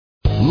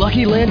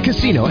Lucky Land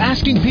Casino,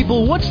 asking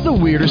people, what's the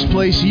weirdest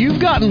place you've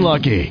gotten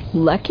lucky?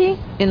 Lucky?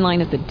 In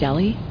line at the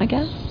deli, I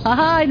guess?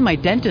 Aha, in my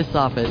dentist's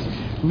office.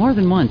 More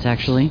than once,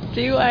 actually.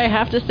 Do I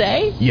have to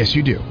say? Yes,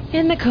 you do.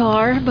 In the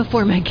car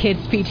before my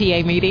kids'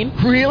 PTA meeting.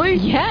 Really?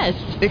 Yes.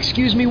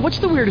 Excuse me, what's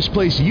the weirdest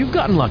place you've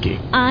gotten lucky?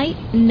 I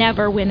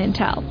never win and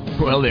tell.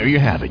 Well, there you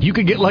have it. You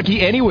can get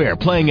lucky anywhere,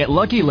 playing at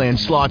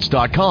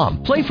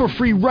LuckyLandSlots.com. Play for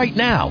free right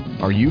now.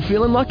 Are you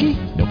feeling lucky?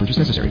 No purchase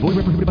necessary. Void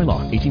where prohibited by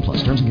law. 18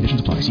 plus. Terms and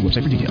conditions apply. See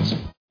website for details.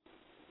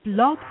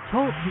 Blog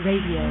Talk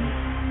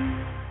Radio.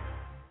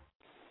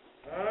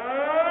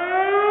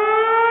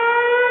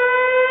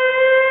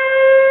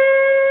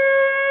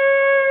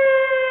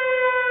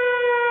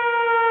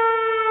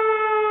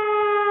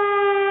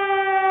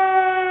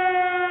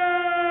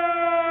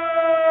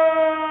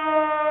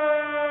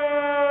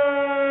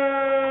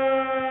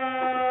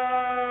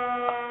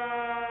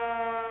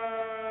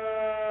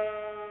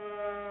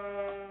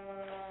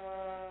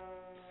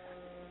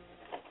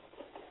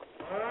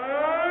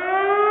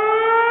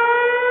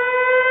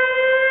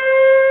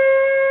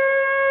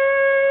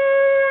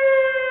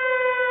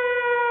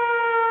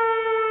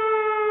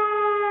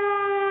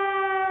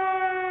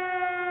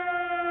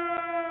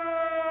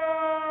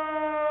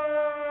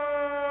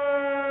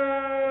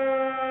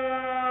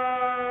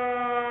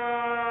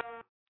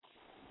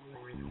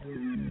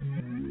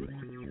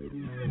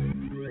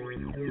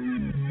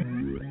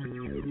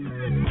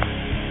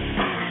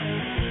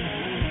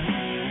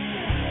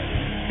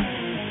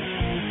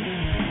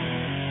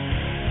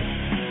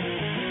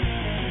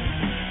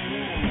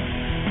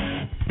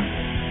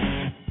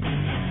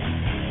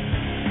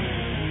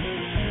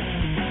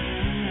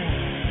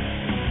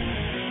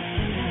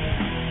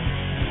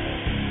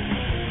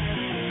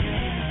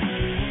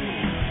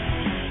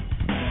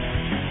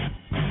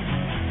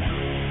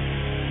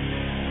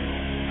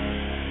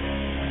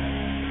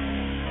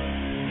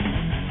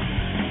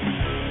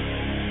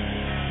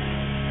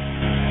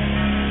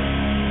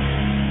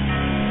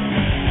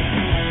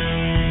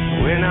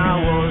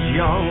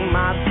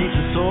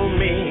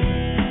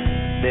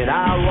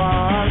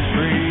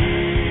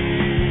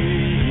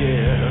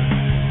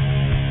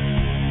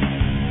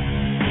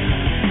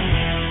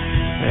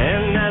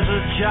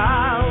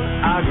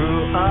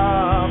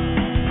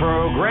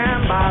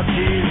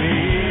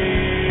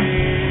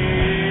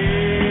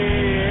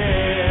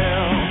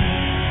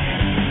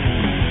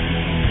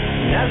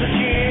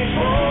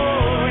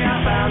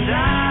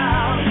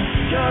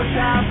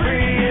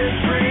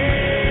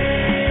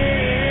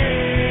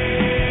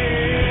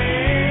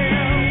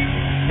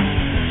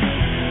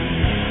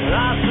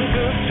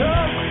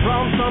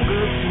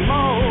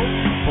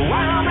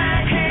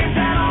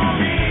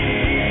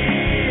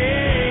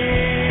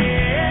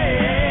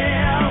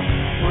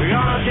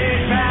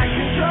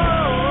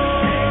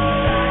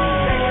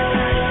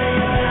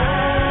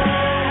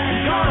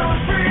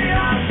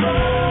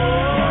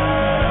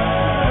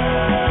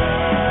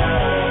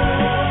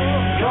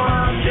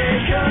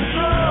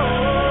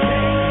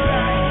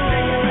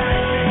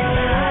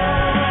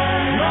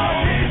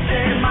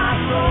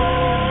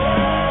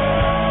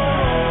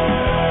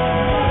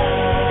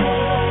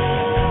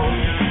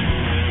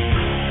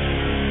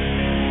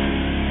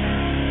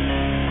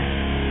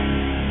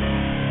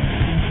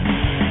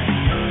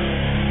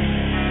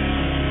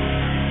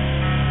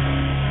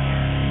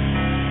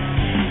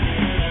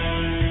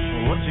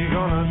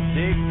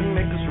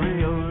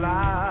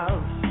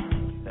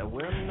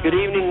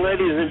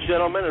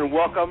 Gentlemen, and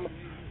welcome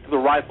to the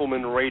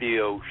Rifleman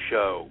Radio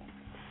Show.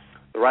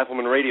 The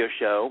Rifleman Radio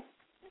Show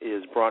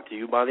is brought to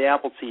you by the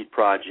Appleseed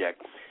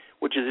Project,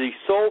 which is the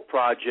sole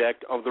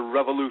project of the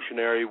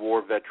Revolutionary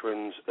War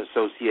Veterans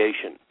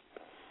Association.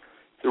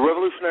 The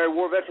Revolutionary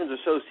War Veterans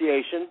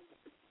Association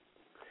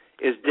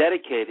is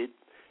dedicated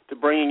to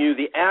bringing you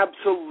the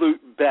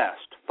absolute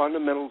best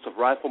fundamentals of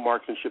rifle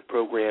marksmanship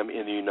program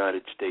in the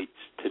United States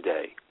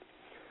today.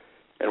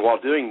 And while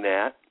doing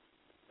that,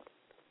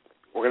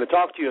 we're going to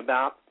talk to you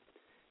about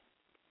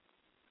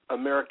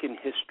American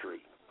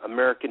history,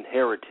 American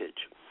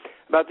heritage,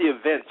 about the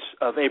events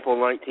of April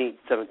 19,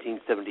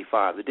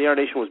 1775, the day our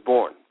nation was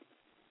born,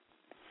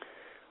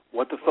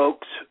 what the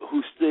folks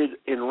who stood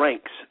in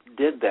ranks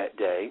did that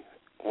day,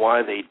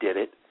 why they did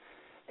it,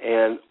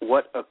 and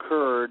what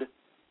occurred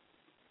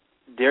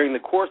during the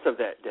course of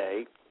that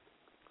day,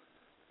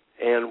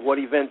 and what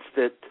events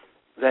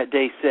that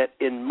day set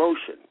in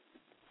motion.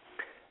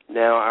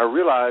 Now, I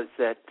realize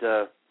that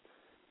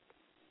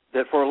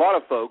for a lot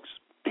of folks,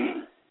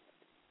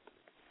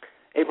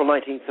 April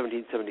 19,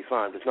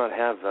 1775 does not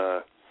have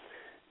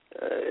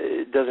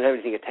it doesn't have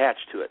anything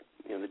attached to it.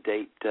 You know, the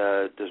date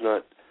does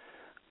not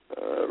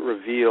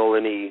reveal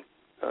any.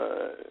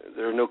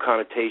 There are no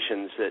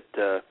connotations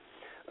that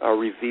are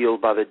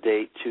revealed by the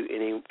date to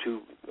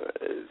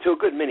a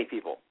good many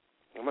people.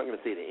 I'm not going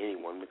to say to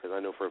anyone because I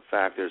know for a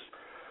fact there's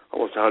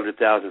almost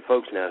 100,000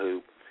 folks now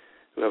who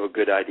have a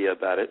good idea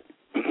about it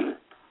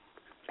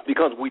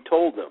because we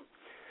told them.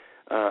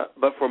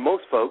 But for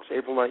most folks,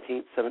 April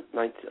 19th,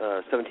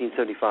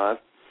 1775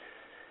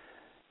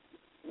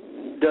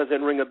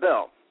 doesn't ring a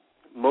bell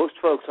most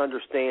folks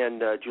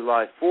understand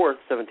July 4th,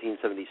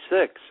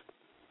 1776,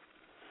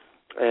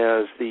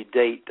 as the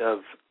date of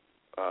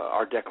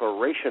our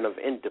Declaration of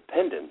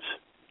Independence,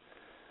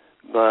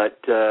 but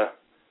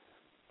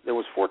there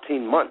was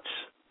 14 months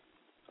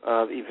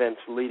of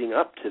events leading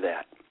up to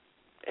that,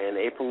 and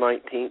April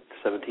 19th,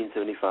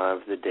 1775,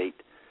 the date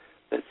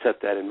that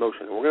set that in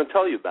motion. And we're going to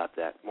tell you about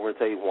that. We're going to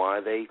tell you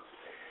why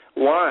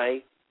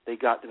they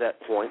got to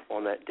that point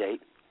on that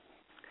date,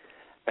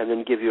 and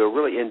then give you a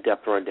really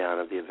in-depth rundown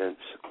of the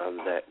events of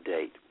that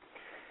date.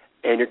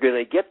 And you're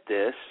going to get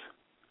this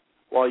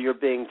while you're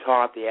being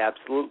taught the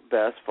absolute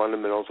best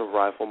fundamentals of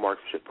rifle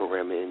marksmanship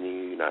program in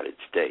the United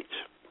States.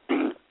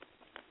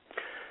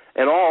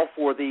 And all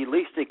for the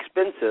least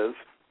expensive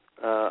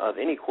of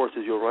any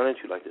courses you'll run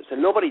into like this.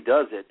 And nobody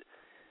does it.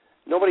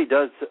 Nobody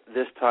does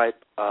this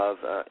type of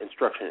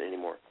instruction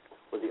anymore.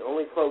 We're the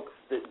only folks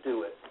that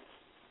do it.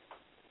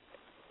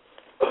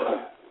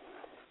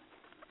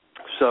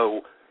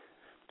 So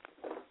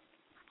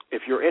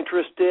if you're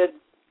interested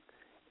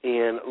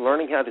in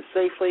learning how to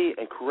safely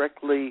and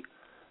correctly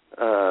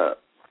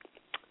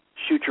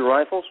shoot your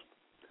rifles,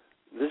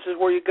 this is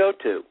where you go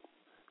to.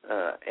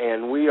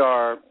 And we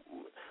have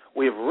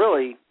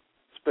really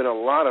spent a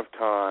lot of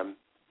time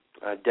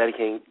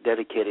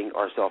dedicating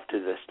ourselves to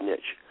this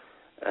niche.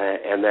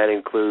 And that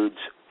includes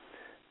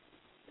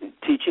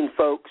teaching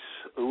folks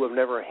who have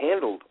never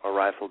handled a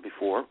rifle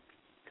before,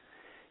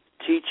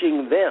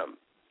 teaching them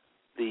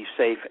the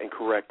safe and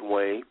correct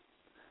way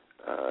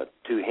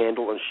to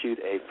handle and shoot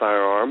a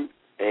firearm,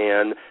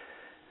 and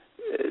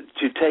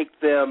to take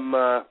them,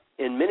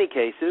 in many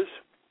cases,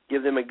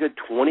 give them a good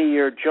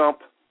 20-year jump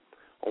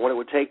on what it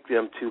would take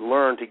them to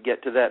learn to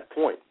get to that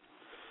point.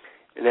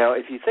 Now,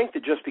 if you think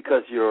that just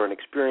because you're an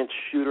experienced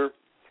shooter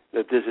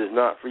that this is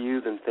not for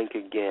you, then think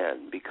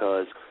again,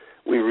 because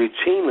we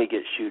routinely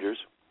get shooters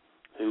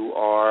who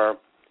are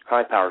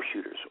high-power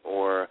shooters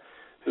or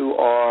who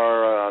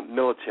are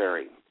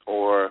military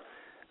or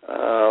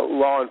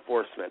law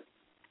enforcement,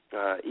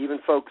 even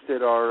folks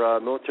that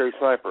are military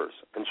snipers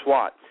and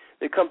SWAT.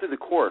 They come through the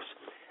course,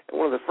 and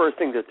one of the first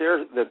things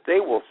that they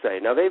will say,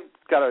 now they've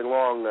got a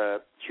long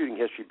shooting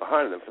history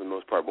behind them for the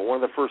most part, but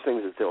one of the first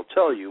things that they'll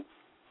tell you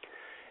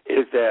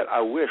is that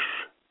I wish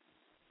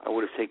I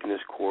would have taken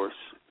this course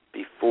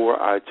before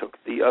I took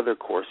the other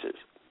courses.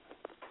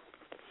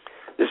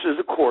 This is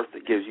a course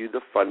that gives you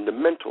the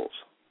fundamentals.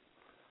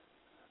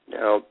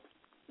 Now,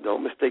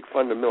 don't mistake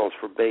fundamentals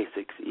for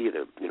basics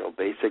either. You know,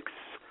 basics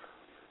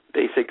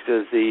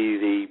is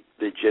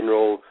the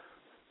general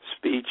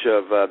speech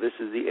of this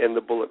is the end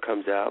the bullet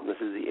comes out, and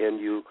this is the end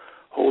you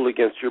hold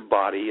against your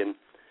body, and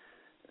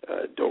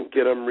don't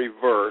get them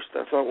reversed.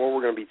 That's not what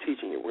we're going to be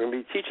teaching you. We're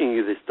going to be teaching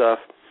you the stuff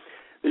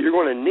that you're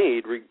going to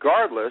need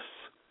regardless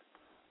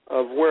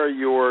of where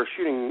your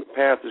shooting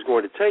path is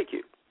going to take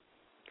you.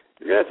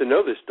 You're going to have to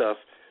know this stuff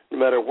no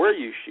matter where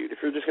you shoot. If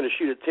you're just going to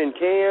shoot at tin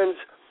cans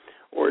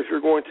or if you're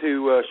going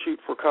to shoot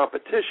for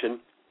competition,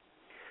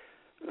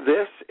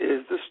 this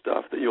is the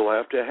stuff that you'll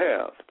have to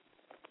have.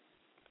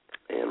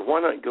 And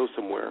why not go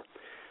somewhere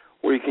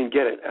where you can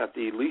get it at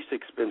the least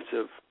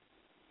expensive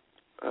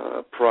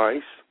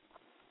price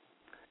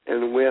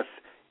and with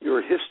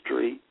your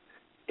history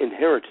and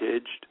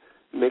heritage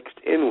mixed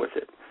in with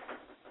it.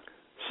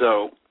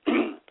 So,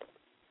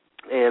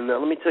 and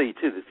let me tell you,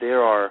 too, that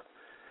there are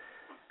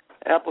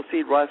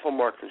Appleseed Rifle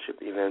Marksmanship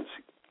events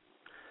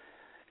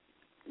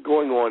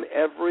going on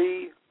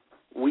every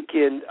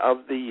weekend of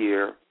the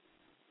year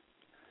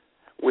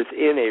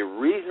within a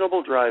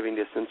reasonable driving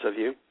distance of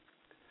you,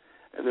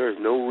 and there is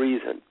no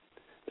reason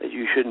that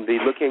you shouldn't be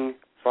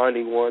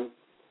finding one,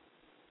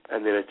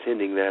 and then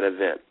attending that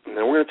event. And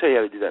we're going to tell you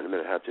how to do that in a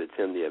minute, how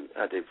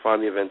to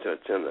find the events and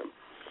attend them.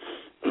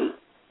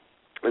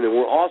 And then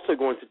we're also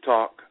going to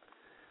talk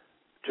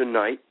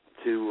tonight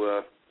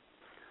to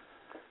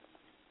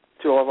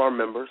all of our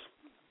members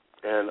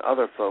and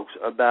other folks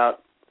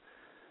about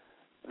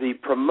the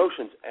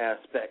promotions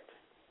aspect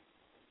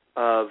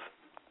of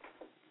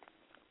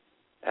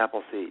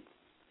Appleseed.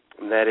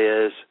 And that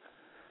is,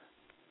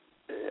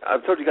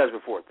 I've told you guys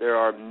before, there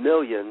are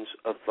millions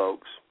of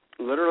folks,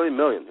 literally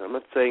millions. I'm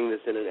not saying this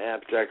in an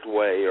abstract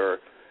way, or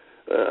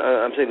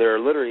I'm saying there are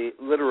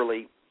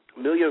literally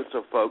millions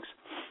of folks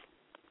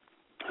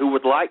who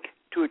would like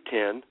to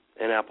attend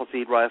an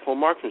Appleseed Rifle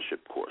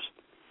Marksmanship course.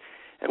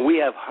 And we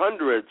have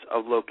hundreds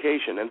of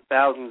locations and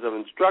thousands of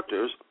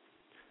instructors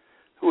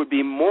who would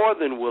be more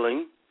than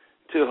willing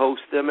to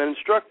host them and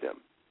instruct them.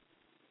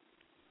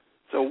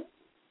 So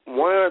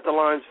why aren't the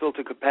lines filled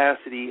to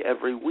capacity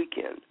every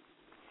weekend?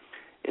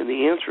 And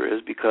the answer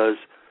is because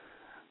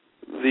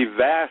the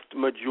vast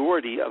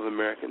majority of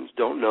Americans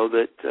don't know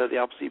that the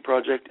Appleseed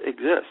Project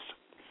exists.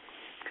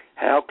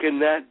 How can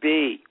that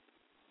be?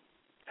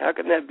 How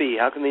can that be?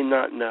 How can they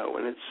not know?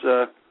 And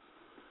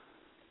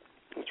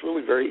it's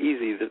really very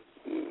easy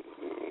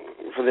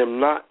for them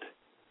not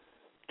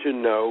to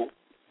know.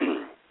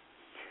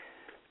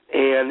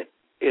 And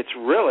it's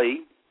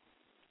really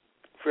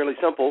fairly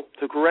simple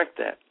to correct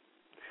that.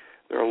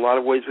 There are a lot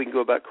of ways we can go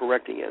about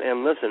correcting it.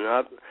 And listen,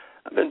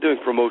 I've been doing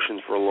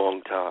promotions for a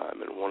long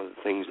time, and one of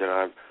the things that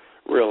I've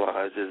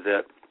realized is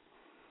that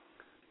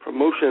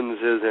promotions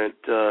isn't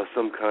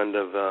some kind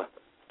of a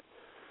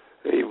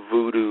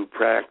voodoo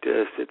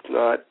practice. It's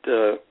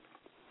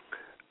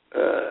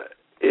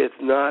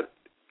not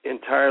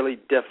entirely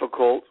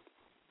difficult.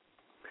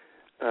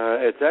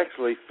 It's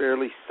actually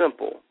fairly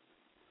simple.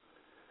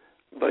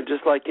 But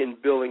just like in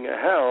building a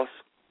house,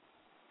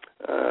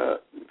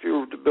 if you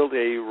were to build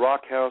a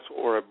rock house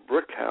or a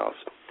brick house,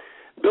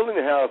 building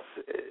a house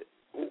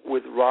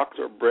with rocks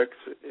or bricks,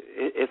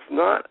 it's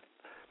not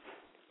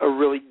a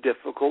really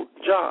difficult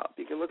job.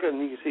 You can look at it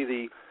and you can see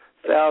the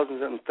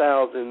thousands and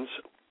thousands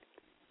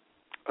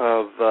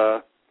of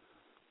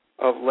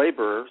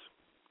laborers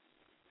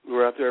who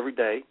are out there every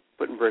day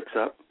putting bricks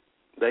up.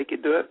 They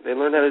could do it. They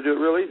learn how to do it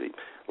real easy.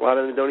 A lot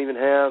of them don't even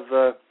have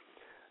a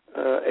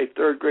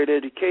third-grade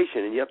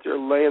education, and yet they're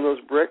laying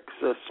those bricks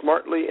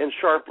smartly and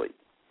sharply.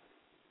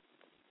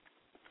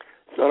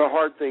 It's not a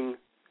hard thing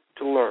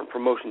to learn.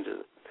 Promotions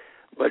isn't.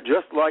 But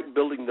just like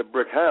building the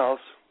brick house,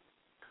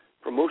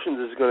 promotions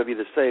is going to be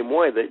the same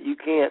way, that you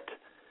can't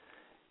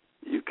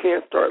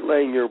start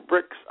laying your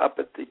bricks up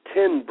at the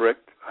 10-brick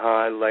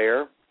high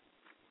layer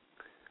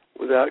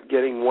without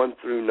getting 1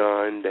 through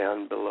 9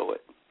 down below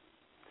it.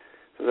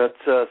 So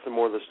that's some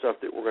more of the stuff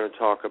that we're going to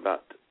talk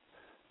about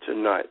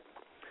tonight.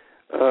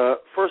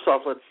 First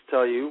off, let's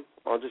tell you,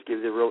 I'll just give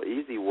you the real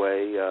easy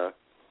way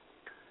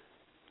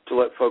to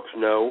let folks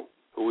know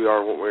who we are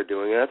and what we're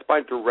doing, and that's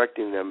by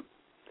directing them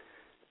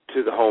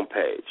to the home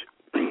page.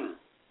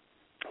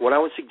 What I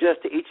would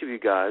suggest to each of you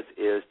guys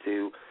is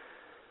to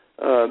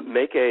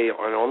make an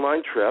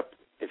online trip,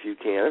 if you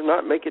can. If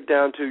not, make it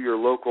down to your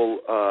local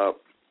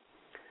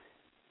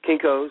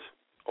Kinko's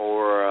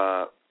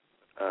or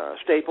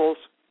Staples.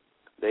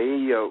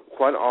 They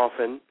quite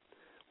often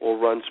will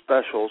run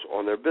specials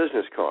on their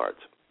business cards.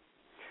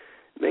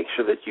 Make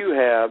sure that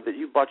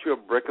you bought you a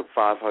brick of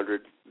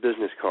 500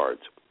 business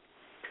cards,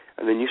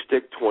 and then you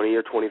stick 20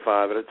 or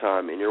 25 at a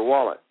time in your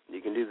wallet.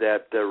 You can do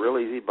that real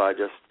easy by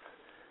just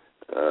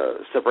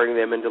separating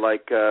them into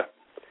like 2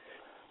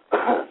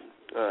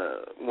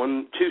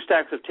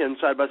 stacks of 10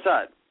 side by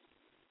side.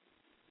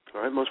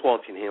 All right, most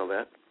wallets can handle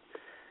that.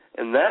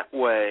 And that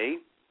way,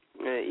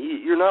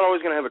 you're not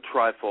always going to have a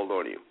trifold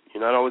on you.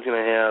 You're not always going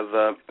to have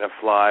a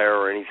flyer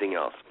or anything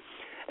else.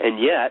 And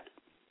yet,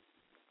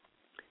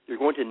 you're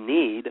going to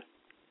need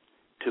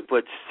to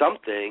put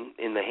something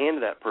in the hand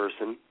of that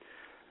person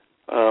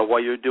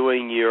while you're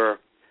doing your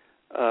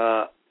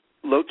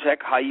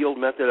low-tech, high-yield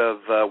method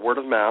of word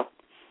of mouth.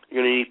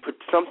 You're going to need to put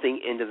something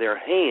into their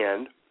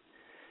hand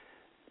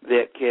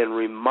that can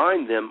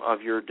remind them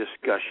of your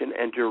discussion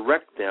and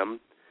direct them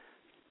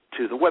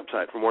to the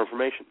website for more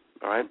information.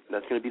 All right?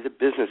 That's going to be the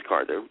business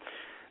card.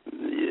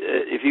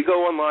 If you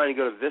go online and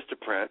go to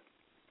Vistaprint,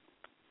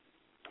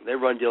 they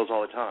run deals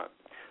all the time.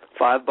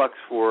 $5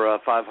 for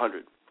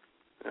 500.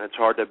 And it's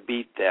hard to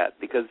beat that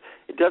because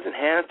it doesn't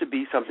have to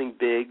be something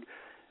big,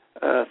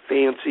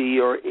 fancy,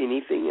 or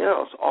anything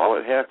else. All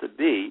it has to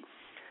be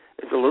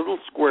is a little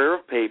square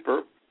of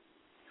paper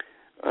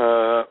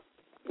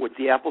with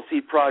the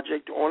Appleseed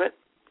Project on it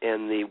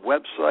and the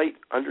website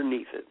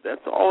underneath it.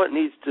 That's all it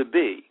needs to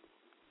be.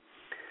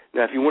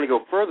 Now, if you want to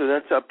go further,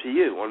 that's up to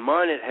you. On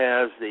mine, it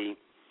has the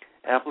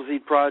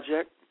Appleseed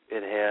Project.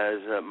 It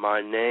has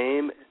my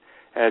name,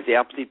 has the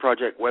Appleseed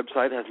Project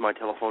website, has my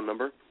telephone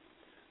number,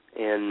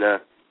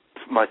 and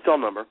my cell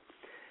number.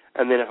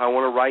 And then if I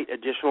want to write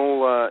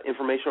additional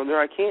information on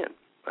there, I can.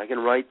 I can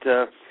write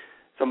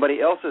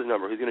somebody else's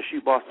number who's going to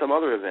shoot boss some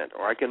other event,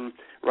 or I can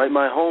write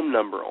my home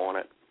number on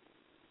it.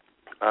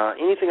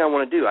 Anything I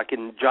want to do, I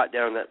can jot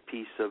down that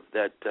piece of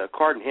that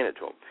card and hand it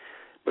to them.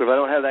 But if I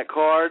don't have that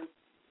card,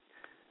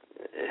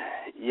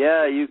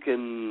 yeah, you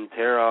can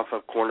tear off a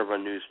corner of a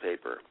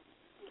newspaper,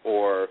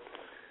 or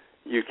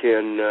you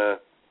can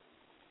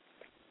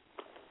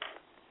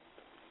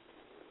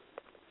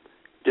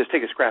just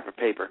take a scrap of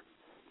paper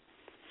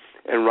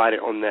and write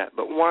it on that.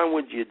 But why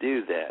would you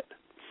do that?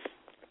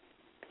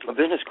 A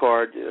business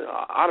card,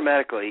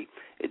 automatically,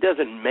 it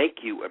doesn't make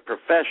you a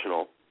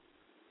professional.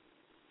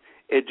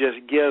 It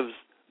just gives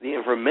the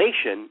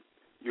information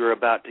you're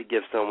about to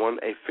give someone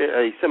a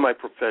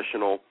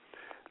semi-professional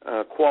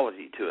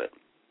quality to it.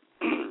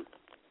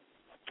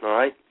 All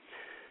right?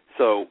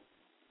 So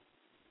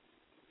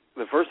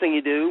the first thing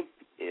you do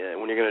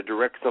when you're going to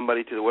direct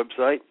somebody to the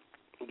website,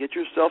 get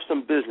yourself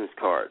some business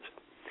cards.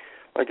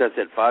 Like I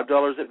said,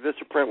 $5 at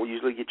Vistaprint will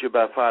usually get you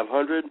about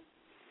 500.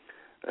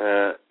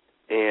 And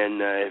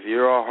if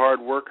you're a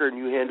hard worker and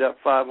you hand out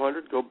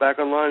 500, go back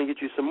online and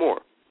get you some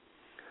more.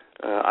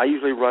 I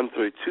usually run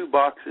through 2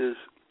 boxes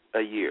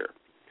a year,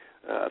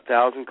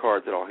 1,000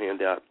 cards that I'll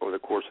hand out over the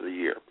course of the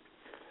year.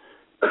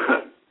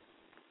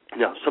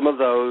 Now, some of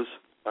those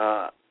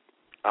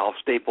I'll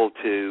staple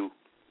to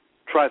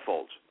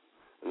trifolds,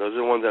 and those are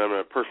the ones that I'm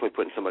going to personally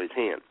put in somebody's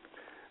hand.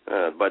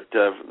 But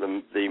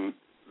the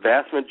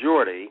vast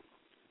majority,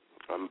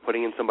 I'm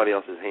putting in somebody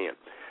else's hand.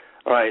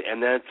 All right,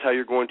 and that's how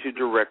you're going to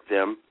direct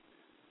them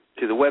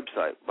to the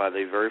website by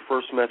the very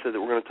first method that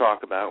we're going to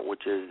talk about,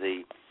 which is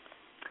the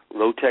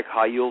low-tech,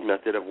 high-yield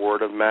method of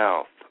word of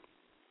mouth.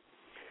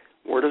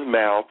 Word of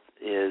mouth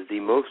is the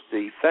most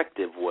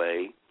effective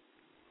way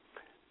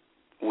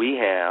we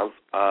have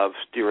of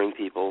steering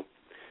people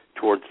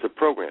towards the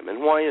program.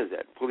 And why is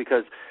that? Well,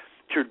 because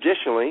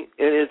traditionally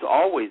it has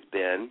always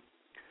been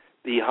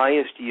the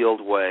highest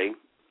yield way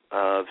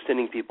of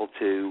sending people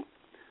to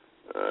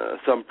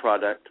some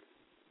product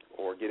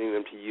or getting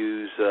them to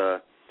use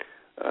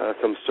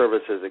some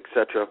services,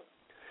 etc.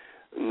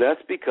 And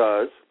that's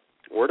because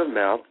word of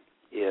mouth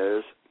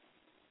is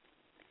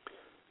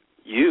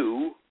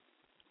you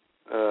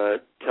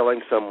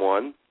telling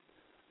someone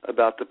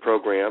about the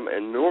program,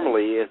 and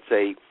normally it's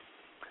a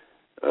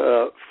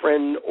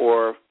friend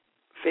or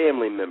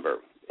family member.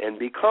 And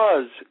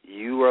because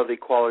you are the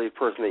quality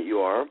person that you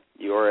are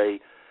a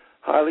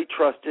highly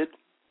trusted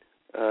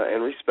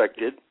and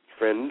respected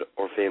friend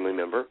or family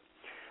member,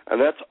 and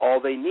that's all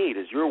they need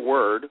is your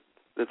word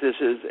that this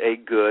is a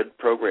good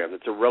program,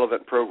 it's a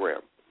relevant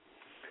program.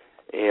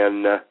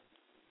 And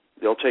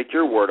they'll take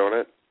your word on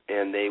it,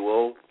 and they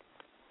will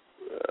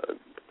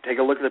take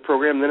a look at the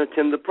program and then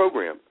attend the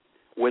program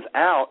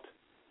without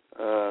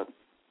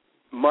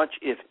much,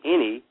 if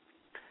any,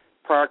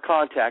 prior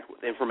contact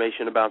with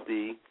information about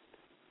the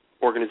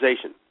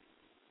organization.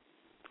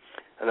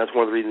 And that's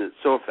one of the reasons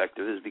it's so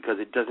effective is because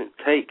it doesn't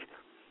take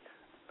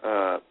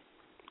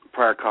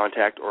prior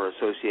contact or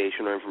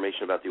association or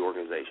information about the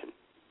organization.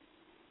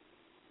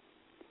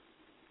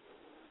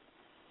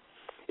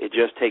 It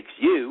just takes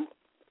you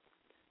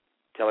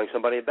telling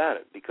somebody about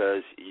it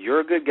because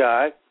you're a good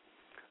guy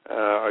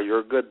or you're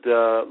a good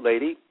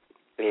lady,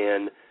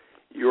 and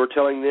you're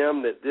telling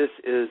them that this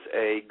is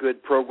a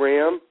good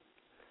program,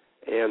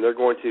 and they're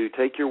going to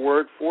take your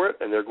word for it,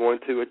 and they're going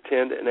to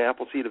attend an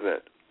Appleseed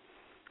event.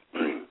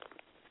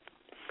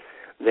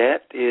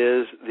 That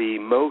is the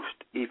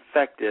most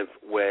effective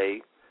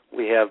way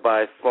we have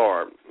by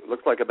far. It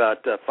looks like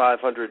about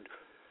 500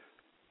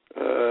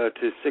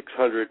 to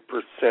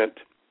 600%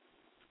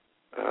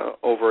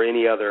 over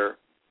any other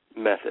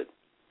method.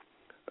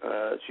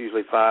 It's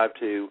usually 5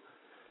 to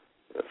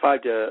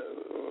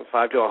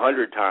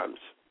 100 times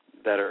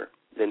better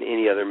than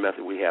any other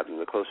method we have, than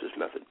the closest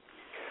method.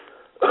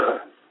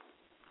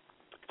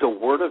 So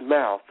word of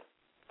mouth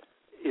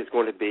is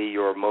going to be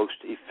your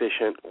most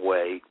efficient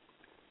way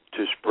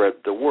to spread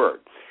the word.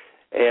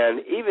 And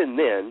even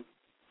then,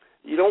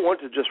 you don't want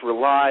to just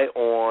rely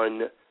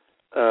on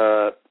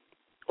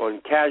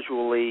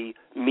casually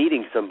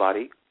meeting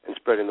somebody and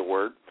spreading the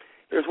word.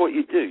 Here's what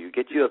you do. You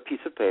get you a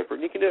piece of paper,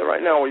 and you can do it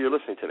right now while you're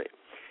listening to me.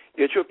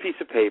 You get you a piece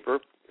of paper,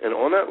 and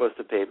on that list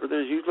of paper,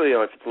 there's usually,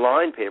 if it's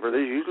line paper,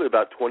 there's usually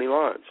about 20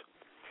 lines.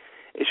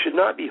 It should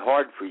not be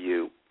hard for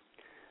you,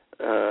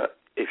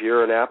 if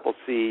you're an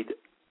Appleseed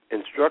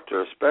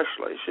instructor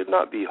especially, it should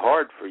not be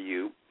hard for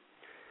you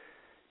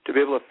to be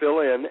able to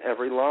fill in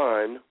every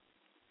line,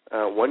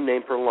 one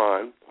name per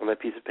line on that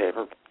piece of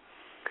paper,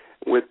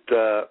 with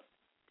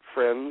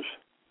friends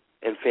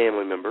and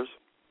family members,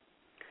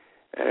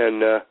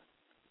 and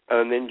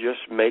then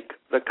just make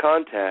the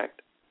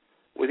contact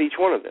with each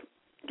one of them.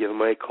 Give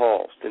them a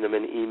call, send them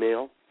an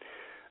email.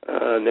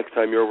 Next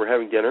time you're over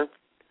having dinner,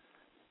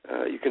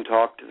 you can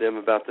talk to them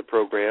about the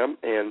program.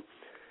 And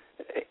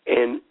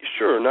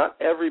sure, not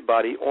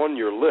everybody on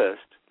your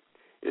list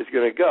is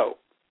going to go.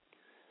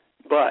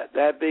 But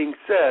that being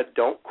said,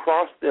 don't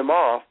cross them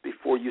off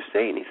before you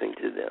say anything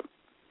to them.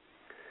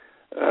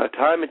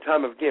 Time and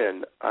time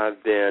again,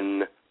 I've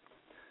been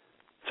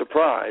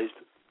surprised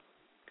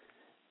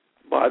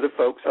by the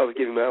folks I was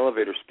giving my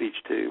elevator speech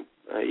to,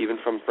 even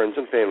from friends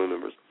and family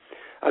members.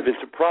 I've been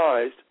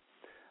surprised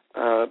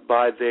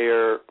by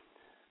their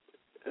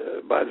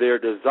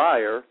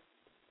desire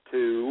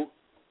to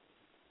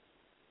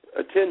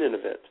attend an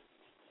event.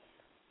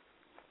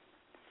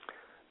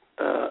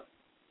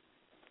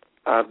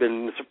 I've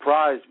been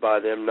surprised by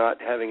them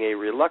not having a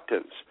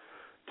reluctance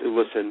to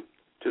listen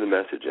to the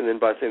message, and then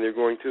by saying they're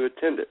going to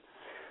attend it.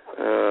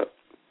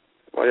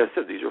 Like I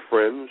said, these are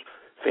friends,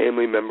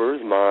 family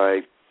members.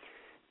 My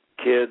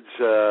kid's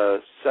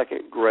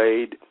second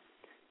grade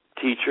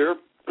teacher,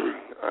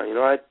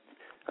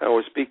 I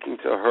was speaking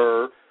to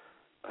her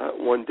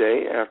one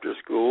day after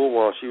school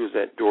while she was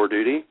at door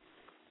duty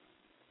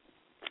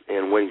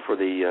and waiting for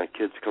the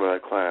kids to come out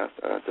of class.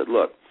 And I said,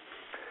 look,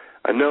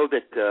 I know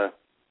that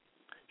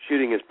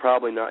shooting is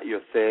probably not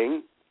your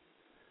thing,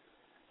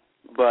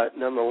 but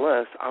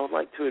nonetheless, I would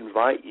like to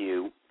invite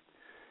you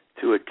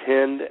to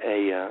attend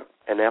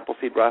an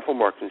Appleseed Rifle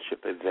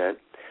Marksmanship event.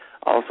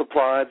 I'll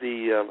supply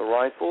the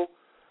rifle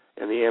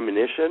and the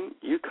ammunition.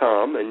 You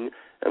come and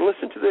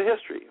listen to the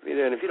history.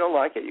 And if you don't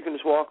like it, you can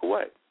just walk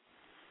away.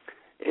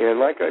 And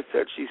like I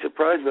said, she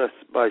surprised us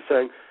by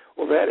saying,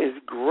 well, that is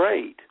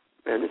great.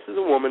 And this is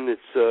a woman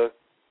that's,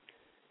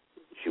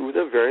 she was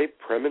a very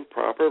prim and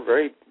proper,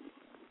 very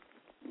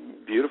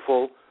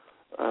beautiful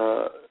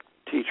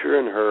teacher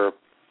in her,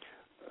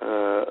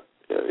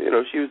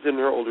 she was in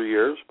her older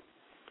years.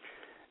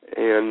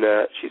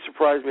 And she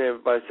surprised me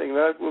by saying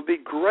that would be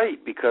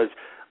great because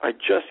I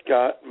just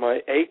got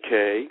my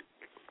AK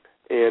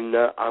and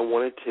I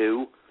wanted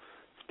to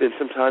spend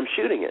some time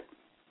shooting it.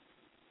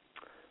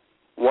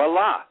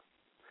 Voila.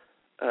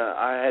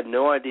 I had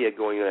no idea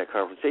going into that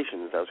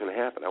conversation that was going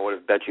to happen. I would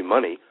have bet you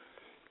money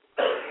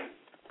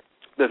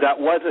that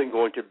wasn't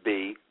going to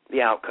be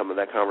the outcome of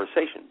that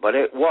conversation. But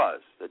it was.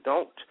 So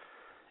don't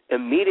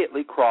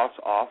immediately cross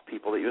off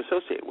people that you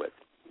associate with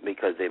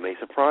because they may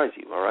surprise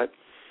you, all right?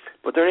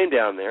 Put their name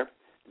down there.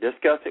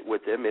 Discuss it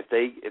with them. If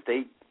they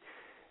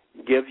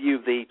give you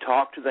the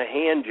talk to the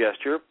hand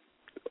gesture,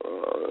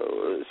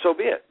 so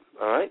be it,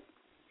 all right?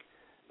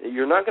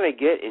 You're not going to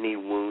get any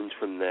wounds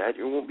from that.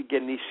 You won't be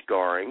getting any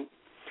scarring.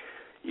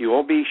 You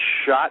won't be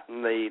shot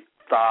in the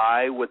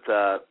thigh with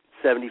a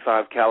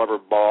 .75 caliber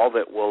ball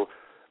that will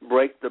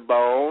break the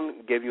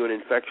bone, give you an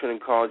infection, and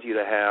cause you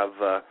to have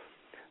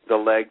the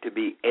leg to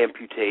be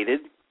amputated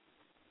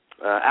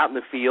out in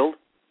the field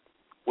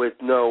with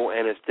no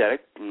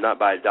anesthetic, not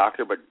by a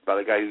doctor, but by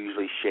the guy who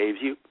usually shaves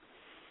you.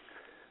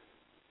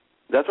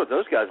 That's what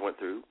those guys went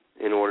through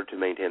in order to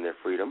maintain their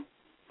freedom.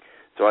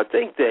 So I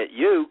think that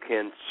you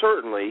can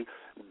certainly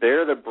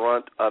bear the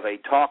brunt of a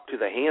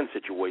talk-to-the-hand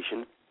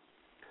situation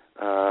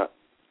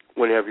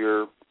whenever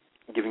you're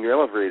giving your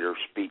elevator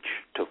speech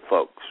to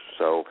folks.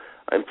 So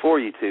I implore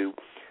you to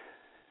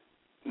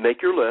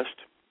make your list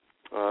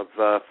of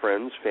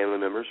friends, family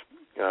members,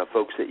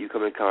 folks that you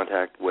come in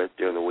contact with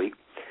during the week.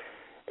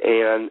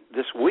 And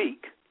this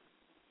week,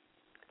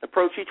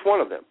 approach each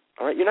one of them.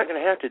 All right, you're not going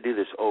to have to do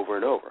this over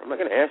and over. I'm not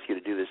going to ask you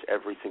to do this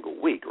every single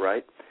week,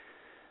 right?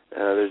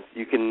 There's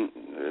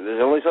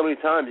only so many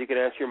times you can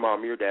ask your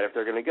mom or your dad if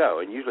they're going to go,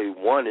 and usually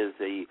one is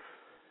the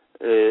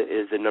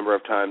number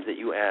of times that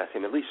you ask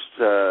them. At least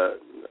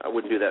I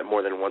wouldn't do that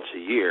more than once a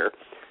year.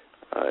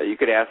 You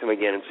could ask them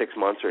again in 6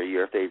 months or a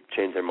year if they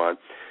change their mind.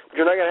 But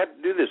you're not going to have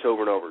to do this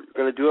over and over. You're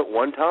going to do it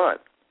one time.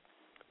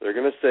 They're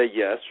going to say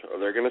yes or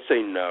they're going to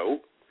say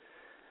no,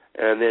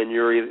 and then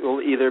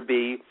you'll either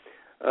be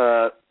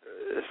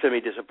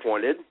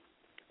semi-disappointed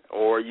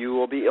or you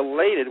will be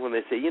elated when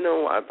they say,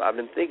 I've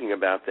been thinking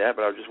about that,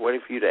 but I was just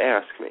waiting for you to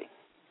ask me.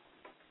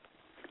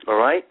 All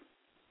right?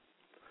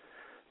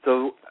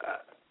 So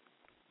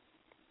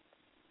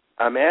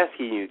I'm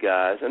asking you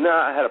guys, and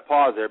now I had to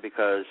pause there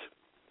because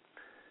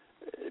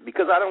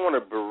I don't want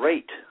to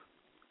berate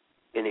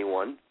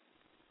anyone,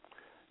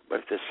 but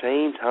at the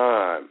same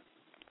time,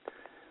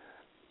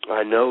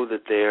 I know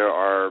that there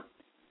are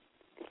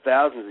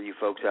thousands of you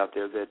folks out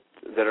there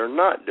that are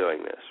not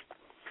doing this.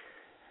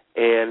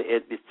 And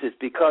it's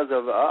because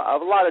of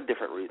a lot of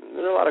different reasons.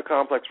 There are a lot of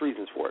complex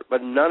reasons for it,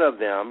 but none of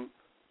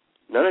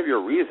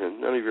your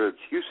reasons, none of your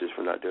excuses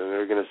for not doing it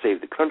are going to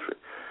save the country.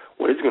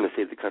 What is going to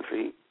save the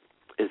country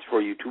is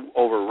for you to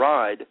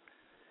override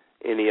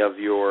any of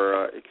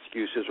your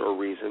excuses or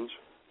reasons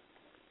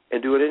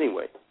and do it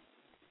anyway.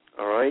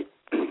 All right?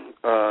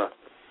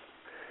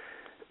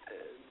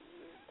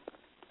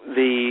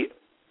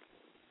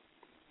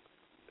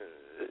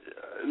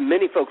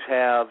 Many folks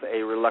have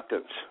a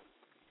reluctance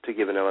to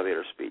give an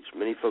elevator speech.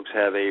 Many folks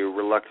have a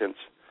reluctance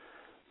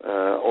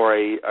or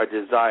a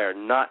desire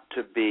not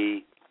to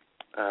be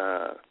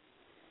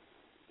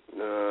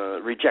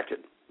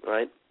rejected,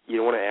 right? You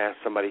don't want to ask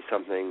somebody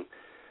something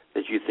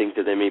that you think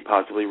that they may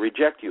possibly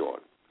reject you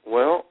on.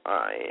 Well,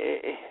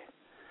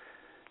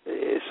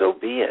 so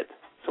be it.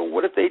 So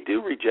what if they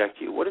do reject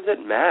you? What does it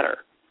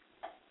matter?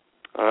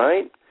 All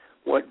right?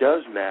 What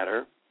does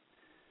matter,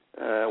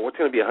 what's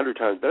going to be 100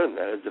 times better than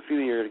that is the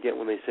feeling you're going to get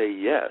when they say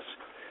yes.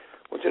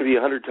 What's going to be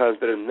 100 times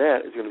better than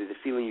that is going to be the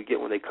feeling you get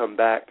when they come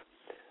back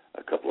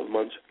a couple of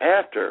months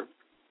after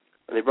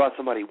and they brought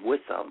somebody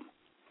with them.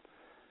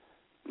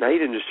 Now you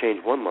didn't just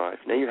change one life.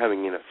 Now you're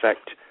having an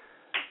effect,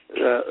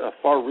 a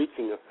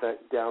far-reaching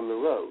effect down the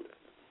road.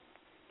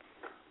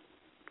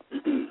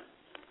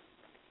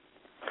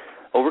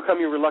 Overcome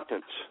your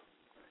reluctance.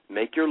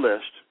 Make your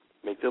list.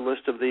 Make the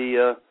list of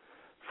the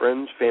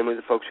friends, family,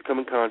 the folks you come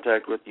in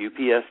contact with, the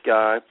UPS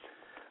guy,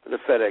 the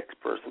FedEx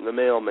person, the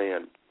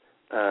mailman,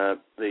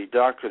 the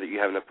doctor that you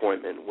have an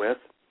appointment with.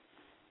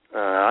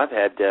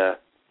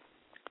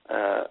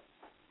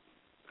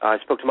 I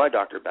spoke to my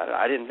doctor about it.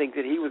 I didn't think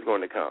that he was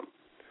going to come.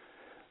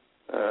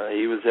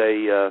 He was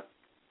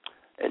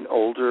an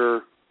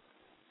older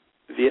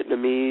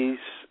Vietnamese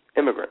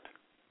immigrant.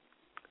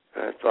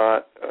 I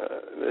thought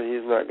that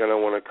he's not going to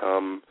want to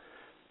come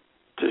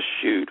to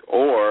shoot,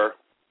 or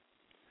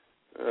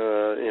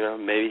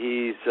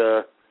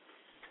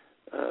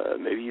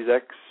maybe he's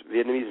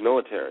ex-Vietnamese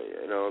military.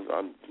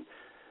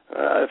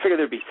 I figured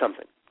there'd be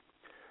something,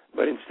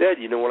 but instead,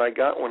 you know what I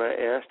got when I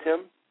asked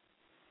him?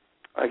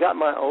 I got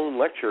my own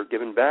lecture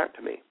given back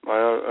to me.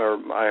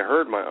 I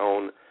heard my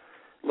own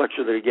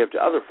lecture that he gave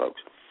to other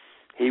folks.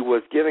 He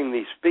was giving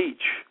the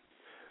speech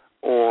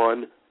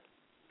on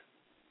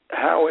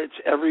how it's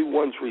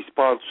everyone's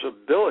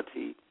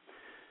responsibility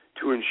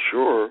to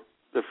ensure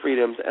the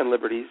freedoms and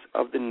liberties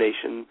of the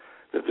nation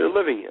that they're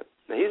living in.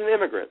 Now, he's an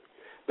immigrant,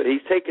 but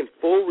he's taken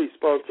full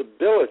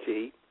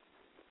responsibility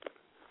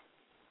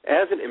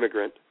as an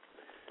immigrant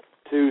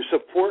to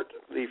support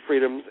the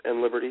freedoms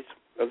and liberties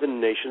of the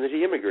nation that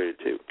he immigrated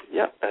to.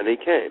 Yeah, and he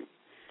came.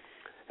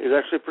 He was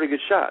actually a pretty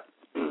good shot.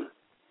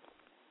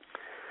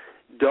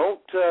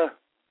 don't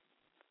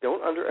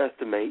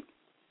underestimate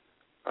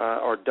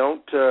or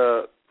don't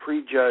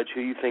prejudge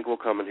who you think will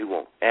come and who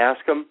won't.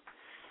 Ask them,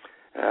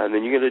 and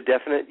then you get a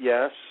definite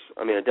yes.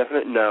 I mean, a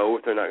definite no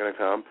if they're not going to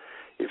come.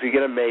 If you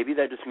get a maybe,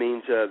 that just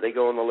means they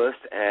go on the list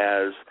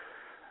as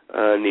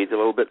needs a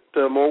little bit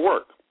more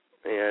work.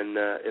 And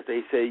if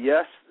they say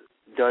yes,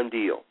 done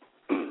deal.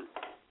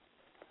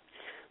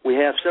 We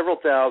have several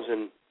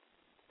thousand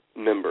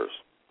members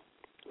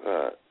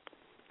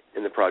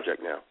in the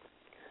project now.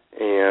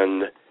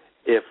 And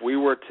if we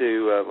were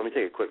to, let me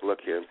take a quick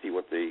look here and see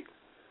what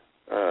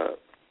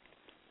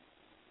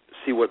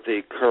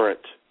the current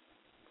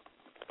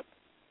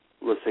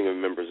listing of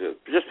members is.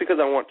 Just because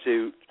I want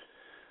to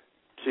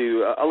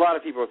a lot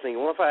of people are thinking,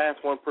 well, if I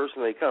ask one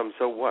person, they come,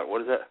 so what?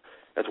 What is that?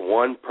 That's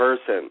one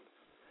person.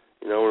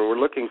 You know, we're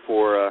looking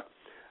for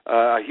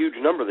a huge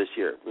number this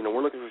year. You know,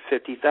 we're looking for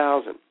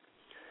 50,000.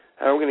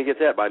 How are we going to get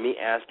that? By me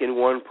asking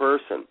one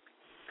person.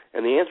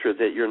 And the answer is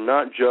that you're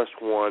not just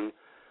one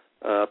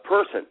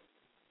person.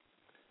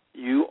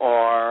 You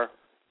are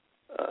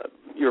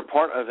you're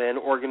part of an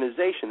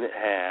organization that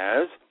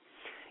has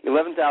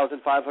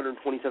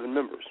 11,527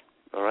 members.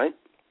 All right,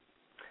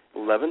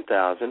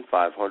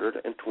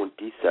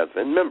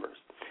 11,527 members.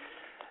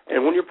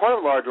 And when you're part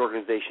of a large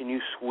organization,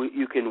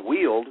 you can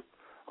wield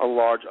a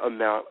large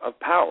amount of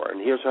power.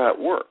 And here's how it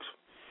works.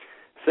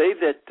 Say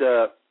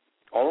that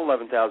all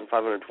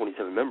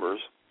 11,527 members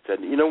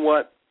said, you know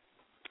what,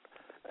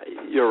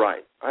 you're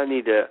right. I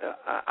need to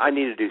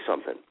do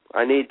something.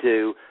 I'll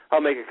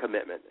make a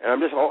commitment.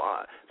 And but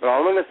all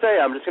I'm going to say,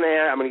 I'm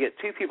going to get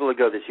 2 people to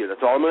go this year.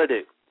 That's all I'm going to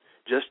do.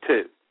 Just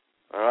 2.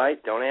 All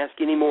right? Don't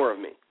ask any more of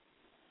me.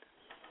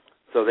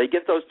 So they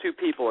get those 2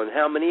 people, and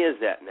how many is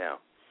that now?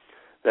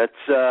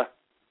 That's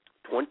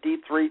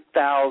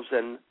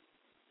 23,000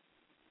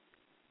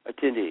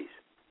 attendees.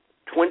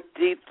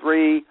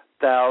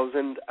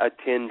 23,000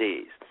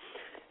 attendees.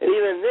 And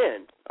even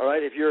then, all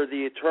right, if you're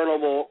the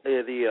eternal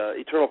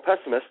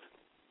pessimist,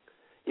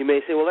 you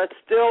may say, well, that's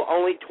still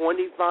only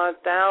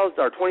 25,000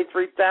 or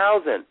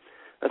 23,000.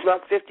 That's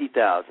not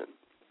 50,000.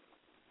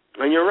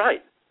 And you're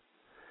right.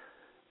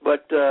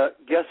 But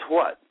guess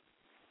what?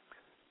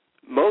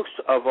 Most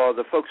of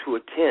the folks who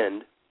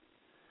attend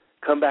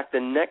come back the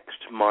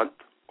next month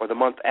or the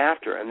month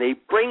after, and they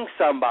bring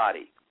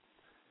somebody.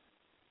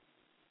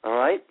 All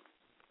right?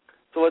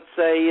 So let's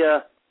say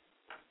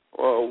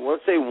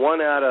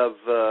 1 out of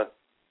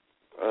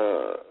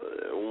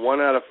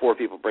 4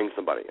 people bring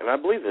somebody, and I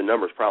believe the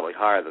number's probably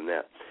higher than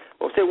that.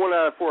 Well, let's say 1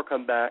 out of 4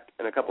 come back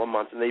in a couple of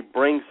months, and they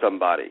bring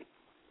somebody.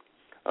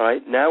 All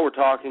right? Now we're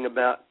talking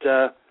about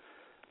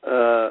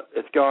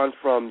it's gone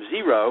from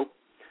 0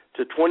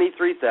 to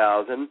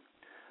 23,000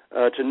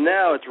 to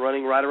now it's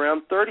running right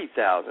around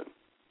 30,000.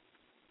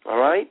 All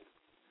right?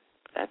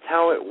 That's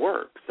how it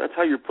works. That's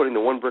how you're putting the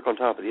one brick on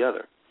top of the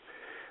other.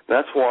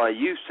 That's why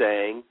you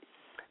saying,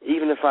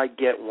 even if I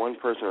get 1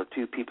 person or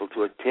 2 people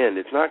to attend,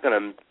 it's not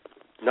going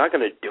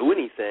to do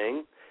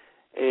anything.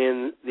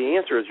 And the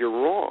answer is you're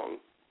wrong.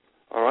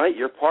 All right?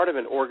 You're part of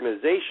an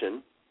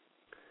organization,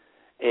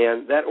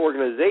 and that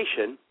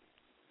organization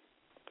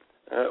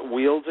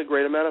wields a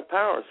great amount of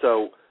power.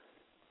 So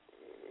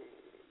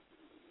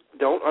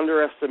don't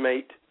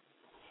underestimate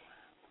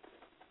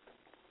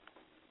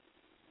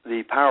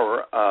the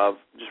power of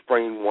just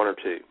bringing 1 or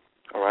 2.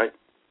 All right?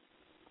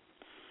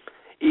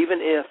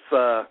 Even if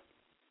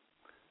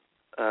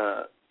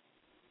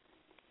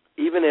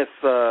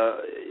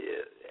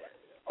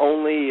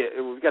only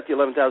we've got the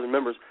 11,000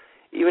 members,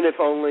 even if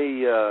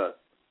only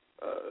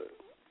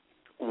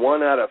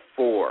 1 out of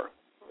 4,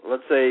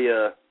 let's say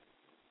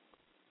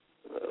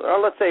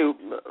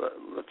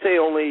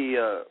only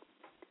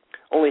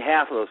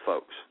half of those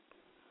folks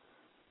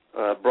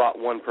brought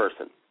 1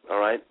 person. All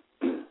right.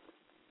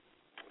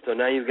 So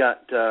now you've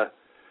got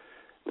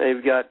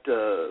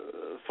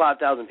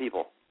 5,000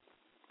 people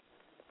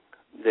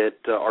that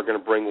are going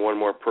to bring 1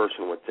 more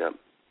person with them.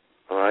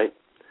 All right.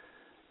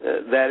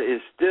 That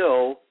is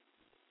still,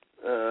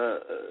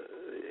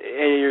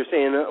 and you're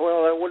saying,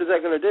 well, what is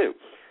that going to do?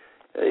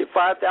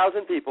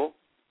 5,000 people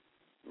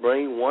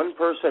bringing 1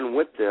 person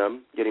with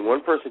them, getting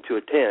 1 person to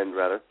attend,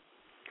 rather.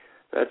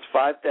 That's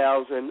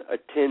 5,000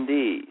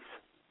 attendees.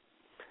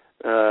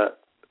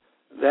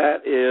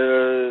 That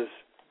is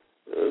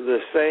the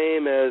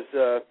same as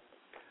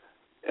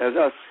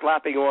us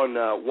slapping on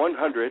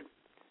 100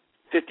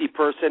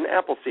 50-person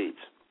Appleseeds.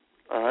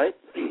 All right?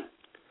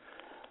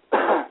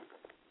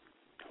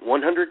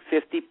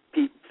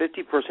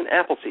 150-person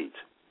Appleseeds.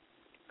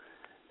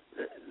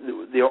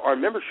 Our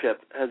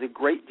membership has a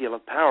great deal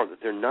of power that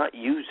they're not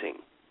using.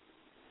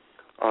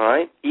 All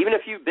right? Even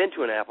if you've been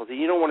to an Appleseed,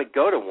 you don't want to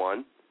go to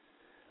one.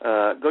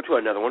 Go to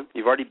another one.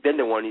 You've already been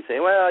to one. You say,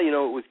 well, it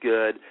was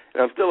good,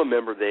 and I'm still a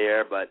member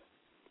there, but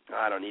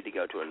I don't need to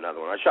go to another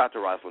one. I shot the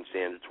rifle in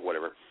standards or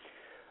whatever.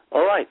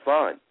 All right,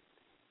 fine.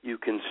 You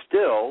can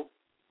still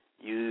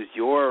use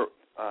your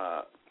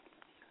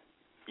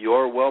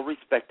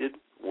well-respected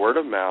word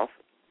of mouth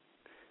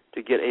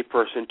to get a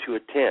person to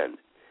attend.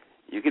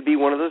 You could be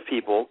one of those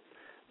people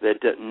that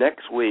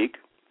next week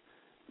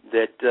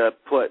that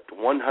put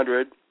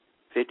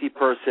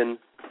 150-person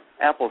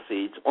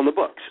Appleseeds on the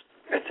books.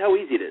 That's how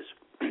easy it is.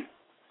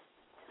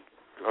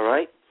 All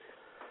right?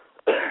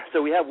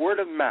 So we have word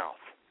of mouth,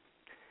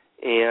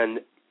 and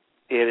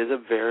it is a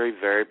very,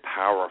 very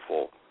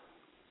powerful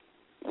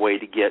way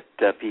to get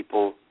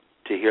people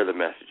to hear the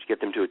message,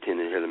 get them to attend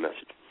and hear the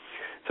message.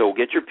 So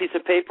get your piece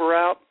of paper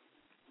out,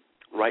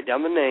 write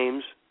down the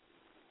names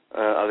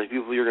of the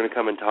people you're going to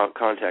come in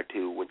contact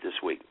with this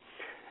week,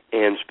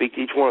 and speak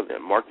to each one of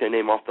them. Mark their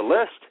name off the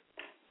list.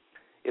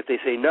 If they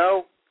say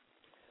no,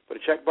 put a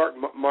check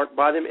mark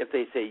by them. If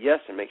they say yes,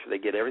 and make sure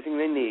they get everything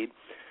they need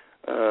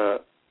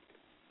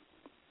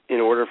in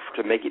order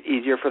to make it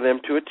easier for them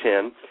to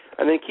attend,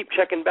 and then keep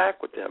checking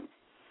back with them.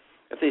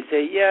 If they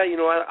say, yeah,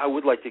 I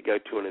would like to go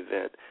to an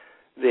event,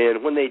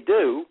 then when they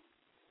do,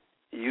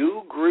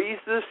 you grease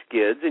the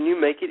skids and you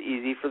make it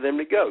easy for them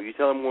to go. You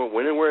tell them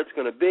when and where it's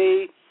going to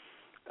be.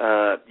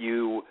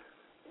 You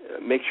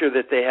make sure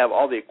that they have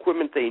all the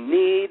equipment they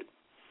need.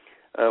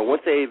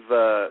 Once they've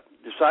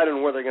decided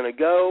on where they're going to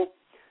go,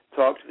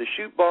 talk to the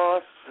shoot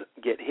boss,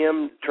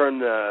 turn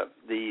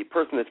the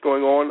person that's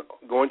going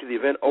to the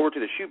event over to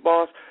the shoot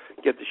boss,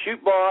 get the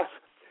shoot boss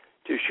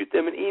to shoot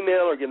them an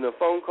email or give them a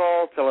phone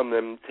call, telling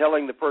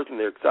the person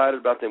they're excited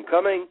about them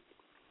coming,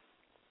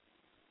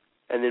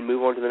 and then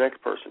move on to the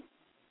next person.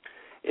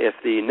 If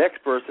the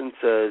next person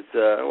says,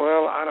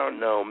 well, I don't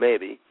know,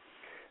 maybe,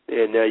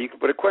 then you can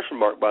put a question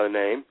mark by the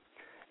name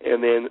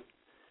and then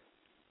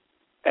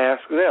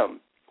ask them,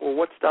 well,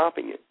 what's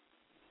stopping you?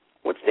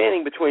 What's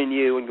standing between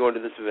you and going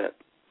to this event?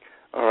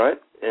 All right?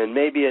 And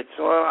maybe it's,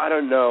 well, I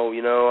don't know,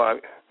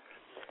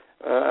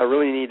 I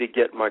really need to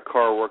get my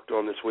car worked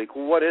on this week.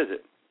 Well, what is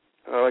it?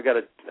 I've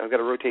got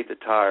to rotate the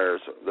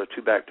tires, the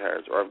two back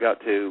tires, or I've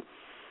got to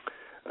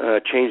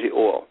change the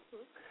oil.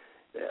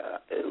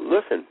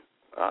 Listen,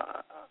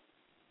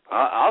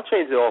 I'll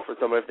change the oil for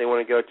someone if they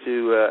want to go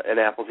to an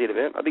Appleseed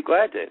event. I'll be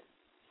glad to.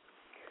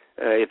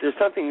 If there's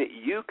something that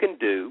you can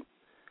do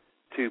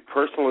to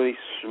personally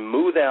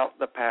smooth out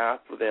the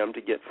path for them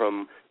to get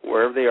from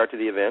wherever they are to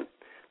the event,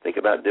 think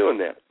about doing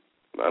that.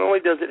 Not only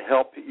does it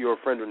help your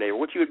friend or neighbor,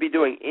 which you would be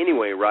doing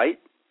anyway, right,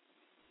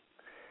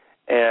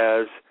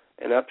 as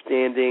an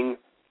upstanding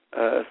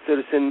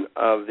citizen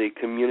of the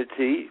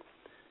community,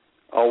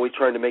 always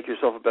trying to make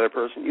yourself a better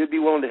person, you'd be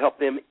willing to help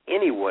them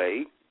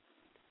anyway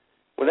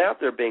without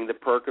there being the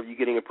perk of you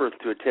getting a person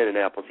to attend an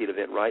Appleseed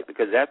event, right?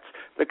 Because that's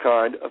the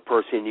kind of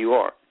person you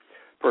are,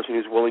 a person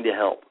who's willing to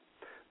help,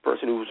 a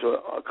person who's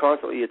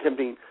constantly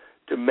attempting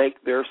to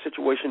make their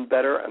situation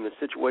better and the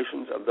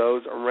situations of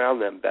those around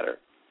them better.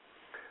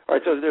 All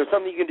right, so if there's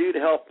something you can do to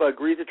help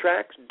grease the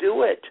tracks,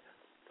 do it.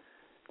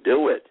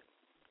 Do it.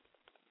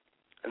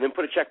 And then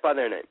put a check by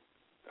their name,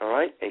 all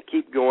right, and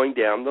keep going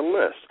down the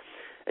list.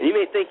 And you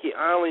may think,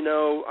 I only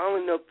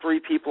know 3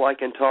 people I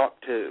can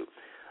talk to.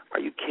 Are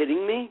you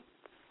kidding me?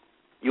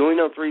 You only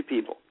know 3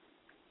 people.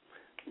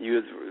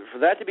 For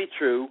that to be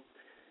true,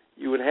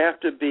 you would have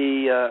to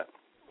be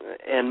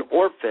an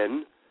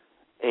orphan,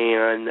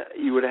 and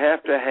you would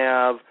have to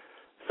have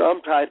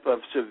some type of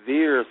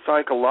severe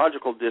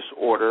psychological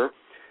disorder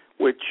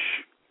which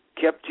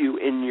kept you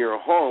in your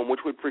home, which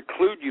would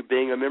preclude you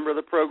being a member of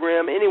the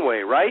program anyway,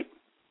 right?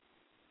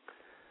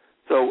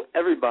 So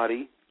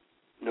everybody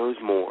knows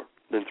more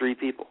than 3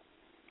 people.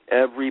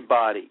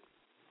 Everybody.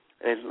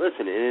 And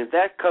listen, and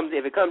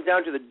if it comes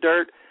down to the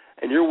dirt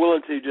and you're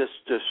willing to just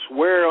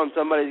swear on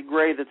somebody's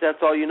grave that that's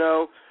all you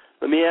know,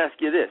 let me ask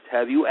you this.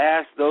 Have you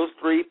asked those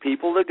 3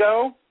 people to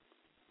go?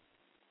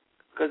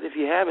 Because if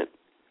you haven't,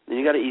 then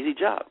you got an easy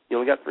job. You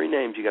only got 3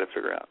 names you got to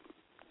figure out.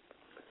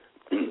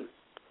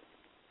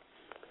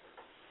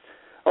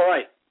 All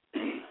right.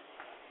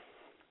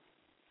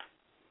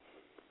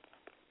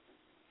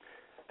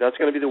 That's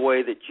going to be the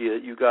way that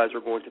you guys are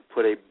going to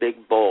put a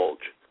big bulge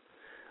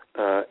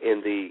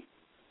in the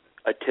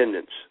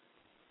attendance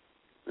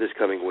this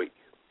coming week.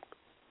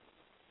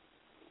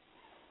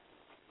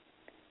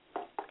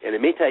 And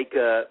it may take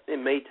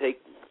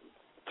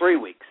 3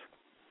 weeks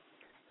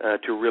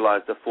to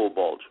realize the full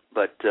bulge,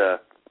 but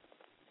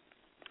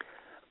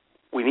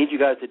we need you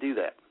guys to do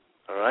that.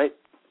 All right.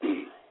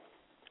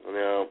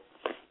 Now,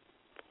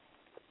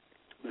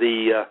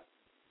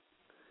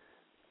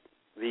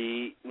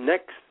 the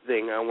next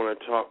thing I want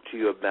to talk to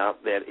you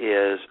about that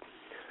is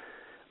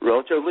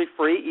relatively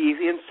free,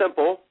 easy, and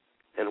simple,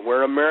 and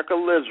where America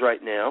lives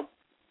right now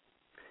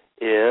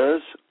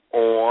is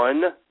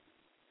on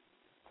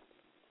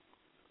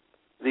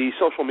the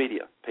social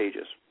media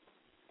pages.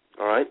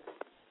 All right?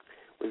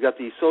 We've got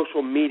these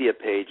social media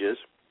pages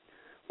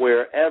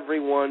where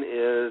everyone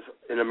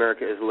in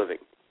America is living.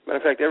 Matter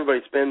of fact,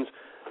 everybody spends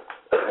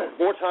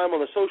more time on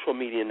the social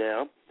media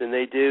now than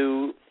they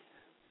do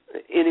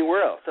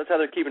anywhere else. That's how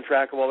they're keeping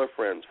track of all their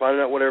friends,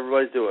 finding out what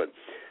everybody's doing,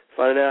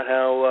 finding out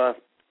how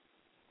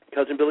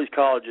Cousin Billy's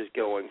college is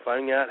going,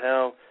 finding out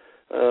how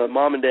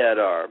mom and dad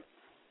are,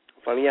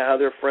 finding out how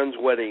their friend's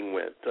wedding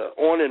went,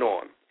 on and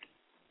on.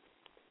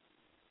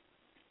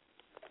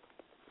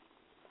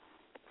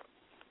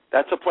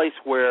 That's a place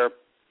where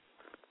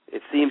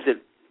it seems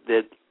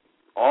that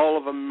all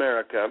of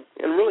America,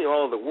 and really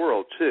all of the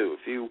world too.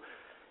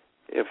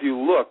 If you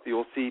look,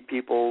 you'll see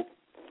people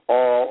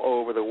all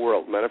over the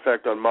world. Matter of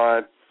fact, on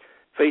my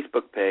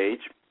Facebook page,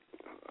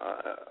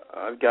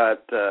 I've got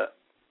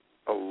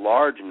a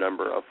large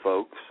number of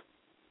folks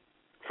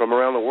from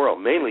around the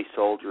world, mainly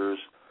soldiers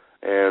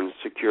and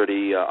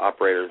security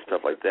operators and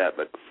stuff like that.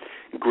 But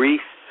Greece,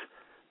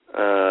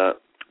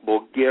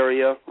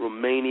 Bulgaria,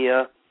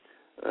 Romania,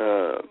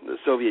 the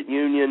Soviet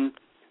Union,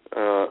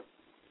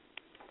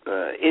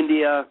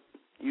 India,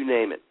 you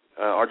name it,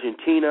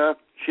 Argentina,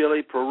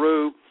 Chile,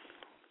 Peru,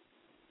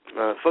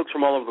 folks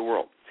from all over the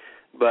world.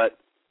 But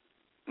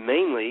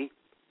mainly,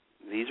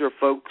 these are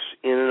folks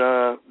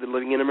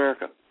living in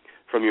America,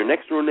 from your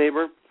next-door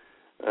neighbor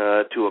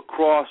to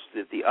across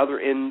at the other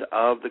end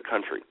of the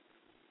country.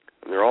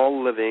 And they're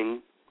all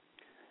living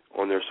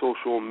on their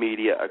social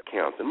media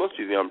accounts. And most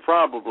of you, I'm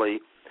probably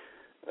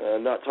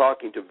not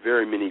talking to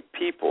very many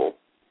people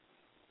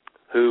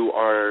who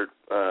are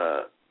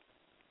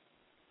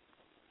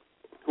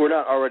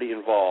not already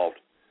involved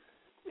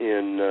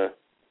in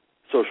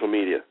social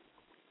media.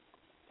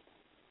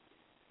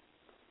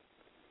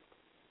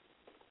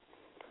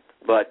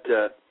 But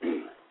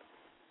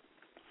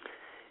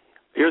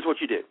here's what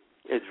you do.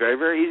 It's very,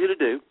 very easy to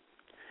do.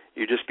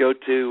 You just go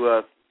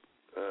to,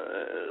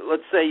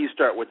 let's say you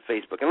start with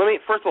Facebook. And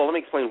first of all, let me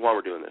explain why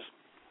we're doing this.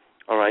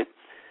 All right?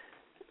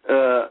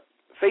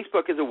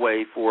 Facebook is a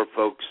way for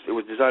folks, it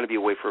was designed to be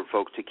a way for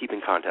folks to keep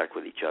in contact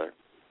with each other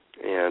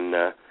and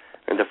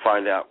to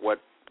find out what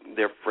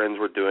their friends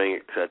were doing,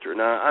 et cetera.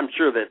 Now, I'm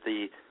sure that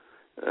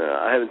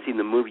I haven't seen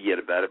the movie yet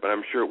about it, but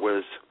I'm sure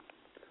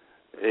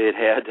it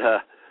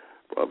had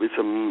probably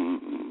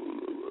some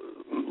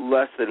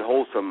less than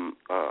wholesome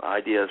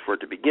ideas for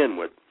it to begin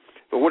with.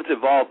 But what it's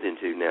evolved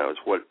into now is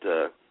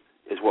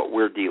what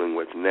we're dealing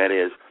with, and that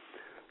is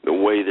the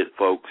way that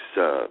folks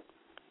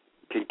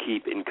can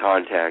keep in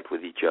contact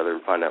with each other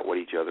and find out what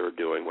each other are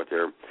doing, what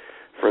their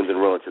friends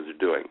and relatives are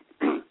doing.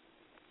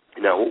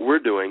 Now, what we're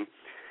doing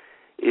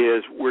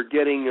is we're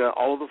getting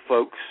all of the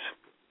folks,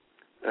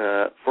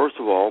 first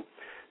of all,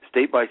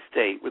 state by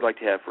state, we'd like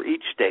to have for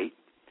each state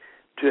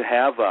to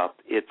have up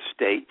its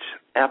state's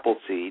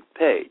Appleseed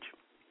page.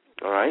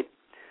 All right?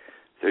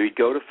 So you'd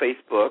go to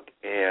Facebook,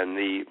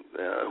 and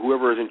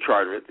whoever is in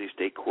charge of it, the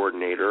state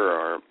coordinator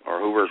or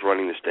whoever is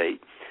running the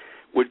state,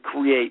 would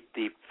create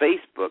the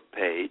Facebook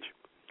page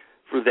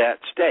for that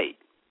state.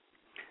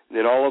 And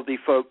then all of the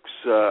folks,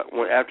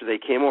 after they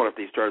came on, if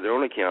they started their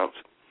own accounts,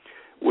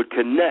 would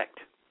connect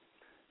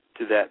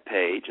to that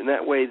page. And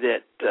that way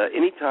that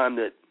anytime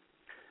that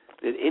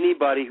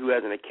anybody who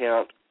has an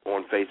account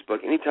on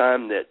Facebook,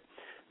 anytime that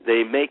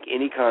they make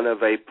any kind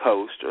of a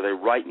post or they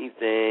write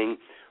anything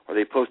or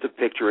they post a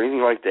picture or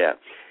anything like that,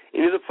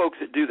 any of the folks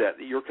that do that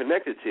you're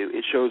connected to,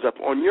 it shows up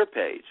on your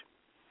page.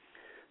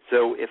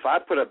 So if I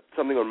put up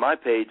something on my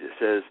page that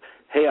says,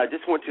 hey, I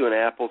just went to an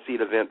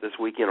Appleseed event this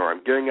weekend, or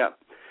I'm gearing up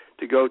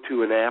to go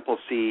to an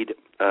Appleseed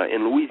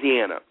in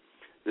Louisiana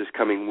this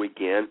coming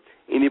weekend,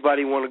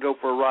 anybody want to go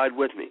for a ride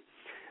with me?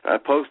 I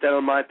post that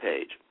on my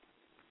page.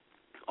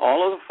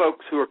 All of the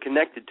folks who are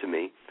connected to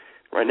me,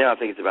 right now I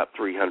think it's about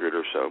 300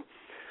 or so,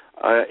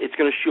 it's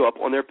going to show up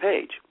on their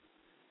page,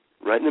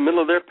 right in the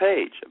middle of their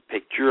page, a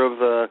picture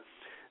of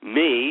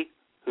me,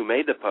 who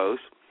made the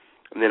post,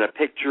 and then a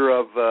picture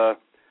of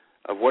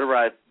whatever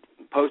I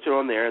posted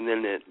on there, and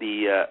then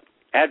the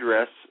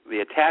address, the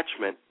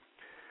attachment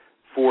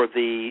for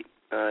the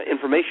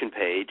information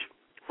page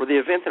for the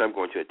event that I'm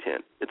going to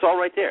attend. It's all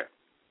right there.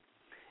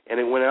 And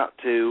it went out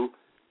to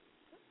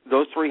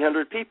those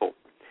 300 people.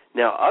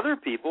 Now, other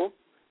people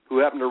who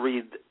happen to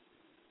read,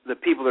 the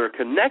people that are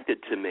connected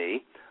to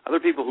me, other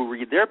people who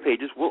read their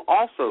pages will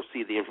also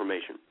see the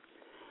information.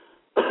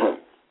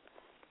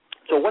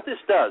 So what this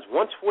does,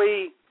 once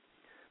we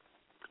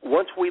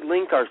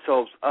link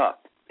ourselves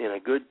up in a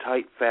good,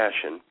 tight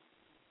fashion,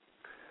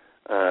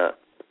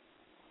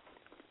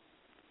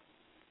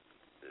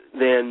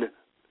 then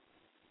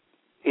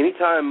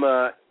anytime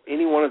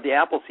any one of the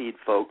Appleseed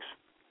folks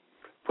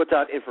puts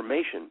out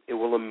information, it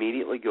will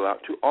immediately go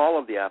out to all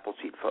of the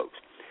Appleseed folks.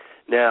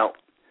 Now,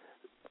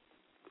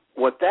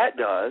 what that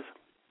does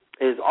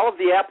is all of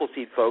the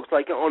Appleseed folks,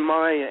 like on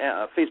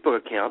my Facebook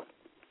account,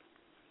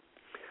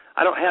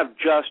 I don't have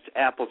just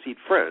Appleseed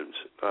friends.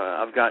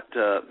 I've got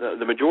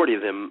the majority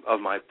of them, of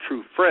my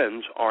true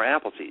friends, are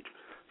Appleseed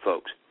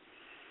folks.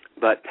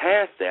 But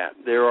past that,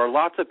 there are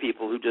lots of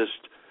people who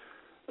just,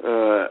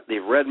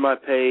 they've read my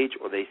page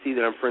or they see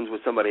that I'm friends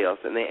with somebody else,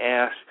 and they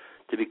ask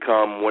to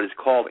become what is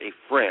called a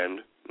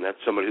friend, and that's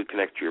somebody who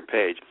connects to your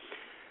page.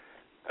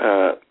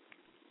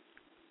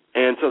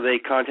 And so they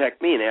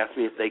contact me and ask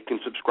me if they can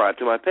subscribe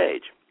to my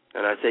page.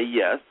 And I say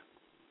yes.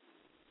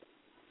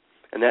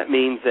 And that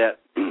means that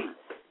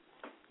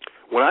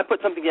when I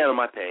put something down on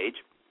my page,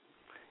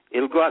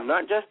 it'll go out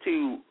not just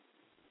to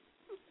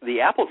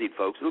the Appleseed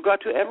folks, it'll go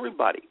out to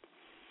everybody.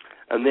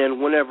 And then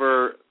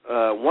whenever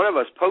one of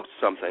us posts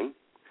something,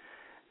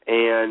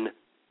 and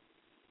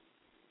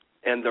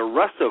the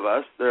rest of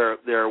us,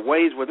 there are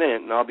ways within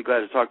it, and I'll be glad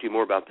to talk to you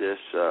more about this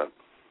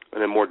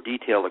and a more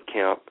detailed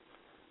account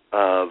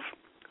of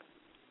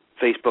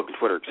Facebook and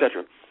Twitter,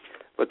 etc.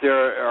 But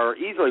there are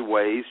easily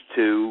ways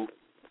to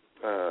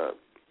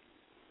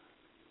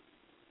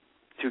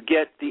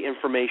get the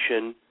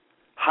information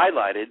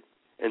highlighted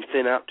and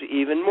sent out to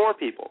even more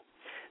people.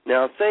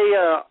 Now, say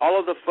all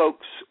of the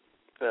folks,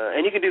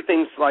 and you can do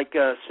things like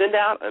send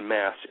out a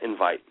mass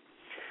invite.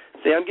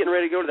 Say I'm getting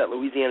ready to go to that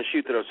Louisiana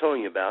shoot that I was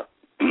telling you about,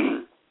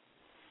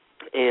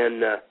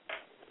 and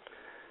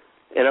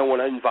I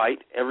want to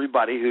invite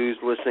everybody who's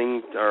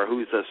listening or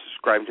who's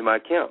subscribed to my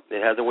account.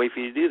 It has a way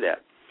for you to do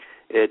that.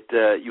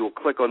 You will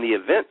click on the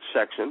events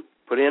section,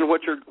 put in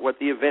what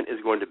the event is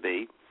going to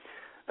be.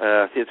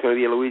 See, it's going to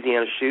be a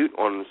Louisiana shoot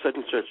on such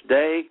and such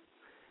day,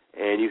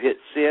 and you hit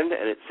send,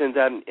 and it sends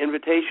out an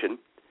invitation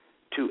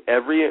to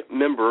every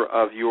member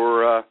of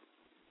your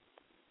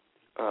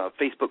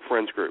Facebook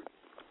friends group.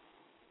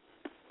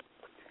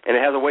 And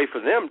it has a way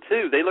for them,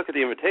 too. They look at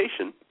the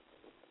invitation,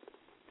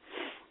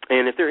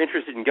 and if they're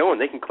interested in going,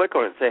 they can click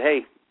on it and say,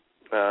 hey,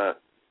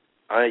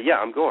 yeah,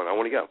 I'm going. I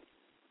want to go.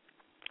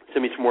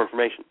 Send me some more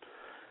information.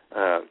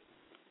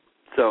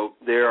 So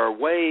there are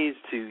ways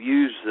to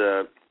use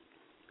the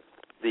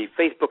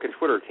Facebook and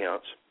Twitter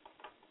accounts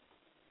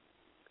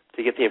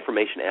to get the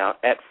information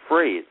out at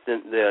free.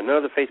 None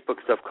of the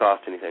Facebook stuff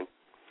costs anything.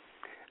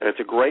 And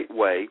it's a great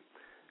way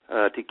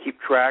to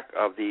keep track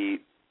of the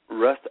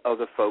rest of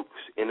the folks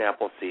in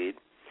Appleseed.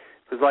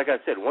 Because like I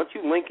said, once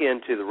you link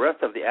into the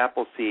rest of the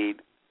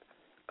Appleseed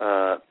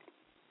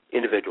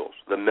individuals,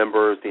 the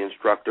members, the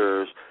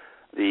instructors,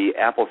 the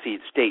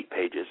Appleseed state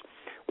pages,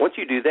 once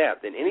you do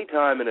that, then any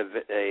time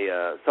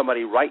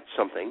somebody writes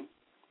something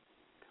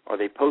or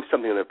they post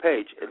something on their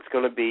page, it's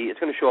going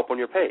to show up on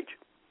your page.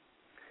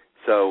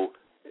 So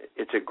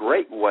it's a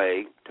great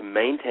way to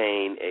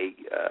maintain a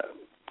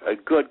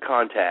good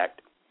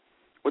contact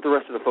with the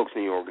rest of the folks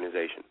in your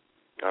organization.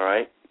 All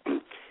right?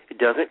 It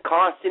doesn't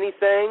cost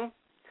anything,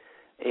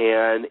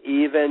 and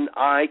even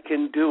I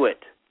can do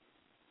it.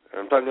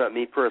 I'm talking about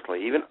me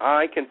personally. Even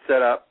I can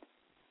set up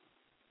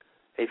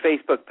a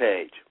Facebook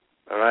page.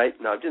 All right?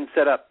 Now, I didn't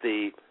set up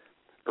the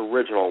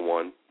original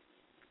one.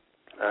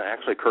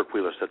 Actually, Kirk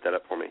Wheeler set that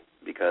up for me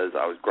because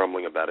I was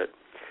grumbling about it.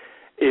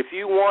 If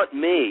you want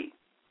me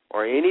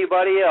or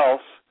anybody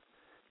else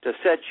to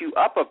set you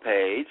up a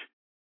page,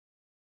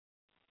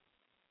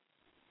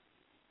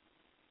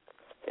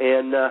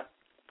 and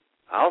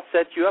I'll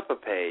set you up a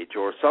page,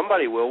 or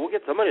somebody will. We'll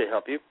get somebody to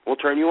help you. We'll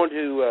turn you on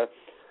to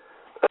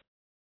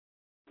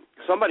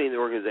somebody in the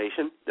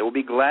organization that will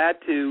be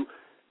glad to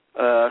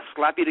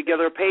slap you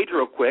together a page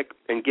real quick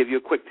and give you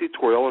a quick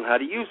tutorial on how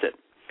to use it.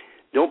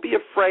 Don't be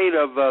afraid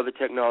of the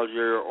technology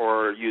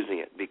or using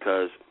it,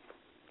 because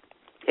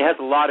it has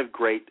a lot of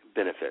great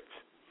benefits.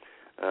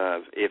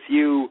 If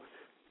you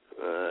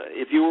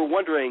were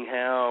wondering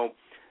how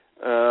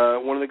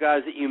one of the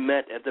guys that you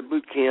met at the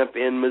boot camp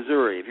in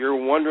Missouri, if you're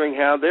wondering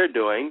how they're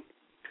doing,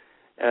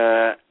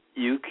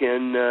 you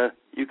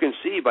can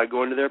see by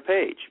going to their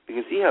page. You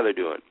can see how they're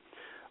doing.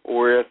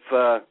 Or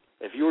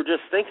if you were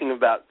just thinking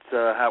about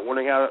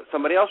wondering how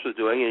somebody else was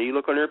doing, and you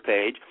look on their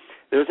page,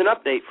 there's an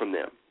update from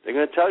them. They're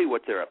going to tell you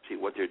what they're up to,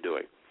 what they're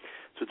doing.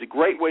 So it's a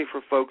great way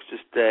for folks to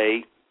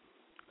stay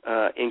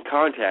in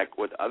contact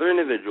with other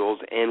individuals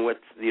and with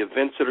the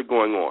events that are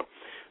going on.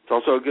 It's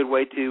also a good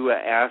way to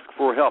ask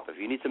for help. If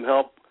you need some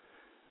help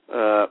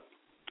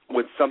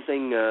with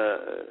something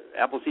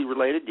Appleseed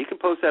related, you can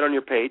post that on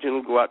your page, and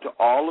it'll go out to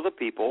all of the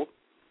people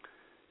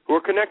who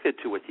are connected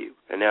with you.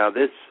 And now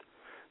this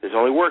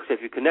only works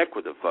if you connect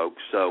with the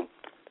folks. So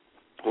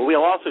what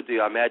we'll also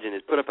do, I imagine,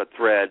 is put up a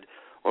thread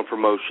on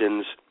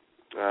promotions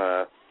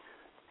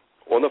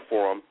on the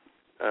forum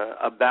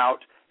about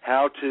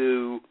how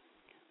to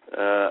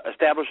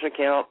establish an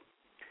account,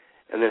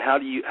 and then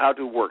how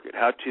to work it,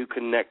 how to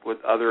connect with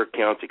other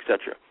accounts,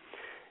 etc.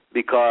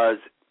 Because,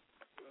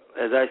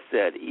 as I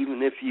said,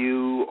 even if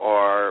you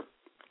are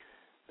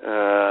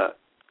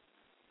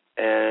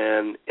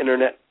an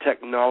internet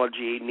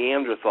technology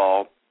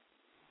Neanderthal,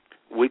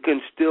 we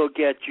can still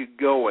get you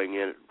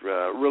going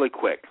really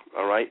quick,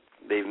 all right?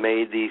 They've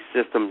made these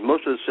systems,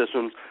 most of the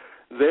systems,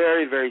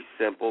 very, very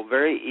simple,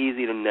 very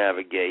easy to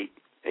navigate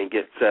and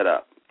get set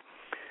up.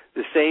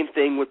 The same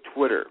thing with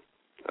Twitter.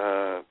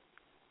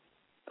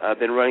 I've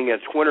been running a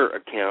Twitter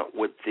account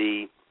with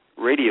the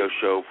radio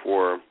show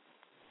for,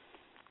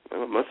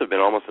 well, it must have been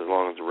almost as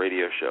long as the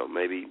radio show,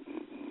 maybe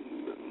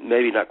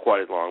not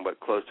quite as long, but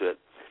close to it.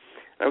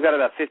 I've got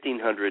about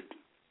 1,500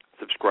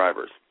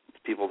 subscribers,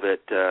 people that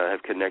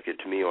have connected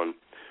to me on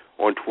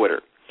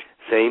Twitter.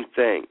 Same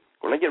thing.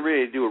 When I get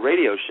ready to do a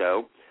radio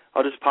show,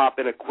 I'll just pop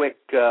in a quick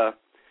 2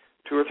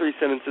 or 3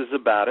 sentences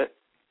about it,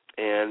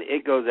 and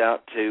it goes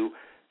out to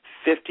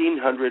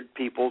 1,500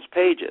 people's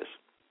pages.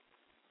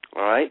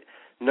 All right?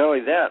 Not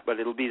only that, but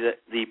it'll be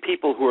the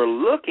people who are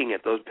looking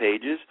at those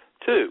pages,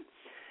 too.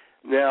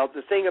 Now,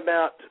 the thing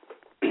about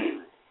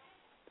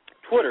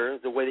Twitter,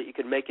 the way that you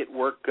can make it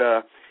work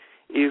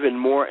even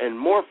more and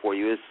more for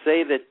you, is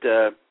say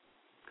that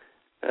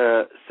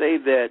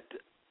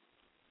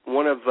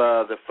one of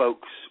the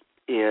folks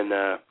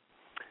in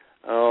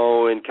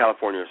in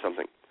California or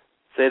something.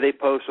 Say they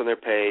post on their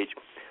page,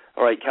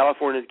 all right,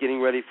 California is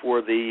getting ready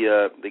for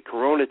the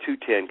Corona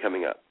 210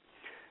 coming up,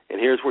 and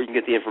here's where you can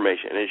get the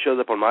information. And it shows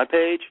up on my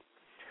page.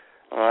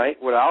 All right,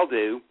 what I'll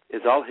do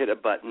is I'll hit a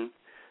button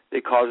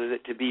that causes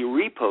it to be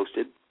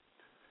reposted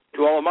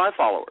to all of my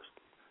followers.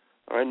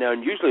 All right, now,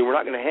 usually we're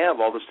not going to have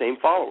all the same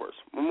followers.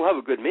 We'll have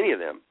a good many of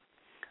them,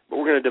 but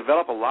we're going to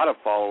develop a lot of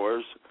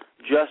followers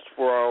just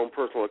for our own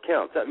personal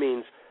accounts. That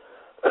means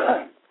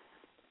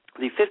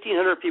the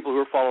 1,500 people who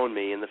are following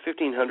me and the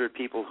 1,500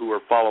 people who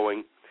are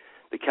following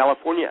the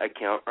California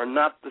account are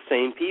not the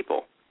same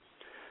people.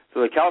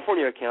 So the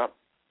California account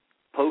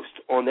posts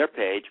on their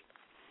page,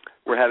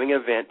 we're having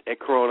an event at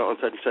Corona on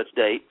such and such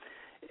date.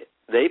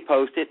 They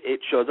post it.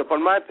 It shows up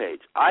on my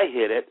page. I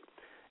hit it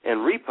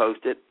and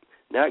repost it.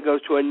 Now it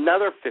goes to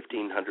another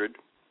 1,500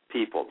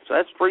 people. So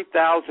that's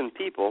 3,000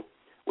 people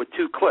with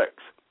 2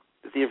 clicks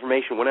that the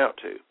information went out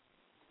to.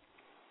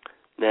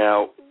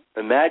 Now,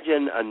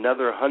 imagine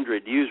another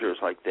 100 users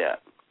like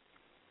that.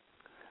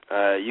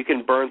 You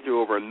can burn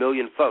through over 1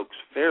 million folks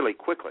fairly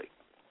quickly.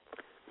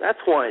 That's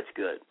why it's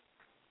good.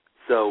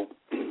 So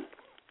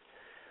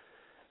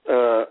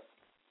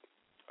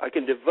I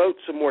can devote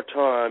some more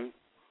time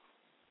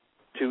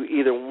to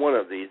either one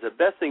of these. The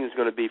best thing is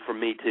going to be for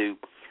me to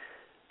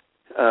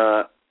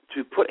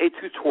put a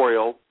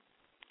tutorial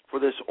for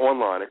this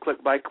online, a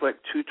click-by-click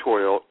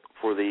tutorial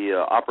for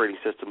the operating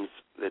systems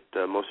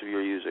that most of you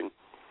are using.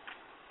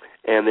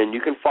 And then you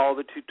can follow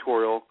the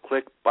tutorial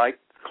click by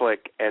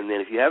click, and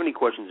then if you have any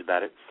questions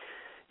about it,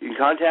 you can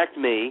contact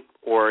me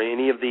or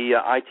any of the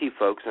IT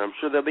folks, and I'm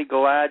sure they'll be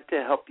glad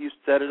to help you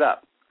set it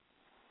up.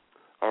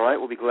 All right,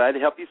 we'll be glad to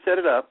help you set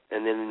it up,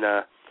 and then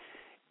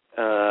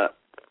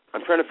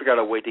I'm trying to figure out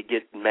a way to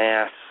get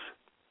mass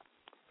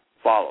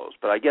follows,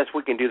 but I guess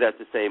we can do that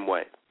the same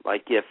way.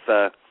 Like if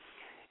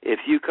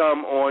you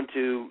come on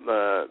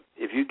to,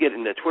 if you get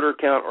in a Twitter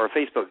account or a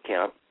Facebook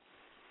account,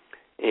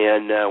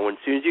 and as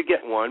soon as you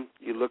get one,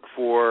 you look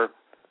for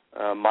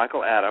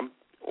Michael Adam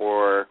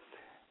or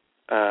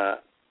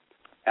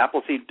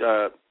Appleseed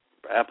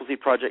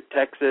Project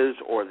Texas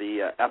or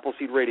the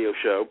Appleseed Radio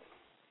Show.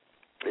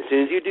 As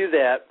soon as you do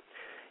that,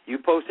 you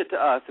post it to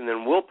us, and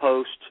then we'll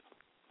post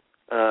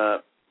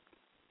that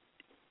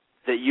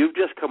you've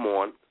just come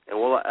on, and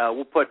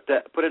we'll put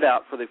it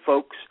out for the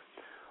folks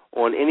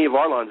on any of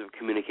our lines of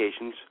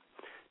communications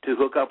to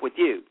hook up with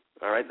you.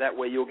 All right, that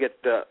way you'll get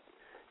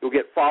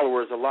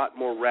followers a lot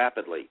more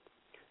rapidly,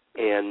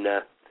 and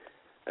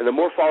the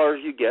more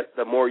followers you get,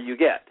 the more you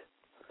get.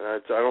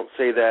 So I don't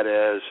say that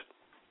as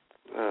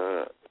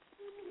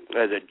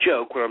a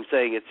joke. What I'm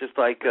saying, it's just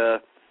like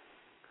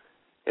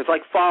it's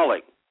like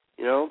falling,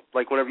 you know,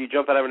 like whenever you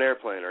jump out of an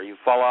airplane or you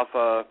fall off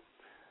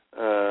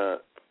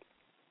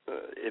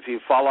if you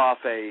fall off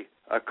a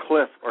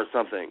cliff or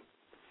something.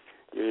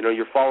 You know,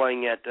 you're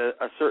falling at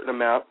a certain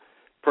amount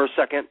per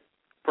second.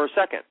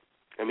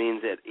 That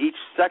means that each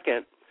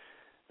second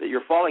that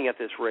you're falling at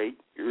this rate,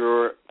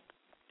 you're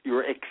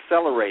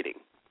accelerating.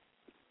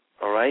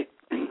 All right,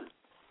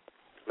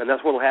 and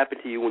that's what will happen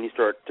to you when you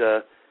start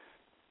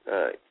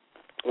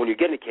when you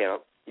get an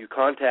account. You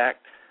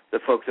contact the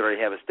folks that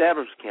already have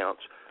established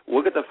accounts.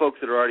 We'll get the folks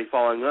that are already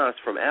following us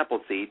from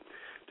Appleseed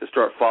to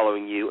start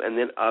following you, and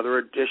then other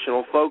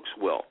additional folks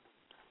will.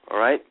 All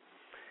right,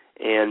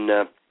 and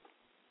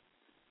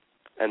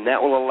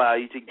that will allow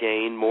you to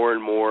gain more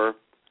and more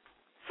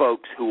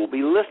folks who will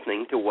be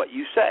listening to what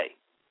you say.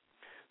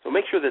 So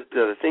make sure that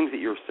the things that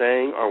you're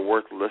saying are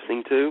worth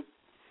listening to.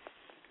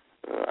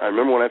 I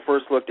remember when I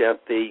first looked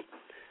at the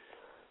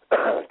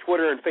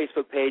Twitter and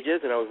Facebook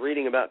pages, and I was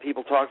reading about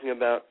people talking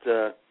about,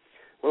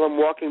 well, I'm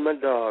walking my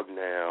dog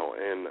now,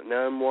 and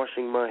now I'm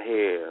washing my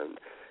hair,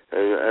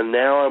 and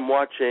now I'm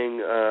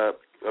watching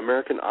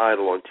American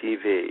Idol on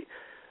TV.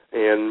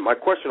 And my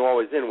question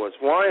always then was,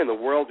 why in the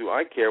world do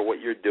I care what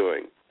you're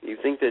doing? You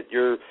think that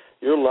your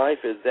life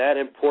is that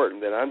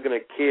important that I'm going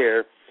to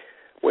care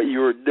what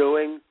you're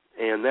doing?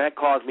 And that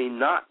caused me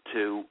not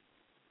to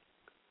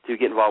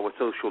get involved with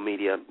social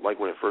media like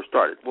when it first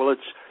started. Well,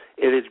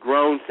 it has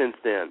grown since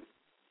then.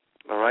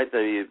 All right,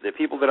 the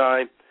people that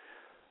I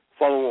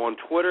follow on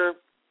Twitter,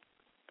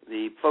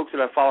 the folks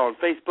that I follow on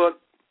Facebook,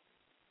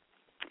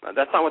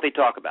 that's not what they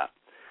talk about.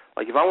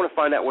 Like if I want to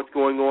find out what's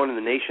going on in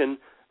the nation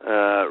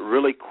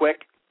really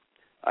quick,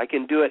 I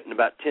can do it in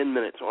about 10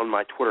 minutes on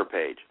my Twitter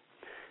page,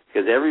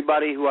 because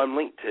everybody who I'm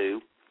linked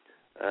to,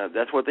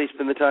 that's what they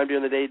spend the time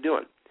during the day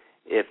doing.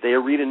 If they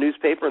read a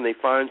newspaper and they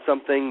find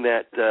something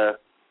that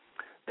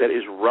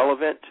is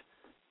relevant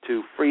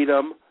to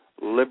freedom,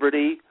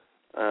 liberty,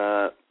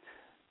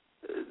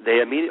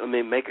 they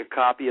immediately make a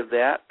copy of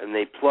that and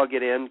they plug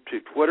it into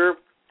Twitter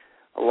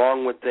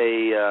along with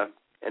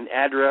an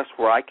address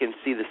where I can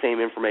see the same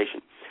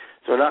information.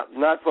 So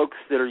not folks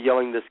that are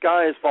yelling, the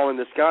sky is falling,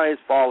 the sky is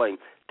falling.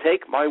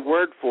 Take my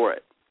word for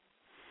it.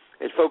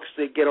 It's folks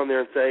that get on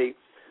there and say,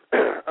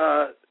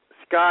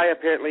 sky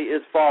apparently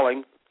is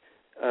falling.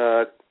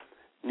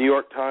 New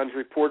York Times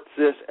reports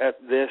this at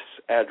this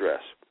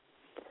address.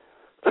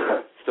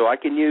 So I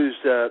can use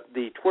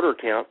the Twitter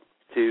account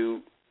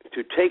to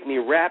to take me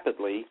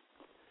rapidly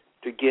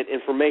to get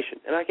information.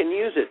 And I can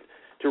use it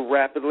to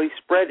rapidly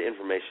spread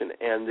information.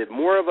 And the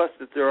more of us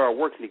that there are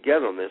working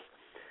together on this,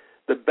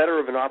 the better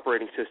of an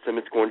operating system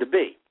it's going to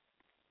be.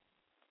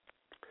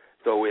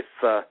 So if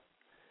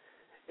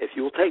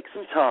you'll take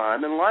some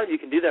time, and a lot of you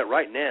can do that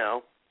right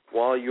now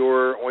while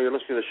you're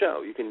listening to the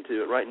show. You can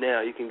do it right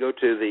now. You can go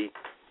to the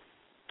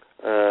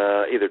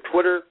either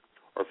Twitter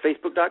or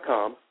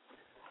Facebook.com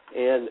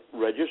and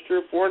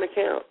register for an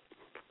account.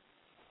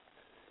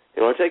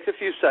 It only takes a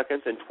few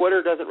seconds, and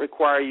Twitter doesn't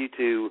require you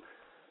to,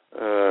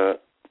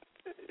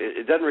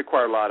 it doesn't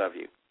require a lot of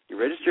you. You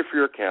register for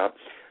your account,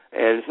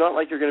 and it's not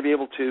like you're going to be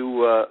able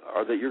to,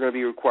 or that you're going to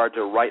be required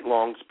to write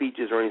long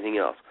speeches or anything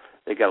else.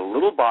 They've got a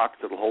little box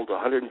that will hold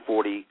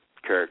 140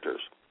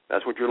 characters.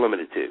 That's what you're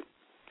limited to.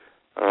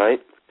 All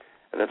right?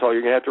 And that's all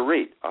you're going to have to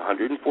read,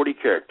 140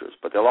 characters.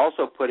 But they'll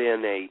also put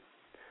in a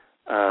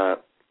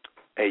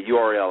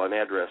URL, an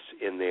address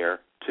in there,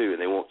 too,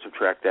 and they won't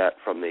subtract that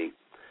from the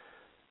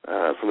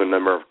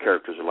number of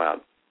characters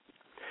allowed.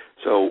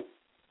 So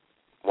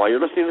while you're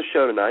listening to the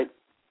show tonight,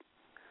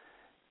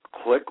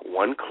 click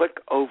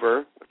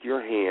over with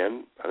your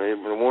hand. I mean, it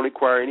won't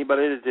require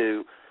anybody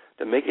to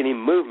make any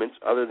movements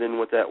other than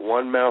with that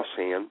one mouse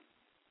hand,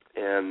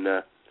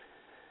 and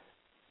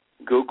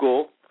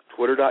Google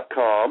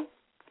Twitter.com,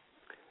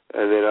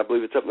 and then I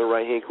believe it's up in the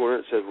right-hand corner.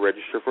 It says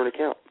register for an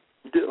account.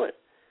 Do it.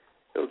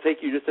 It'll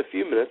take you just a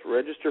few minutes.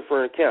 Register for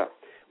an account.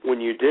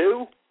 When you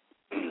do,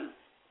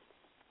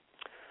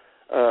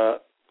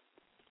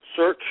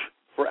 search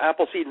for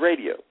Appleseed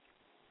Radio.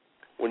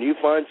 When you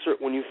find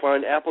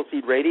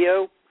Appleseed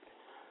Radio,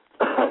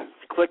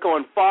 click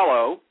on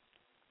follow,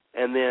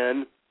 and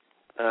then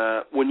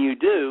when you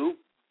do,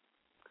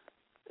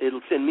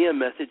 it'll send me a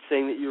message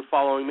saying that you're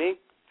following me.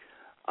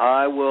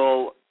 I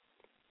will,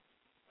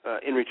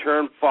 in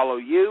return, follow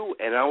you,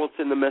 and I will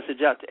send the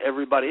message out to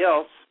everybody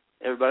else,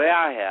 everybody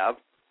I have,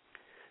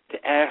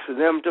 to ask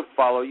them to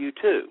follow you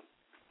too.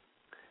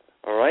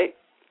 All right?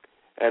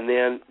 And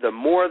then the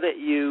more that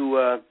you,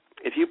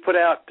 if you put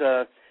out,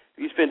 if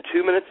you spend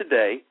 2 minutes a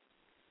day,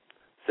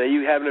 say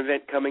you have an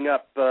event coming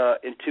up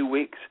in 2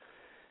 weeks,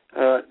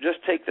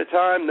 just take the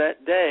time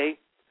that day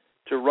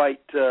to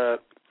write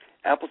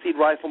Appleseed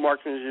Rifle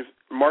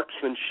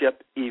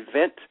Marksmanship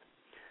event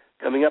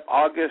coming up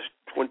August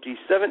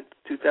 27th,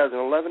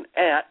 2011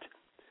 at,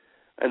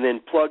 and then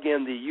plug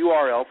in the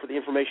URL for the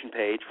information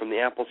page from the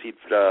Appleseed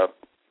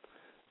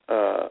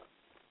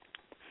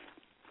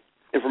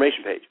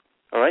information page.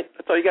 All right?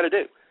 That's all you got to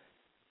do.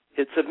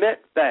 Hit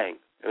submit, bang,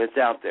 and it's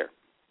out there.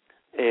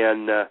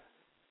 And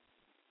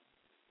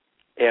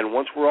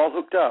once we're all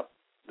hooked up,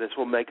 this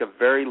will make a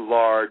very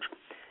large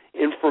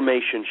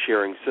information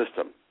sharing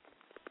system.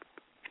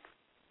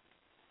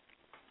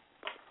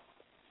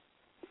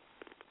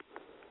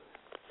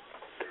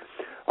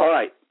 All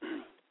right.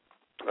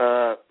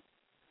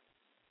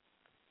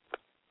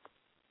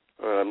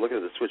 I'm looking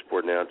at the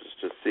switchboard now just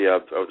to see. I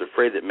was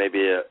afraid that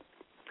maybe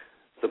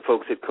some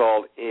folks had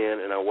called in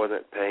and I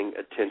wasn't paying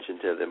attention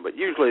to them. But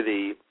usually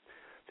the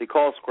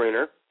call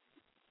screener,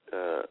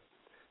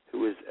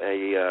 who is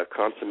a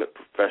consummate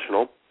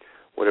professional,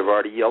 would have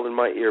already yelled in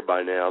my ear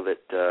by now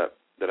that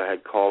I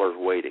had callers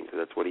waiting, because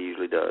that's what he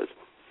usually does.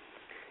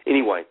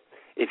 Anyway,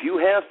 if you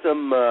have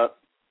some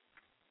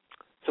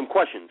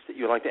questions that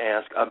you'd like to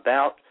ask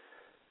about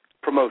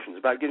promotions,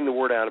 about getting the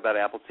word out about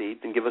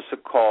Appleseed, then give us a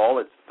call.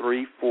 It's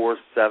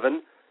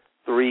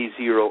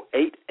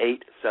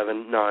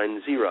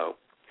 347-308-8790.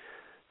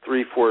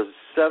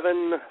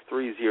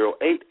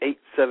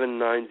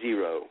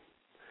 347-308-8790.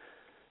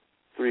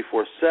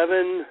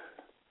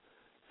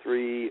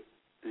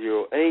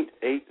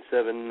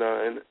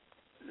 347-308-8790.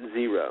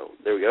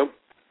 There we go.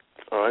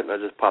 All right, I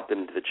just popped it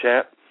into the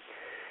chat.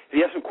 If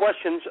you have some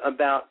questions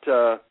about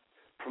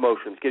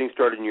promotions, getting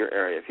started in your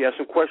area, if you have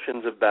some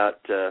questions about,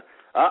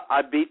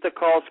 I beat the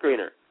call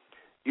screener.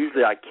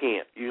 Usually I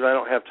can't. Usually I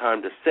don't have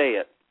time to say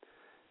it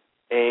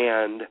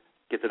and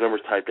get the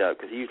numbers typed out,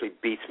 because he usually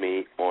beats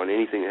me on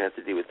anything that has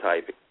to do with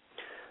typing.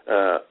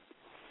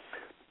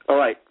 All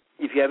right.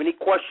 If you have any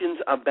questions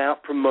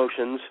about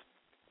promotions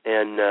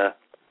and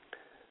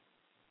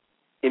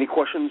any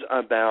questions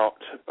about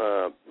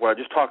what I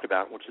just talked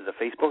about, which is the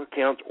Facebook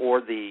accounts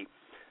or the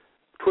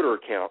Twitter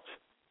accounts,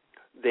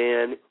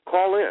 then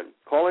call in.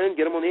 Call in,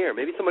 get them on the air.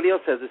 Maybe somebody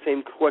else has the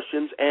same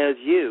questions as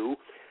you,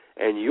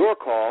 and your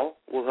call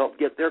will help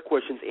get their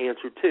questions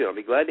answered too. I'll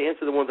be glad to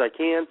answer the ones I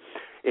can.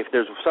 If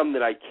there's some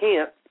that I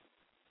can't,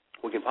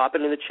 we can pop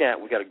it in the chat.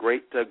 We've got a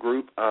great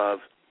group of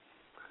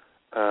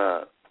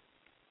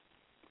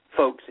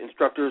folks,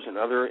 instructors, and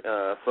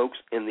other folks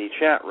in the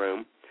chat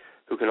room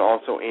who can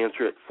also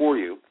answer it for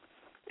you.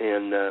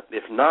 And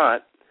if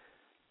not,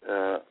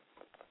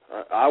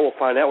 I will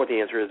find out what the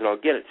answer is, and I'll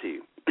get it to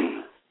you.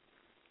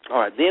 All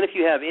right. Then if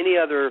you have any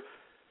other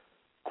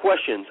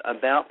questions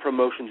about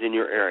promotions in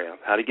your area,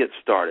 how to get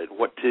started,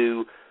 what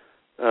to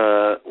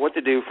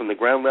do from the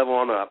ground level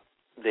on up,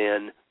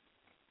 then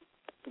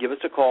give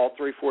us a call,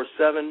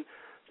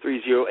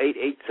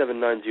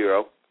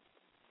 347-308-8790.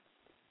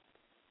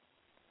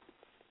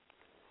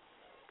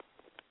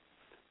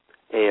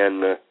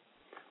 and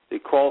the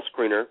call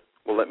screener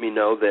will let me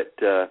know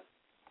that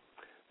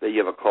you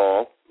have a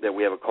call, that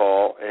we have a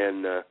call,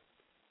 and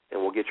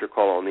we'll get your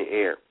call on the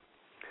air.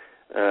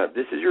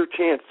 This is your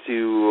chance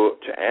to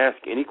ask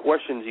any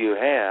questions you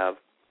have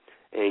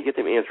and get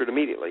them answered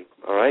immediately.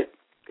 All right,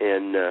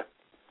 and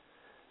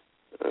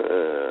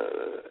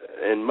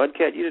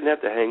Mudcat, you didn't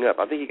have to hang up.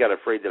 I think you got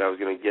afraid that I was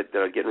getting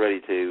ready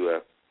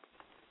to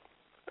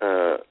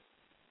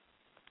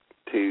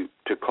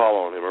call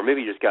on him, or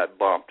maybe he just got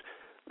bumped.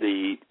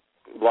 The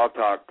Blog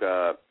Talk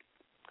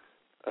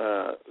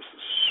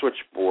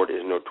switchboard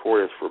is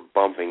notorious for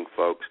bumping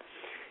folks.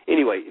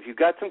 Anyway, if you've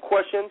got some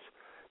questions,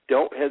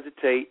 don't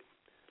hesitate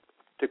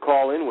to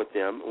call in with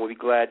them, and we'll be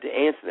glad to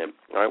answer them.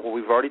 All right. What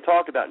we've already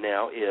talked about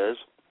now is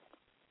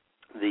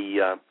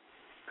the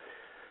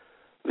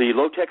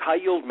low-tech,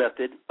 high-yield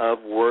method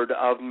of word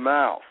of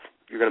mouth.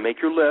 You're going to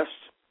make your list.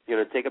 You're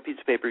going to take a piece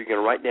of paper. You're going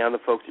to write down the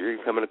folks that you're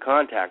going to come into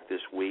contact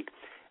this week,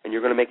 and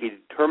you're going to make a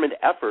determined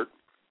effort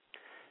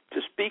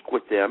to speak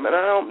with them. And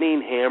I don't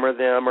mean hammer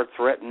them or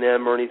threaten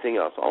them or anything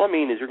else. All I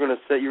mean is you're going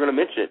to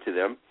mention it to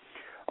them,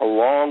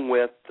 along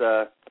with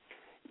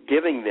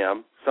giving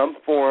them some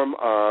form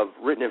of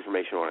written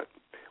information on it,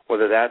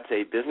 whether that's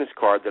a business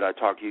card that I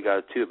talked to you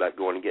guys too about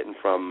going and getting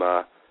from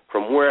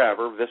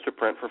wherever,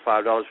 Vistaprint for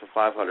 $5 for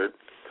 $500,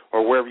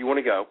 or wherever you want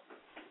to go.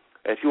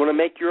 If you want to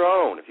make your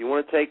own, if you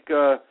want to take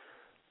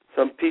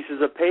some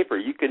pieces of paper,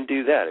 you can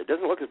do that. It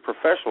doesn't look as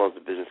professional as a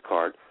business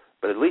card,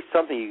 but at least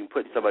something you can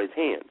put in somebody's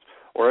hands,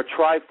 or a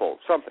trifold,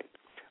 something.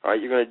 All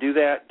right, you're going to do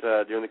that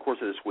during the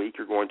course of this week.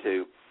 You're going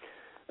to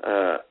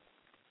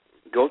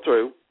go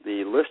through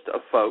the list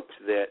of folks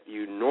that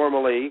you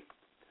normally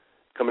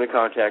come into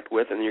contact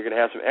with, and then you're going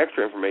to have some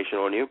extra information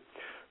on you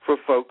for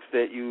folks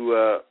that you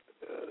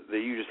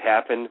just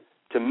happen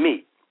to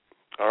meet.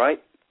 All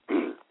right?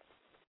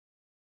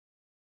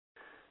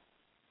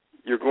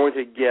 You're going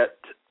to get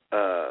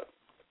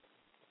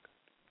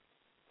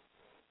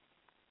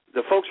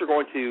the folks are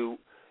going to,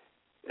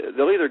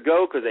 they'll either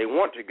go because they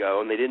want to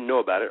go and they didn't know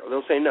about it, or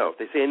they'll say no. If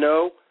they say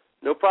no,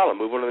 no problem,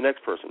 move on to the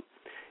next person.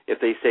 If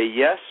they say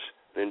yes,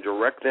 then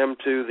direct them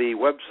to the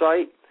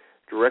website,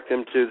 direct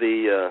them to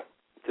the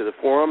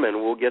forum, and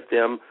we'll get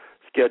them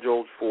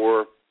scheduled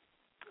for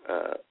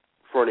an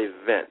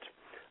event.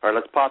 All right,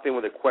 let's pop in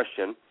with a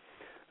question.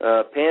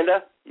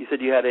 Panda, you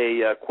said you had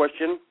a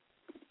question?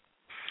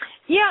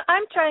 Yeah,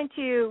 I'm trying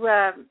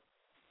to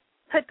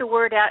put the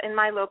word out in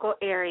my local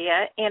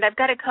area, and I've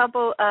got a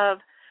couple of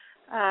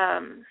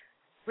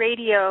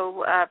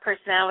radio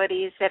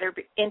personalities that are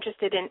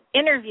interested in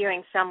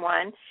interviewing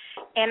someone,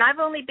 and I've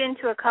only been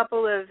to a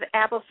couple of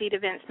Appleseed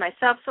events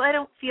myself, so I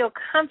don't feel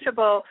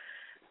comfortable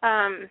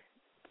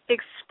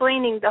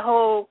explaining the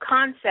whole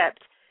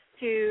concept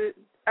to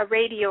a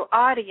radio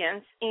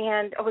audience,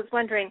 and I was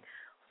wondering,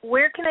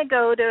 where can I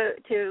go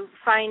to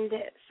find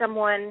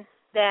someone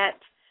that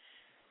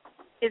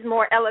is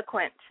more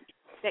eloquent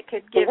that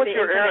could give what's the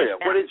your area?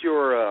 What is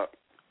your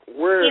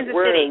where in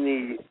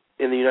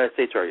the United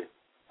States are you?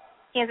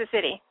 Kansas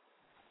City.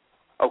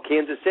 Oh,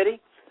 Kansas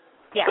City?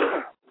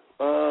 Yeah.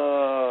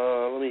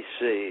 Let me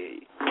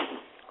see.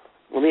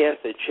 Let me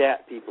ask the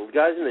chat people.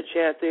 Guys in the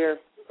chat there,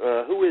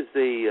 who is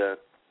the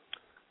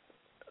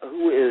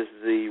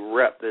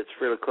rep that's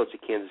fairly close to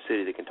Kansas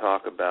City that can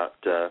talk about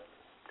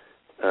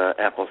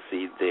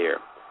Appleseed there?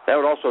 That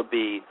would also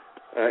be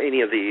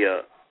any of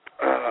the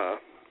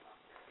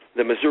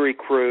Missouri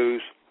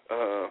crews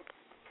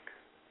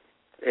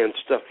and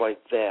stuff like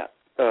that.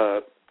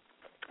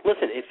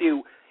 Listen, if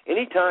you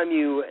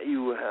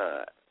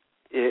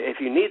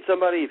need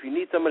somebody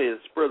to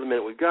spur the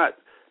minute, we've got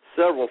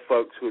several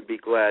folks who would be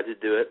glad to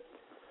do it.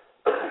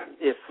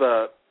 If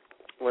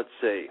let's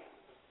see,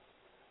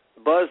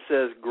 Buzz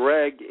says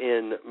Greg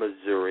in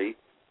Missouri.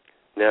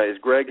 Now, is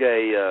Greg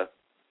a?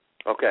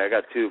 Okay, I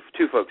got two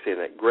folks saying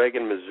that. Greg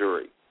in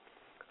Missouri.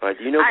 All right,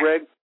 do you know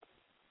Greg?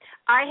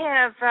 I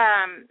have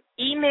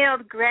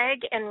emailed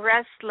Greg and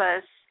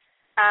Restless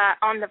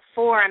on the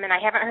forum, and I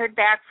haven't heard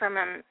back from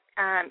him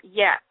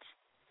yet.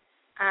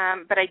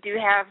 But I do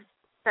have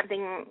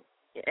something,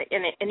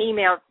 an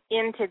email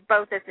into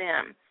both of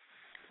them.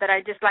 But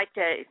I'd just like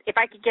to, if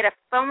I could get a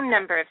phone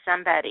number of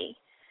somebody.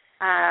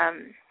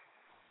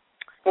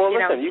 Well,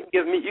 listen, you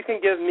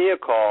can give me a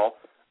call,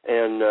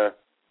 and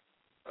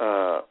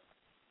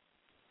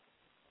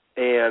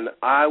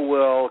I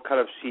will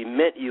kind of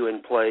cement you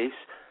in place,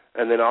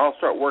 and then I'll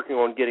start working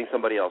on getting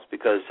somebody else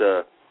because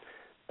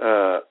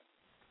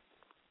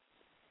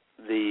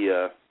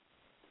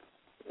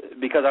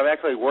because I'm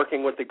actually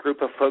working with a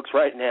group of folks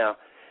right now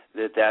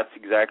that's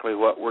exactly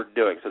what we're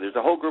doing. So there's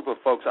a whole group of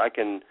folks I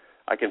can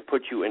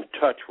put you in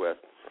touch with.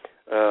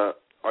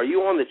 Are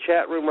you on the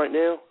chat room right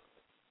now?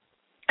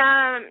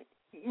 No.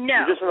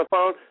 You're just on the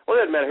phone? Well,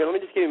 it doesn't matter. Here, let me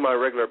just give you my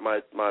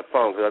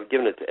phone because I've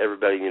given it to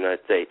everybody in the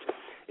United States.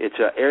 It's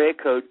area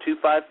code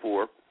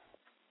 254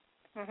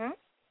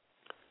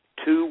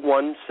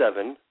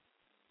 217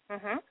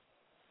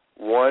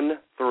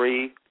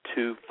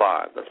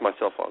 1325. That's my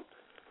cell phone.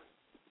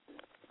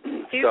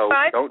 So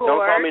don't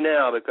call me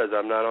now because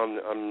I'm not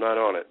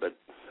on it. But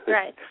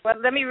Right. Well,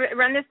 let me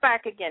run this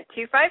back again.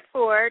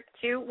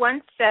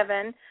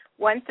 254-217-1325.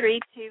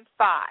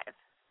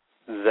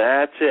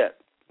 That's it.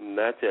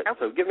 Okay.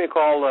 So give me a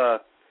call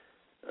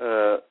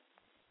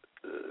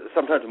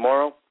sometime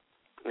tomorrow,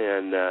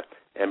 and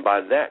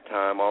by that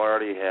time I'll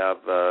already have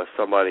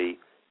somebody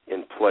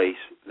in place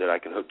that I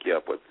can hook you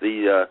up with.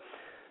 The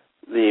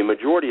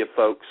majority of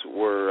folks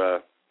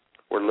were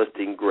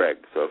listing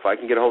Greg. So if I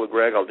can get a hold of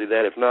Greg, I'll do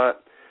that. If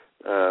not,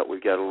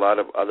 we've got a lot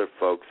of other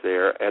folks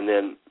there, and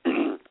then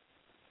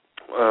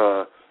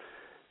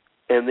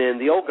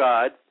the old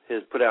God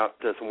has put out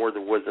some words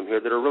of wisdom here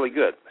that are really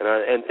good.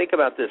 And think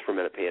about this for a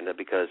minute, Panda,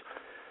 because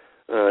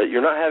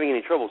you're not having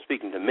any trouble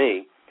speaking to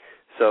me,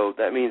 so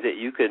that means that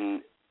you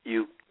can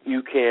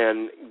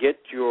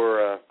get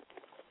your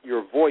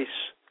voice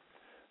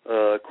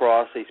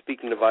across a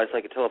speaking device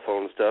like a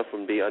telephone and stuff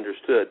and be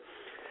understood.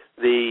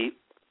 The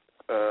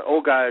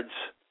old God's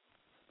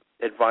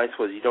advice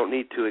was you don't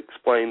need to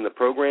explain the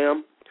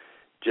program.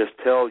 Just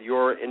tell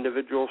your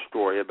individual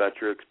story about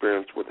your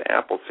experience with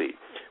Appleseed,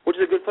 which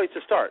is a good place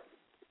to start.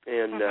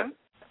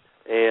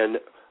 And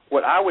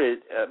what I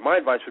would, my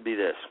advice would be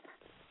this: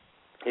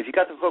 if you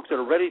got the folks that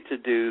are ready to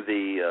do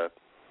the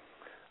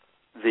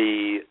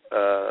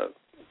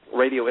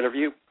radio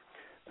interview,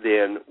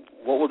 then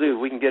what we'll do is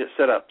we can get it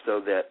set up so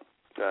that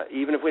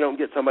even if we don't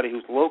get somebody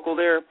who's local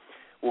there,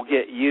 we'll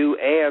get you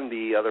and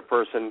the other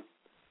person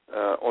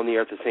on the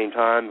air at the same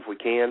time if we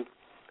can,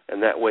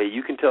 and that way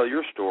you can tell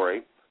your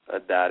story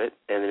about it,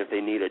 and then if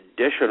they need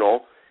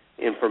additional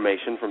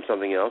information from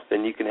something else,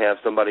 then you can have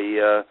somebody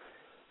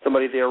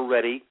there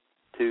ready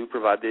to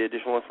provide the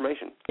additional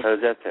information. How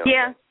does that sound?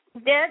 Yeah,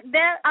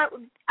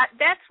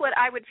 that's what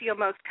I would feel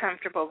most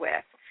comfortable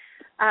with.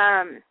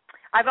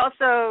 I've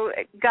also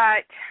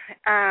got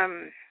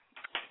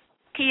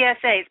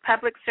PSAs,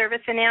 public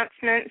service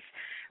announcements,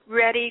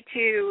 ready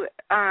to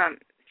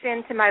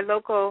send to my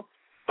local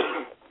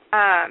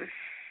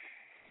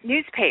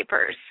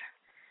newspapers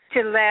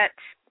to let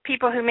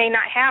people who may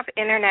not have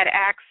Internet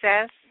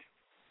access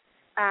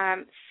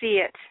see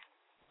it,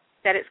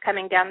 that it's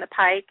coming down the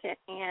pike,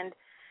 and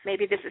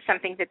maybe this is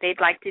something that they'd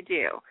like to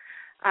do.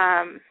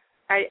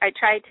 I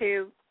try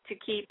to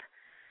keep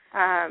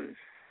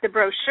the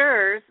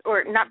brochures,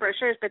 or not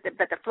brochures, but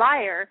the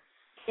flyer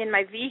in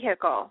my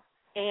vehicle.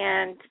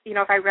 And,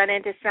 if I run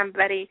into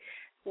somebody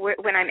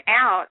when I'm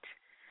out,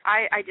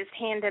 I just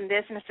hand them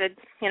this and I said,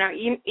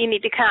 you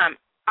need to come.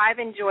 I've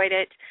enjoyed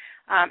it.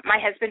 My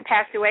husband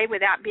passed away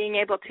without being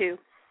able to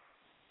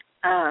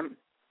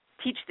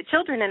teach the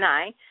children and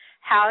I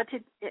how to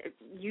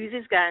use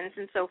his guns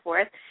and so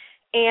forth.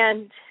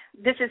 And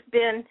this has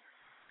been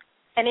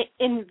an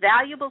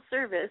invaluable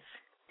service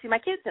to my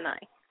kids and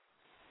I.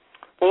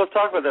 Well, let's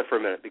talk about that for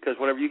a minute, because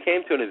whenever you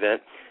came to an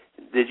event,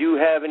 did you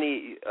have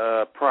any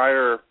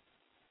prior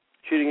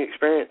shooting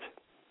experience?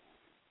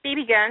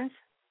 BB guns.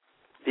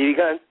 BB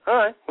guns. All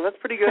right. Well, that's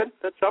pretty good.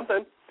 That's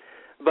something.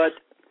 But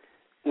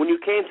when you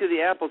came to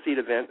the Appleseed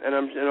event, and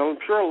I'm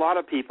sure a lot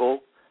of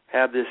people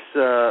have this,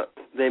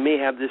 they may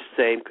have this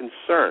same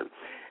concern,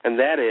 and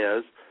that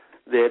is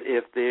that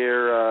if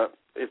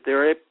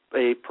they're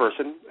a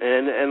person,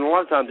 and a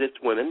lot of times it's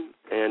women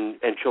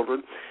and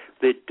children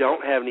that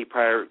don't have any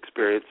prior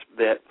experience,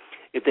 that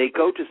if they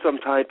go to some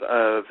type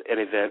of an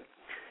event,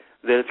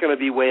 that it's going to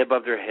be way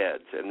above their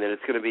heads, and that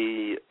it's going to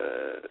be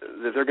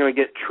that they're going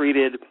to get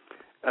treated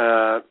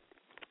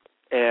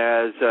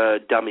as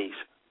dummies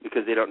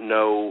because they don't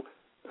know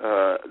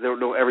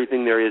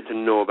everything there is to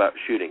know about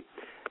shooting.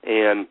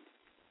 And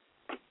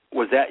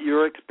was that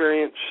your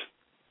experience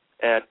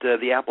at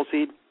the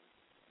Appleseed?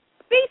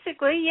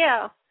 Basically,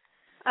 yeah.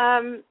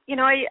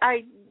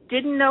 I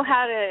didn't know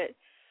how to.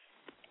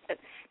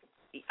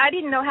 I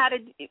didn't know how to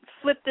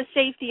flip the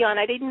safety on.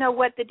 I didn't know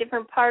what the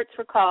different parts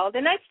were called,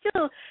 and I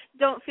still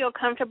don't feel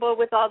comfortable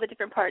with all the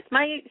different parts.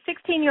 My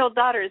 16-year-old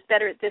daughter is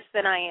better at this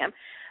than I am,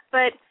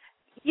 but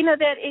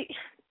that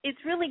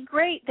it's really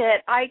great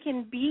that I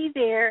can be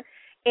there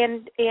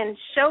and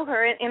show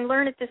her and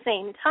learn at the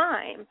same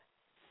time.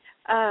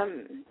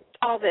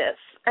 All this,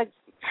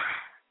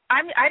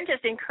 I'm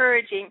just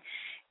encouraging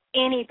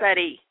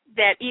anybody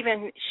that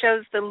even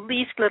shows the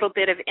least little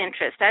bit of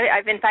interest.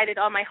 I've invited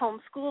all my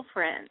homeschool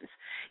friends,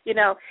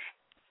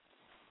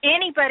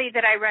 anybody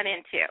that I run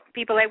into,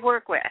 people I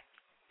work with,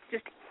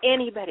 just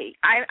anybody.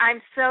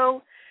 I'm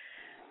so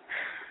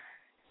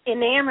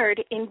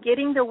enamored in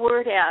getting the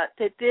word out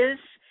that this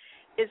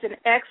is an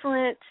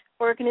excellent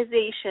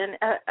organization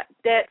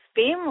that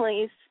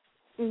families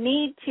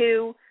need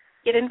to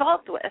get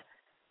involved with.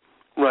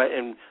 Right,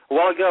 and a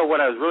while ago what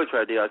I was really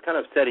trying to do, I was kind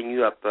of setting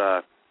you up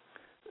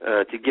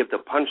to give the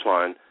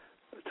punchline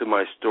to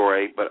my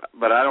story,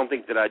 but I don't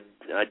think that I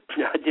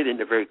did it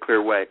in a very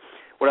clear way.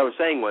 What I was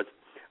saying was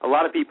a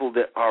lot of people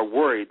that are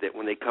worried that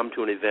when they come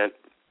to an event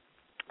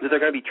that they're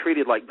going to be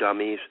treated like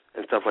dummies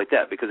and stuff like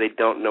that because they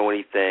don't know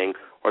anything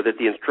or that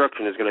the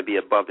instruction is going to be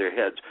above their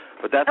heads.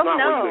 But that's not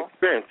what you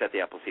experienced at the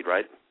Appleseed,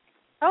 right?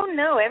 Oh,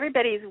 no.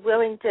 Everybody's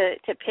willing to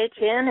pitch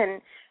in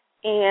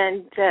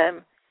and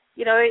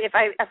if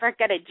I've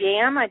got a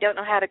jam, I don't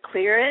know how to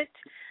clear it.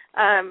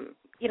 I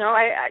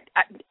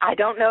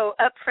don't know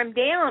up from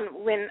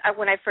down when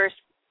I first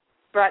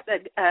brought the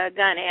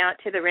gun out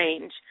to the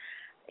range,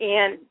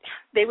 and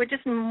they were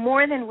just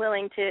more than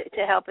willing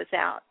to help us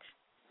out.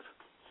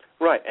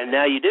 Right, and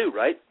now you do,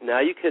 right? Now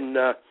you can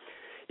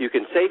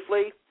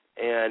safely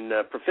and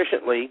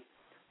proficiently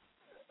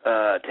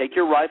take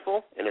your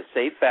rifle in a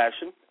safe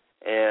fashion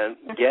and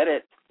get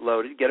it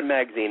loaded, get a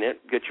magazine in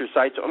it, get your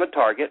sights on the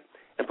target,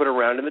 and put a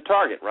round in the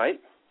target, right?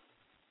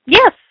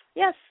 Yes.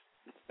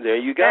 There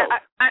you go.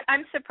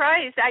 I'm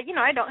surprised. I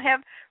don't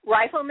have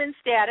rifleman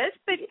status,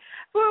 but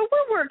we're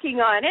working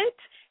on it,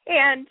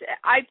 and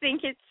I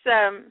think it's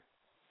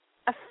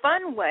a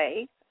fun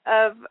way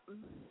of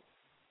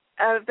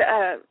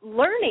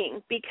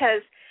learning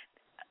because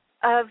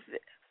of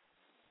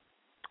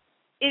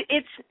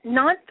it's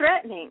not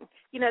threatening.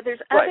 There's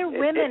other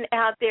women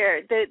out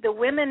there. The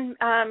women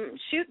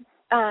shoot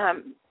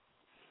the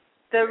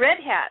red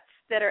hats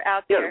that are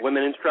out there. Yeah,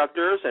 women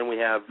instructors, and we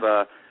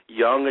have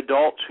young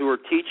adults who are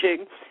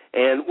teaching.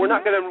 And we're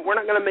not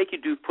gonna make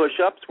you do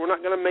push-ups. We're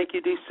not gonna make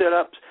you do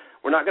sit-ups.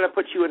 We're not gonna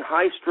put you in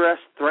high-stress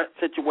threat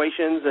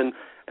situations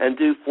and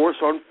do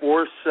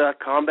force-on-force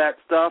combat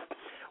stuff.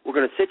 We're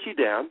gonna sit you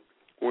down.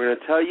 We're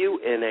gonna tell you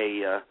in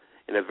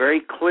a very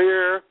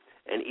clear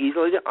and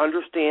easily to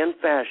understand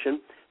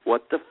fashion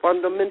what the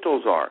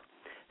fundamentals are,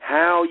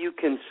 how you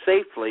can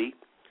safely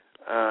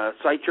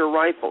sight your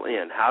rifle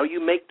in, how you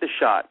make the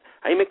shot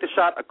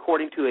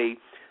according to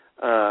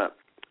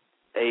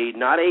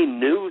not a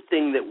new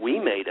thing that we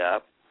made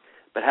up,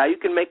 but how you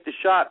can make the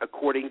shot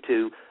according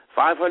to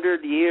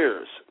 500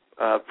 years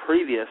of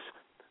previous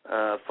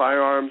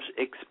firearms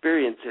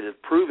experience that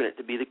have proven it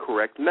to be the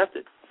correct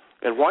method.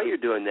 And while you're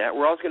doing that,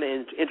 we're also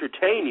going to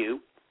entertain you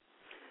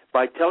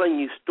by telling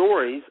you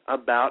stories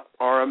about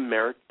our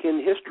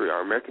American history,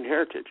 our American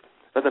heritage,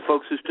 of the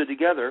folks who stood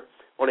together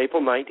on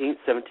April 19th,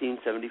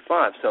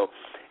 1775. So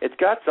it's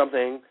got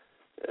something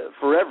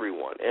for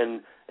everyone.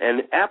 And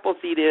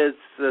Appleseed is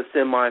a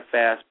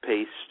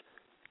semi-fast-paced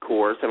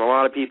course, and a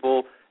lot of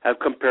people have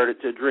compared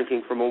it to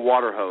drinking from a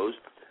water hose.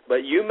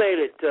 But you made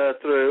it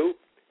through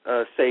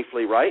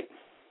safely, right?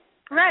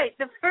 Right.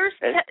 The first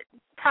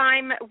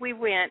time we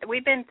went,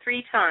 we've been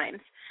 3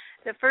 times.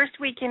 The first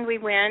weekend we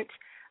went,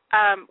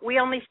 we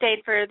only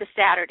stayed for the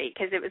Saturday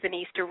because it was an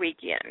Easter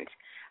weekend.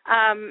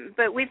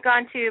 But we've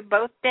gone to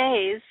both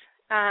days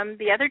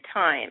the other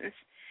times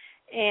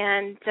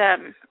and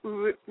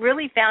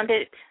really found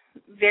it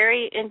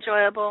very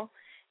enjoyable.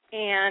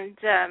 And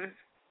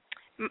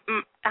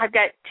I've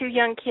got 2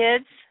 young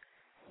kids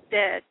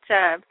that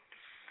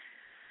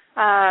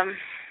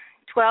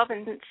 12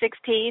 and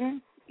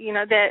 16,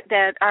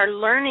 that are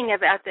learning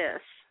about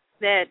this,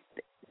 that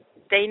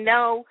they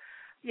know,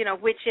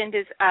 which end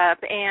is up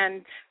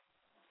and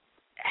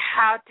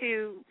how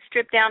to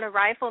strip down a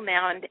rifle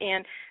now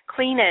and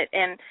clean it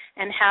and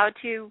how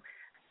to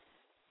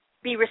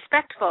be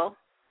respectful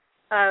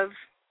of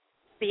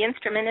the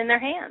instrument in their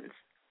hands.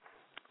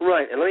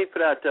 Right, and let me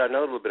put out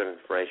another little bit of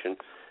information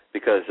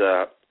because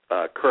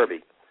Kirby,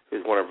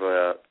 who's one of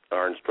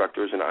our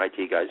instructors and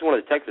IT guys, he's one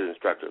of the Texas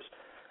instructors,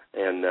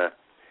 and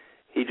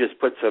he just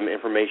put some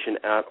information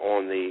out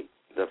on the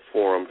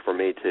forum for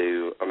me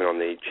on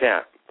the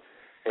chat.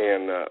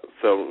 And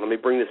so let me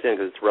bring this in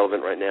because it's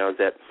relevant right now, is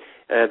that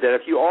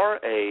if you are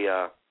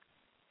a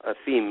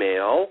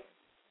female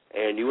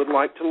and you would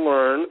like to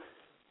learn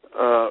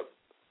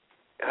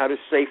how to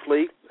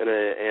safely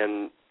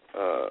and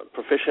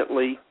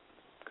proficiently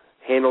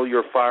handle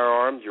your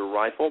firearms, your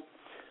rifle,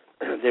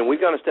 then we've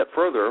gone a step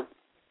further.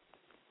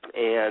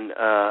 And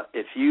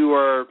if you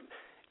are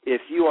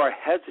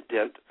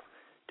hesitant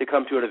to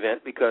come to an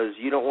event because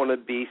you don't want to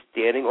be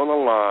standing on the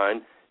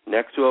line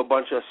next to a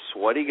bunch of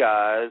sweaty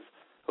guys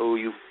who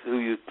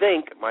you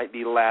think might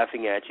be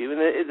laughing at you,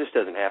 and this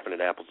doesn't happen at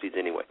Appleseeds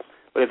anyway.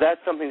 But if that's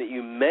something that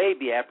you may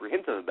be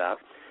apprehensive about,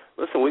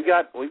 listen, we've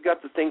got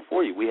the thing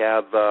for you. We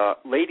have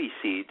Lady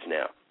Seeds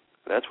now.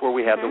 That's where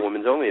we have the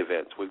women's only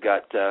events. We've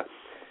got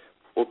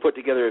we'll put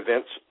together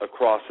events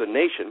across the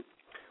nation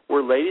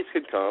where ladies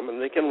could come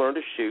and they can learn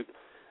to shoot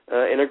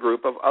in a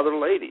group of other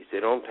ladies. They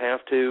don't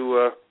have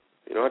to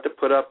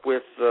put up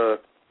with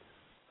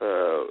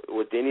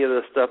any of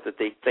the stuff that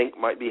they think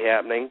might be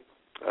happening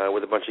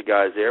with a bunch of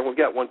guys there. We've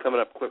got one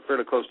coming up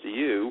fairly close to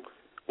you,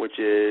 which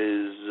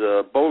is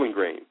Bowling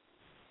Green.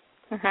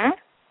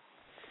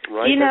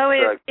 Right. Do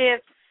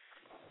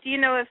you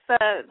know if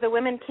the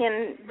women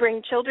can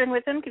bring children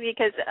with them?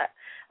 Because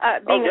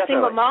being a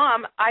single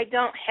mom, I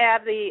don't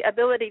have the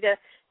ability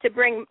to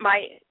bring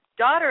my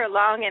daughter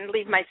along and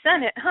leave my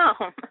son at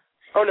home.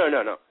 Oh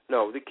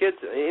no. The kids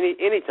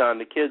anytime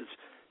the kids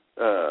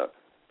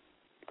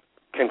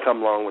can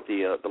come along with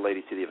the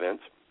ladies to the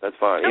events. That's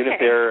fine. Okay.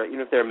 Even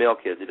if they're male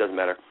kids, it doesn't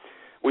matter.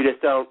 We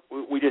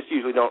just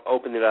usually don't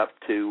open it up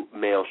to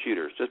male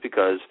shooters, just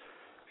because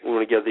we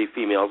want to give the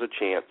females a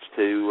chance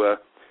to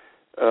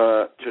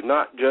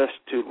not just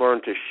to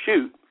learn to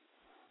shoot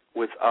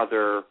with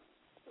other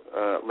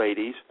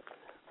ladies,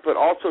 but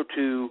also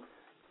to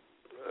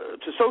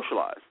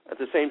socialize at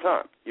the same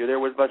time. You're there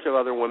with a bunch of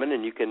other women,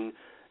 and you can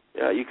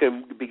you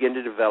can begin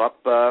to develop,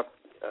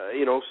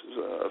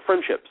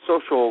 friendships,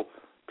 social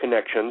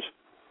connections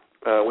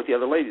with the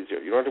other ladies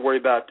there. You don't have to worry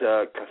about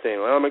saying,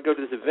 well, I'm going to go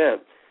to this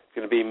event. It's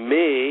going to be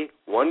me,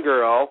 one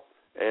girl,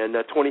 and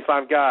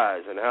 25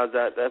 guys. And how's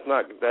that? That's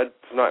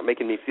not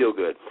making me feel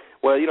good.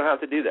 Well, you don't have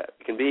to do that.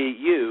 It can be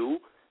you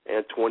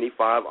and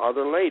 25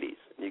 other ladies.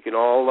 You can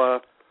all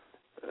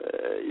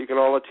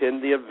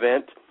attend the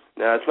event.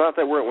 Now, it's not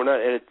that we're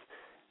not. And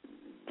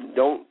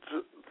don't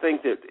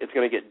think that it's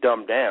going to get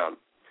dumbed down,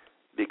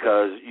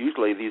 because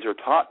usually these are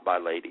taught by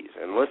ladies.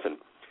 And listen,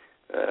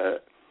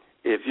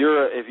 if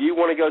you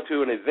want to go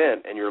to an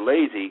event and you're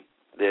lazy,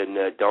 then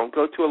don't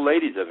go to a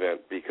ladies'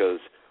 event, because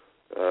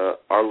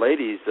our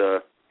ladies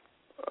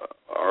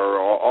are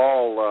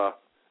all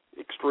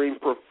extreme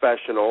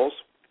professionals,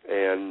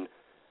 and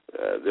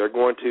they're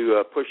going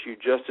to push you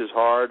just as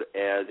hard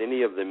as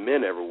any of the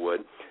men ever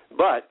would.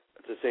 But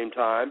at the same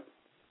time,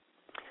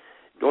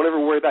 don't ever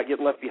worry about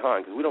getting left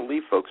behind, because we don't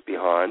leave folks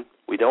behind.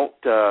 We don't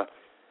talk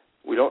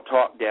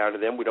down to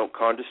them. We don't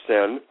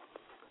condescend.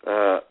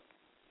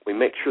 We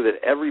make sure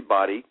that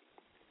everybody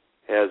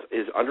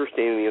is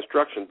understanding the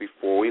instructions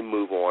before we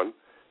move on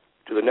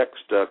to the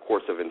next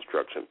course of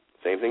instruction.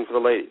 Same thing for the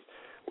ladies.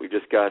 We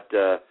just got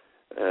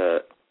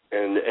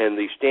and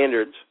the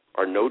standards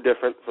are no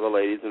different for the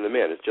ladies than the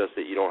men. It's just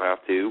that you don't have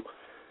to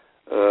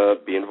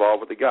be involved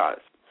with the guys.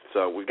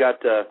 So we've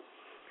got a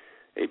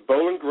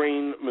Bowling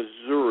Green,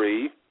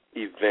 Missouri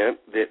event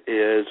that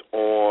is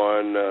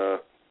on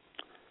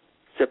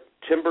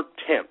September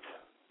 10th.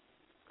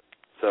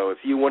 So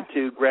if you want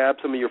to grab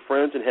some of your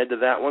friends and head to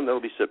that one, that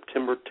will be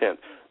September 10th,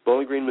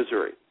 Bowling Green,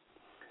 Missouri.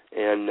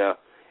 And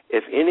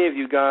if any of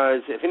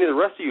the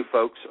rest of you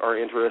folks are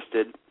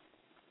interested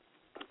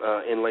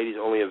in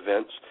ladies-only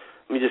events,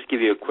 let me just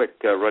give you a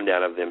quick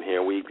rundown of them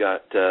here. We've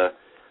got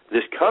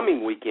this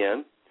coming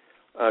weekend,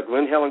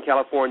 Glen Helen,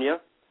 California,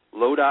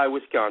 Lodi,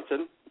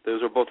 Wisconsin.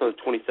 Those are both on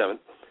the 27th.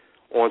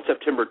 On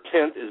September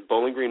 10th is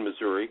Bowling Green,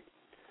 Missouri.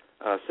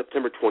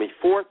 September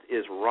 24th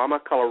is Rama,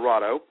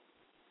 Colorado.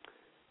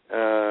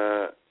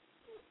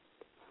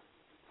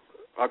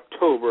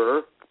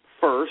 October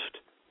 1st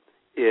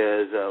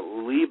is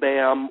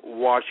Lebanon,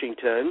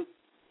 Washington.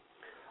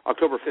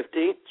 October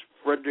 15th,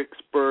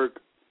 Fredericksburg,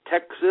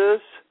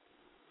 Texas.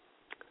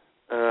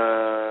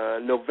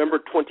 November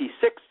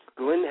 26th,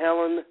 Glen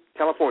Helen,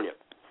 California.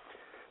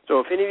 So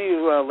if any of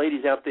you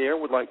ladies out there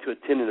would like to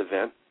attend an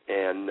event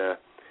and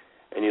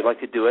you'd like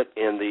to do it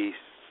in the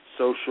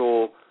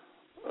social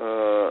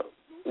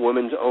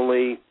women's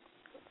only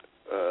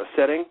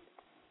setting,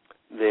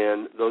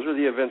 then those are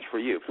the events for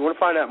you. If you want to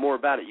find out more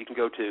about it, you can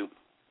go to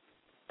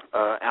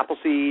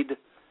Appleseed,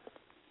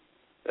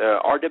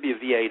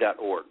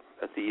 rwva.org.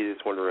 That's the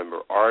easiest one to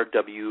remember,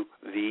 rwva.org.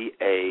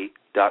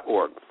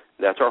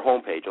 That's our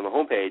homepage. On the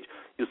homepage,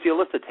 you'll see a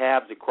list of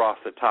tabs across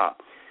the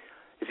top.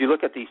 If you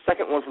look at the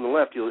second one from the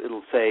left,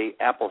 it'll say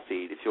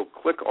Appleseed. If you'll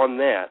click on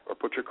that or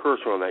put your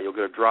cursor on that, you'll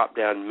get a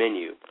drop-down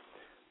menu.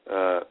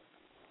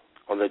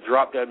 On the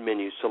drop-down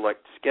menu,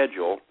 select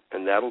Schedule,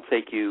 and that'll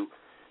take you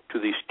to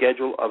the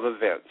schedule of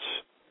events.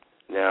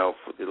 Now,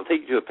 it'll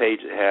take you to a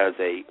page that has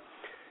a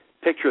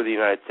picture of the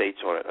United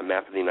States on it, a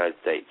map of the United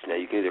States. Now,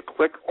 you can either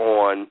click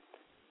on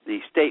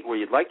the state where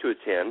you'd like to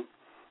attend,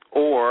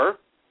 or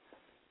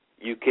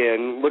you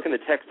can look in the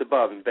text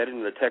above. Embedded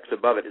in the text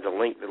above it is a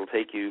link that will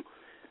take you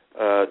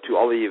to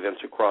all the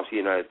events across the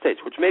United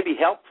States, which may be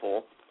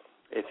helpful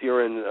if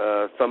you're in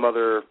some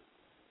other,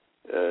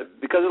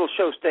 because it'll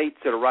show states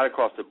that are right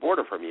across the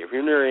border from you. If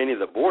you're near any of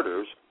the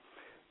borders,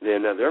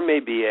 then there may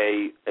be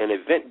an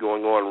event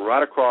going on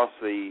right across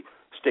the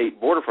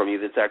state border from you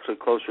that's actually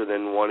closer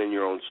than one in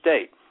your own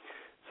state.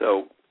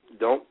 So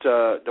don't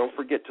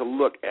forget to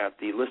look at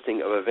the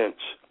listing of events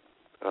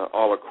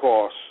all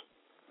across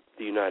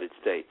the United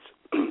States.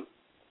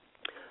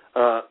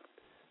 All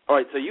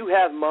right, so you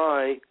have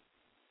my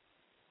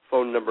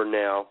phone number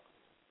now,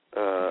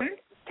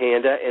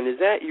 Panda, and is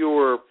that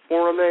your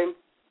forum name?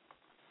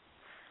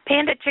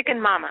 Panda Chicken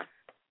Mama.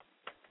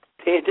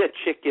 Panda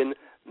Chicken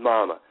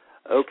Mama.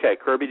 Okay,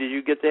 Kirby, did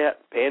you get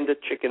that? Panda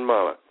Chicken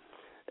Mama.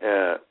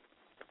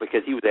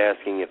 Because he was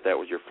asking if that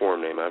was your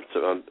forum name.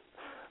 So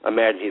I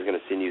imagine he's going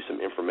to send you some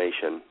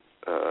information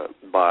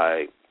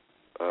by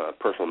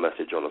personal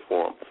message on the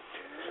forum.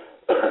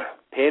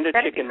 Panda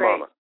That'd Chicken be great.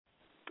 Mama.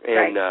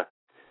 And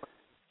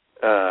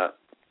right.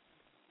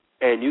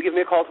 And you give me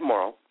a call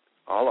tomorrow.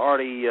 I'll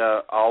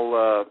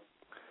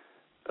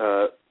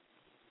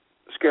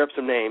scare up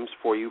some names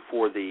for you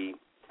for the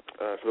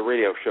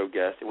radio show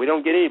guest. If we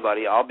don't get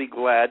anybody, I'll be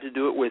glad to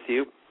do it with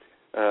you.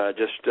 I'll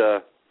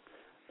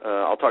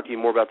talk to you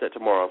more about that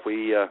tomorrow.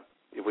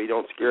 If we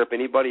don't scare up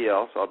anybody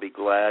else, I'll be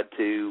glad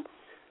to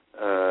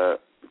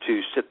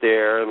sit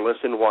there and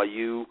listen while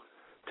you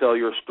tell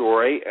your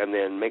story, and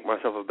then make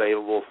myself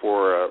available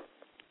for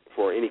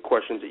any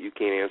questions that you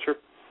can't answer,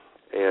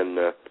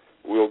 and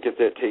we'll get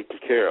that taken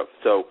care of.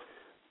 So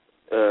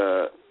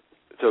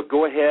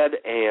go ahead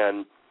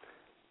and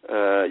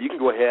you can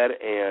go ahead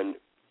and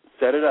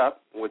set it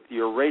up with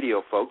your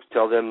radio folks.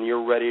 Tell them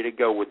you're ready to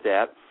go with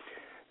that.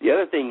 The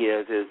other thing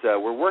is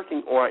we're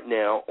working right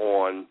now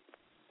on,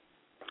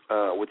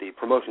 with the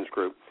promotions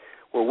group,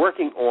 we're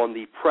working on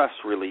the press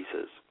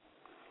releases.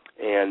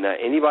 And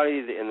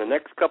anybody in the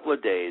next couple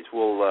of days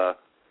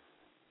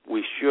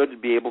we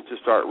should be able to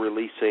start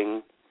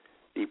releasing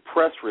the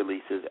press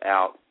releases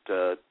out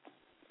to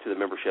the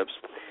memberships.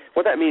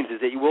 What that means is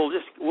that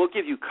we'll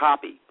give you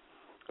copy.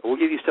 We'll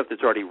give you stuff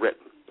that's already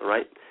written, all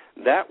right?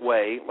 That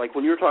way, like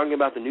when you were talking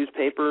about the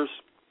newspapers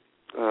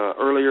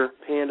earlier,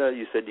 Panda,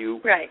 you said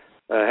you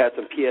had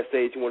some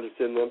PSAs you wanted to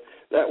send them.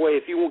 That way,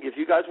 if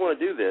you guys want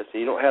to do this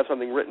and you don't have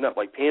something written up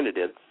like Panda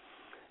did,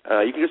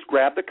 you can just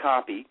grab the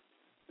copy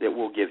that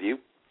we'll give you,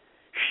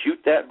 shoot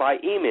that by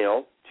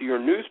email to your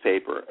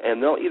newspaper,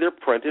 and they'll either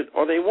print it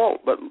or they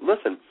won't. But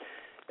listen,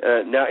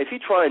 now if you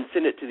try and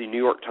send it to the New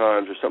York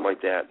Times or something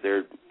like that,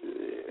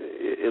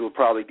 it'll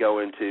probably go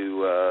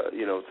into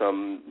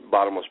some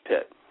bottomless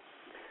pit.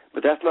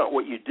 But that's not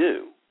what you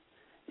do.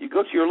 You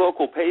go to your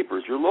local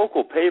papers. Your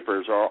local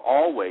papers are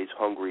always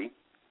hungry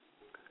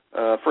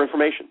for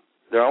information.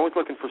 They're always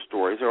looking for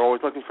stories. They're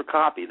always looking for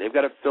copy. They've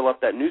got to fill up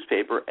that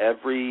newspaper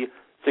every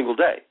single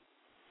day.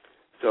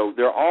 So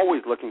they're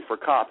always looking for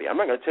copy. I'm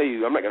not going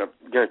to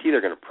guarantee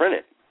they're going to print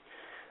it,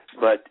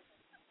 but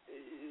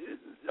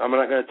I'm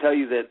not going to tell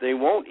you that they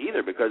won't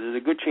either, because there's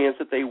a good chance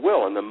that they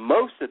will. And the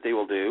most that they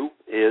will do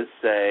is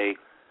say,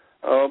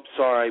 "Oh,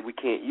 sorry, we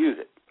can't use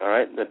it." All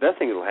right. The best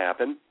thing that will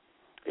happen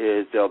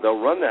is they'll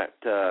run that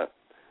the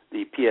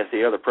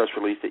PSA or the press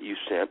release that you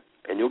sent,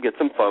 and you'll get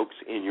some folks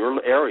in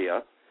your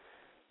area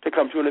to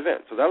come to an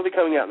event. So that'll be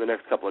coming out in the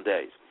next couple of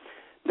days.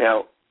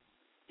 Now,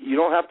 you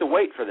don't have to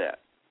wait for that.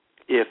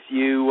 If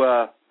you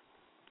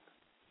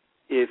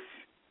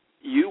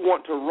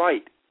want to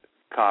write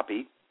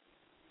copy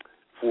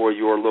for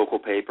your local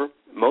paper,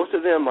 most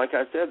of them, like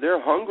I said,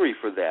 they're hungry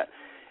for that.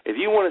 If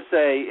you want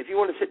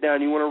to sit down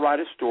and you want to write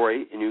a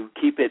story and you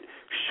keep it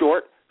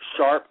short,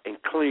 sharp,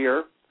 and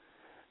clear,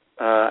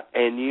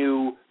 and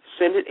you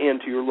send it in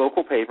to your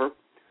local paper,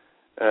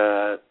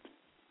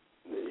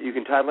 you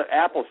can title it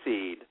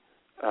Appleseed,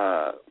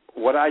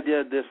 What I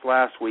Did This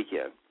Last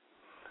Weekend,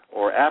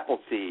 or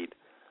Appleseed,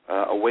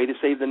 A Way to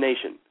Save the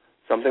Nation,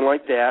 something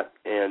like that,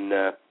 and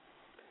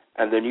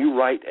then you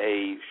write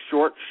a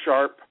short,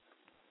 sharp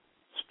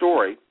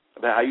story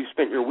about how you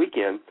spent your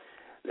weekend.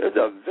 There's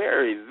a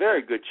very,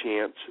 very good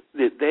chance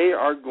that they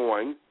are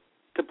going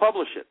to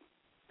publish it,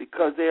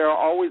 because they are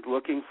always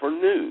looking for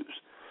news.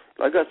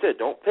 Like I said,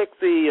 don't pick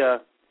the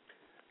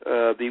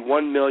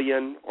 1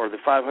 million or the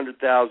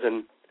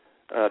 500,000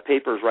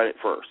 papers right at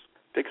first.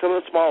 Pick some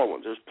of the smaller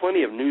ones. There's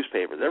plenty of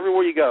newspapers.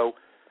 Everywhere you go,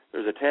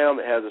 there's a town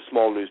that has a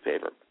small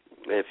newspaper.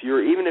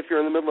 Even if you're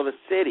in the middle of a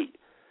city,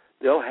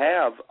 they'll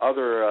have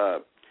other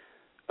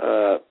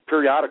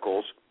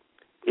periodicals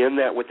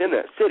within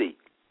that city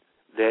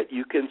that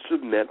you can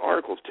submit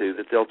articles to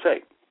that they'll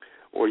take.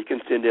 Or you can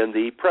send in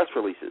the press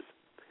releases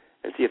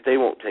and see if they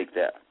won't take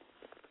that.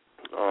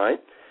 All right.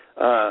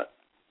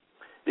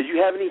 Did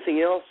you have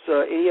anything else,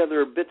 any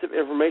other bits of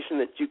information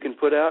that you can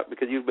put out?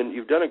 Because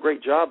you've done a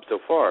great job so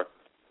far,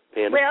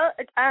 Panda. Well,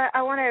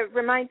 I want to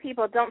remind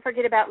people, don't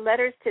forget about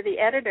letters to the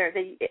editor.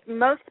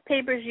 Most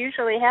papers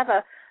usually have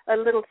a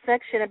little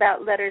section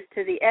about letters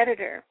to the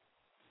editor,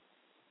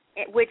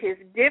 which is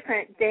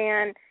different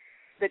than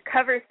the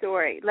cover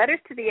story. Letters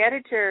to the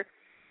editor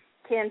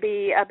can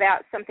be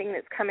about something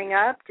that's coming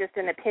up, just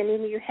an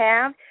opinion you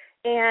have,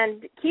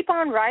 and keep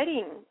on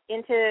writing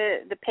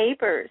into the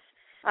papers.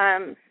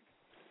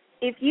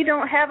 If you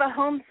don't have a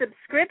home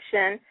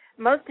subscription,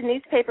 most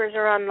newspapers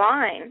are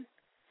online,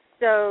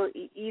 so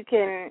you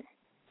can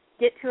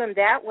get to them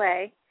that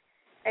way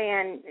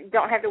and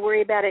don't have to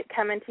worry about it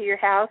coming to your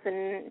house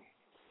and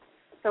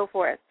so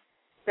forth.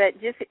 But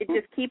just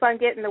keep on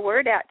getting the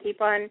word out.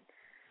 Keep on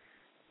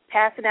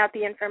passing out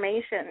the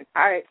information.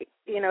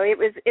 It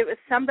was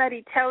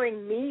somebody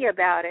telling me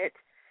about it.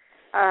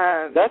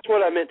 That's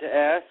what I meant to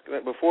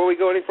ask. Before we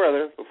go any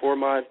further, before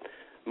my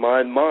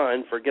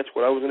mind forgets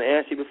what I was going to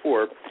ask you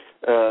before,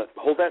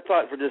 hold that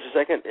thought for just a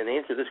second and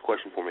answer this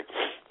question for me.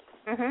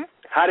 Mm-hmm.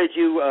 How did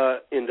you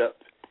end up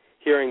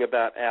hearing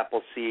about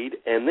Appleseed?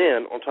 And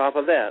then, on top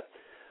of that,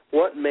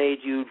 what made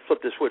you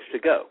flip the switch to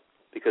go?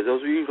 Because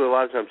those are usually a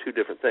lot of times two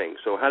different things.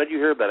 So how did you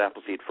hear about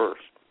Appleseed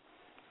first?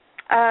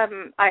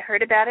 I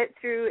heard about it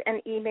through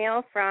an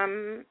email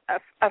from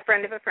a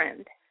friend of a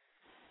friend.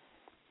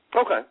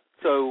 Okay.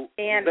 So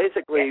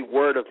basically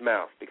word of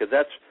mouth, because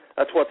that's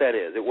what that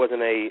is. It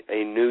wasn't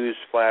a news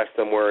flash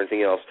somewhere or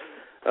anything else.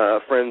 A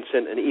friend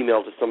sent an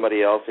email to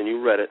somebody else, and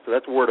you read it, so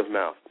that's word of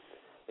mouth.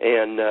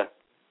 And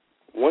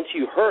once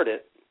you heard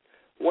it,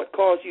 what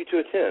caused you to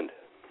attend?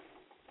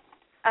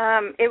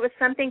 It was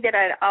something that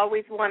I'd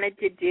always wanted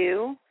to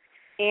do,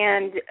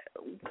 and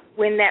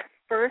when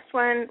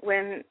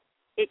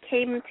it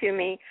came to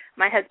me,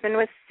 my husband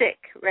was sick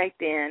right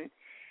then,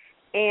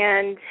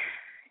 and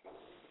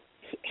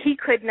he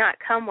could not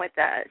come with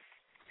us,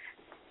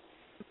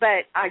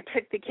 but I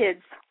took the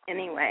kids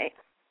anyway.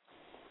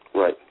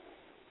 Right.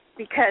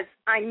 Because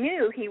I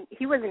knew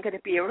he wasn't going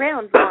to be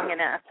around long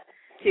enough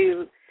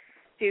to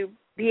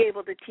be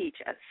able to teach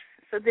us.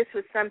 So this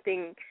was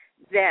something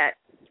that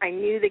I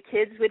knew the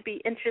kids would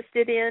be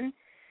interested in,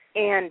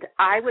 and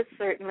I was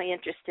certainly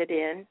interested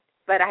in,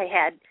 but I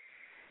had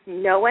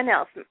no one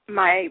else.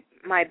 My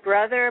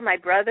brother, my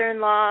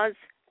brother-in-laws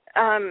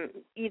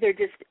either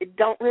just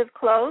don't live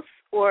close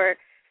or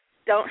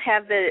don't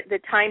have the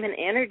time and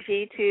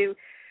energy to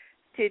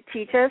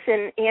teach us.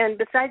 And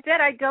besides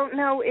that, I don't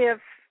know if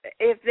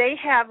they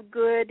have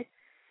good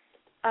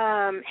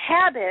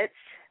habits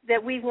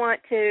that we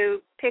want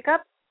to pick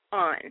up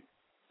on.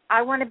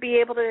 I want to be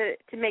able to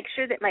make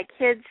sure that my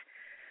kids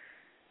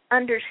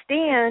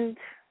understand,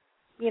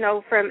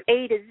 from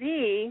A to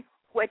Z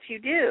what you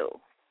do.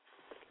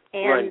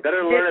 And right,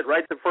 better learn it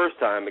right the first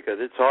time, because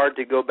it's hard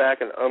to go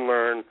back and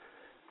unlearn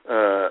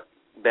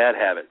bad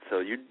habits. So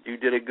you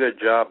did a good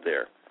job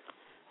there.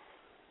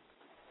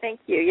 Thank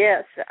you.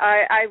 Yes,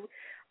 I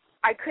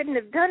couldn't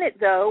have done it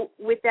though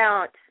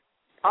without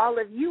all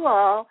of you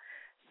all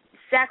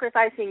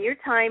sacrificing your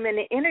time and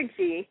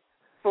energy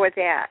for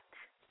that.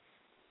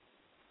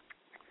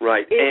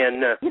 Right,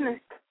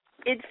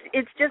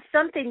 it's just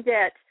something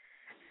that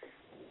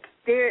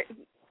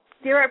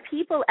there are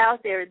people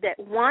out there that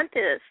want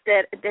this,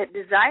 that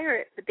desire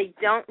it, but they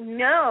don't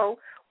know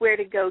where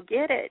to go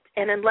get it.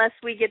 And unless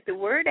we get the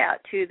word out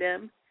to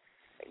them,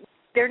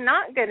 they're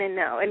not going to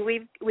know. And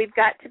we've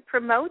got to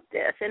promote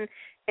this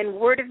and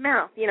word of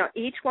mouth.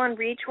 Each one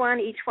reach one,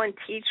 each one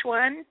teach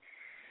one.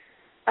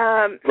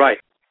 Right.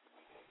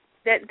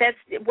 That's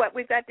what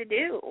we've got to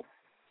do.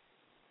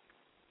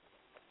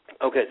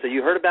 Okay, so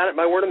you heard about it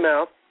by word of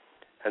mouth,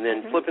 and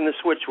then flipping the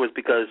switch was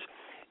because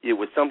it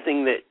was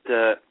something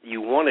that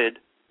you wanted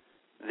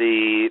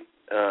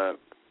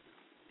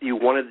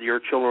your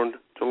children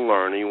to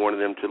learn, and you wanted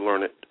them to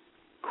learn it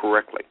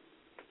correctly.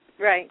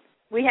 Right.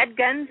 We had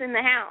guns in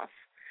the house.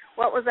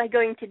 What was I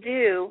going to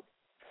do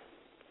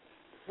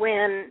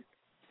when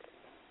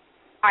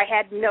I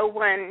had no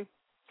one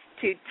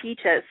to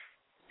teach us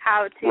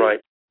how to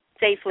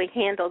safely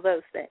handle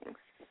those things?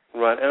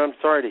 Right, and I'm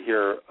sorry to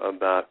hear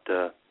about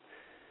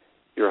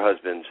your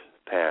husband's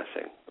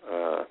passing.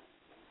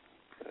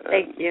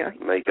 Thank you.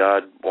 May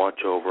God watch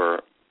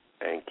over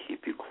and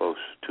keep you close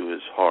to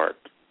his heart.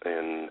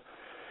 And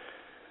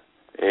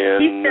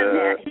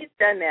he's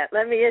done that.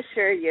 Let me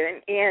assure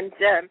you. And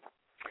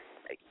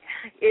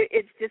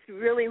it's just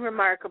really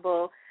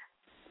remarkable,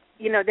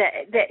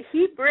 that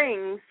he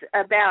brings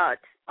about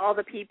all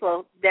the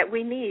people that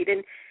we need.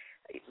 And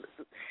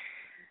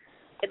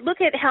look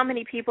at how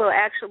many people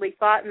actually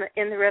fought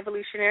in the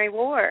Revolutionary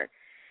War.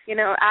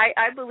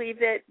 I believe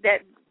that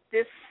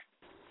this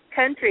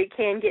country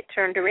can get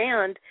turned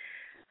around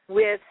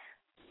with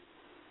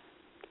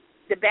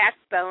the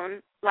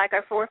backbone like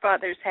our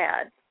forefathers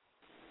had.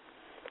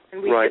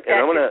 And we just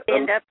got to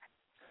stand up.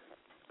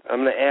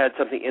 I'm going to add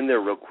something in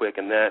there real quick,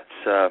 and that's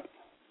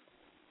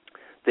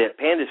that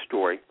Panda's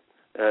story.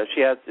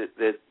 She has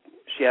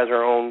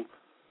her own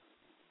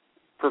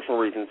personal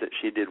reasons that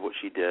she did what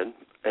she did,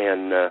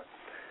 and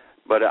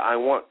but I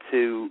want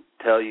to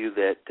tell you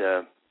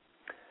that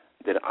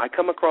I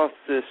come across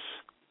this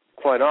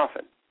quite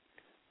often,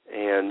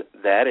 and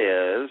that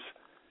is,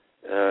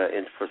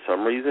 and for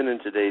some reason in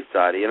today's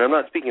society, and I'm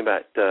not speaking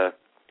about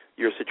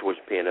your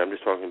situation, Panda, I'm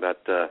just talking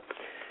about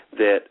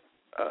that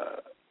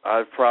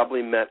I've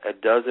probably met a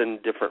dozen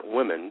different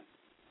women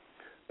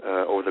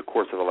over the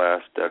course of the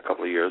last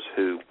couple of years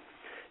who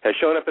have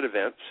shown up at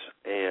events,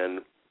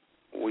 and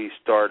we've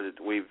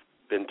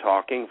been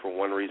talking for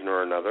one reason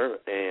or another,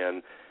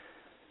 and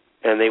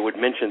they would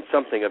mention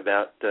something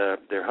about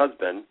their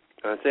husband.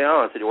 And I'd say,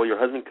 I said, well, your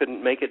husband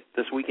couldn't make it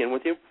this weekend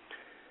with you?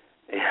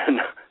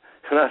 And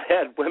I've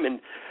had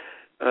women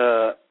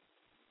at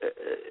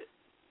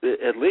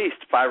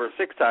least 5 or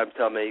 6 times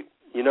tell me,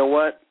 you know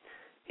what,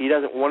 he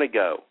doesn't want to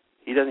go.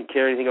 He doesn't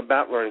care anything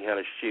about learning how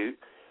to shoot.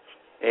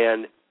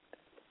 And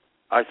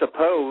I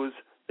suppose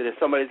that if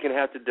somebody's going to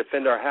have to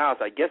defend our house,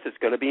 I guess it's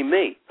going to be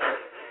me.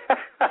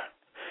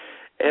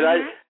 And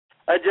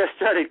I just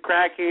started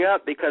cracking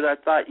up because I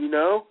thought,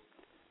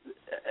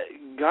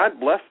 God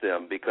bless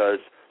them, because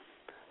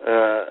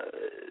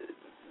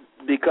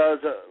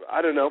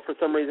I don't know, for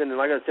some reason, and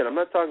like I said, I'm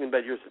not talking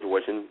about your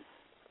situation.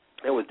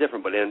 It was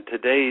different, but in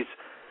today's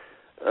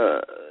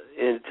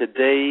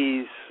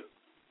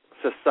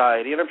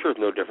society, and I'm sure it's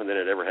no different than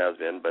it ever has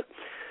been, but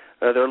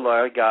there are a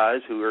lot of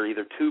guys who are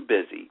either too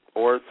busy,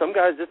 or some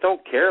guys just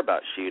don't care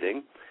about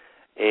shooting.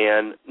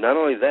 And not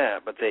only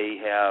that, but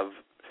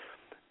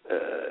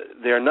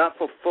they're not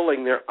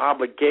fulfilling their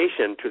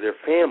obligation to their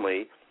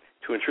family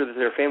to ensure that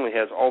their family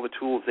has all the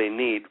tools they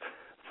need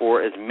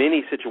for as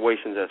many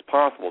situations as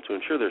possible to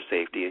ensure their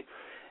safety,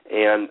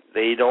 and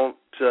they don't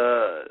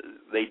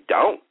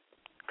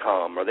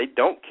come, or they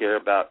don't care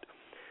about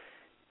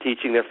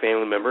teaching their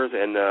family members.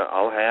 And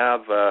I'll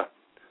have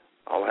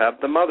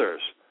the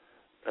mothers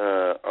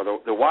or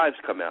the wives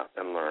come out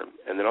and learn,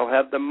 and then I'll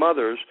have the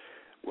mothers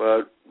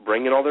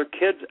bringing all their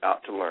kids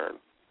out to learn,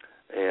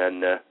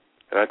 and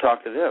I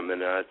talk to them,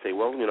 and I'd say,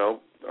 well,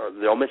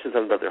 they'll mention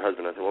something about their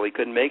husband. I said, well, he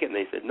couldn't make it, and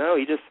they said, no,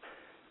 he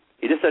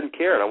He just doesn't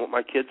care, and I want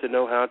my kids to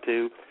know how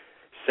to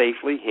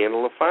safely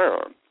handle a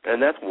firearm.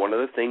 And that's one of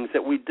the things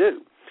that we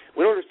do.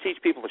 We don't just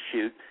teach people to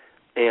shoot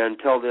and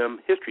tell them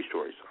history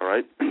stories, all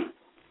right?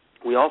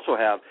 We also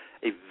have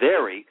a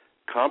very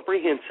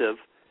comprehensive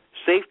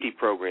safety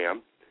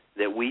program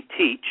that we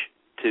teach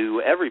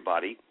to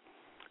everybody.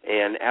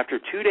 And after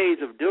 2 days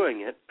of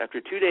doing it, after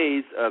 2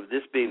 days of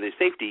this being the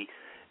safety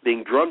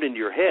being drummed into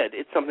your head,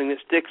 it's something that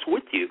sticks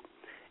with you,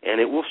 and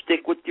it will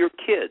stick with your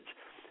kids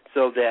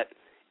so that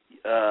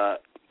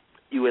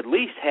you at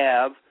least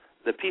have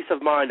the peace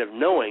of mind of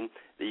knowing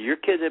that your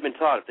kids have been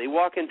taught. If they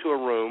walk into a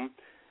room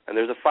and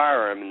there's a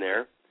firearm in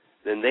there,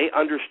 then they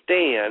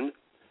understand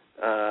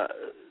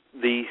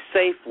the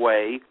safe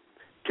way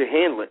to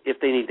handle it if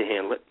they need to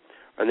handle it,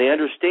 and they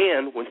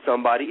understand when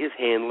somebody is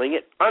handling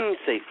it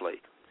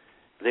unsafely.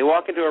 If they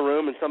walk into a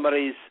room and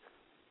somebody's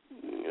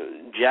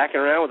jacking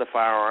around with a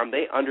firearm,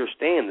 they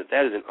understand that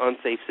that is an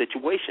unsafe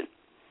situation.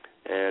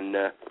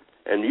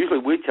 And usually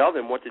we tell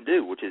them what to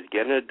do, which is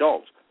get an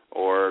adult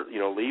or,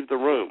 leave the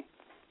room.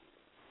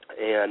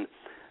 And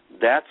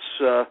that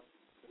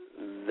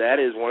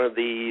is one of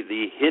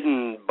the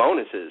hidden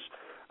bonuses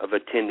of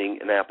attending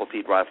an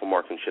Appleseed Rifle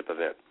Marksmanship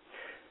event.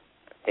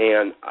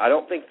 And I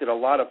don't think that a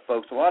lot of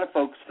folks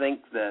think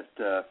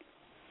that,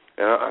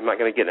 I'm not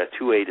going to get in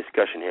a 2A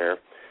discussion here,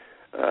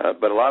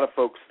 but a lot of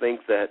folks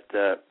think that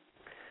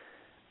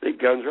the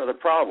guns are the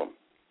problem.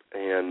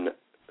 And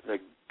the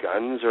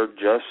guns are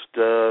just,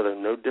 they're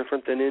no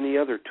different than any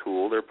other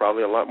tool. They're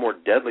probably a lot more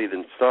deadly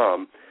than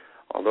some.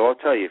 Although I'll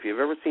tell you, if you've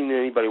ever seen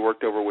anybody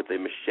worked over with a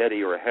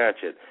machete or a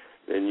hatchet,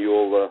 then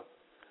you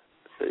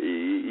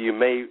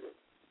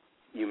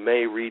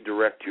may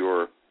redirect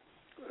your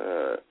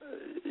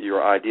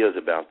ideas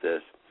about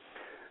this.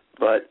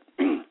 But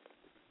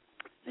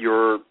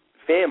your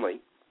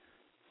family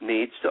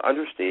needs to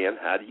understand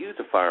how to use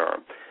a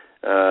firearm.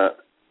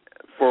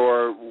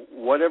 For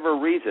whatever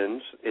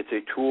reasons, it's a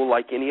tool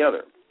like any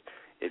other.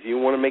 If you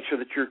want to make sure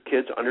that your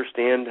kids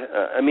understand,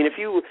 if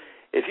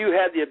you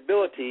had the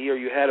ability or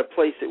you had a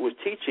place that was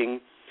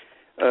teaching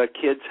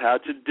kids how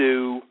to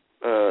do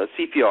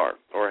CPR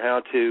or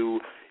how to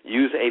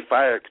use a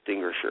fire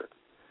extinguisher,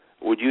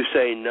 would you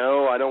say,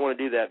 no, I don't want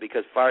to do that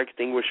because fire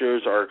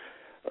extinguishers are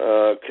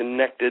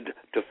connected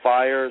to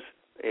fires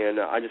and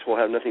I just will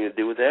have nothing to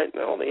do with that?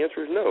 No, the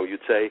answer is no.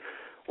 You'd say,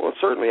 well,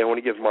 certainly I want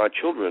to give my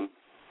children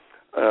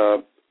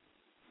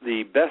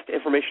the best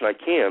information I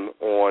can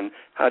on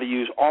how to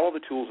use all of the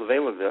tools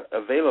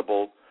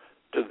available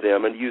to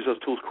them and use those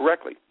tools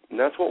correctly. And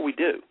that's what we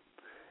do.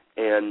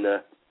 And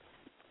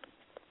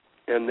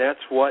that's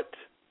what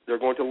they're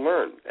going to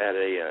learn at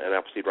an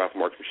Appleseed Rifle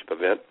Marksmanship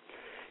event,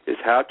 is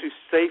how to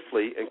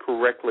safely and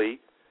correctly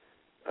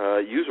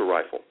use a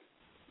rifle.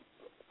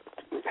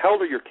 How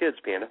old are your kids,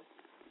 Panda?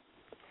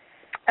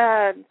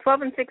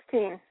 12 and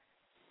 16.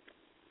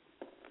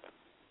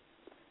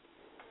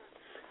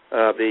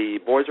 The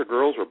boys or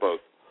girls or both?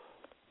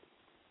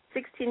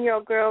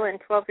 16-year-old girl and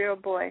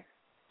 12-year-old boy.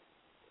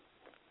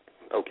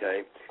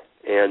 Okay.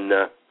 And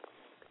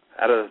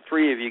out of the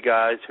three of you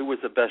guys, who was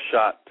the best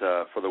shot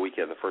for the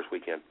weekend, the first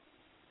weekend?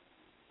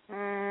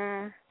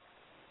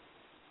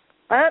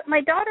 Well,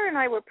 my daughter and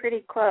I were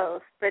pretty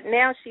close, but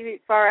now she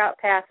far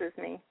outpasses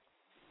me.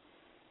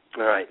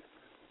 All right.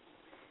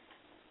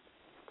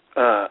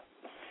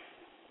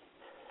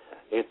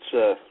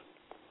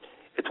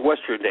 It's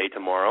Western Day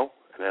tomorrow,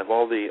 and I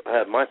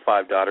have my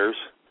 5 daughters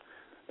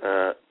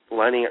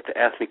lining up to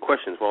ask me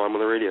questions while I'm on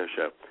the radio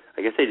show.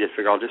 I guess they just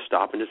figure I'll just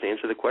stop and just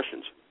answer the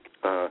questions.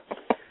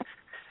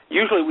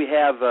 Usually we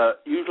have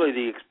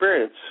the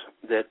experience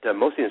that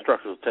most of the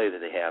instructors will tell you that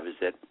they have is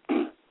that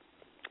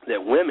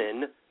that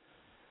women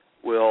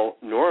will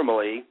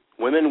normally,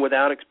 women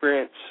without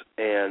experience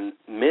and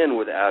men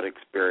without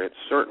experience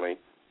certainly,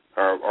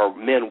 or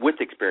men with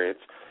experience,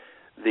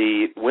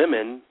 the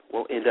women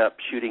will end up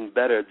shooting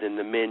better than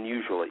the men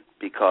usually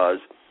because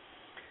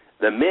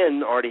the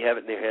men already have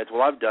it in their heads,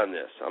 well, I've done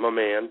this. I'm a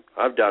man.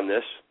 I've done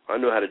this. I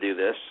know how to do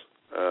this.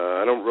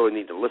 I don't really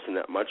need to listen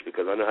that much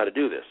because I know how to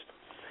do this.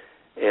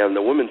 And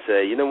the women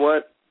say, you know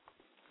what?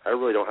 I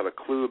really don't have a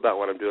clue about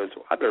what I'm doing,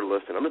 so I better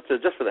listen. I'm going to,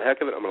 just for the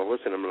heck of it, I'm going to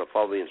listen. I'm going to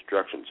follow the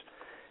instructions.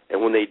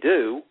 And when they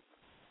do,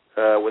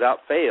 without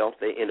fail,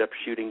 they end up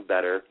shooting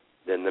better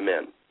than the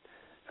men.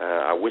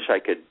 I wish I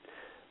could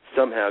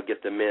somehow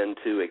get the men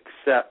to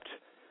accept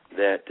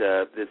that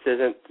this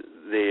isn't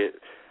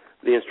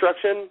the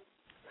instruction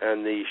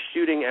and the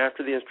shooting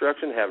after the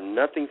instruction have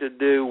nothing to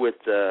do with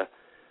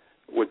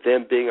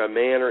them being a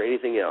man or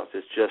anything else.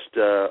 It's just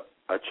a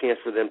chance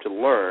for them to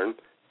learn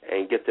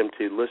and get them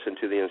to listen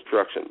to the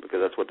instruction because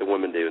that's what the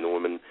women do, and the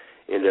women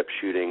end up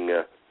shooting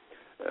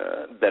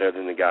better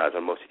than the guys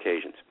on most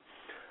occasions.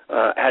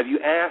 Have you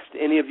asked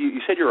any of you,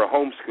 you said you're a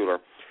homeschooler,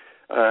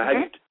 have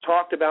you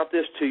talked about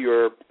this to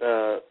your,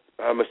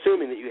 I'm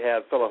assuming that you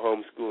have fellow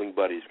homeschooling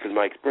buddies because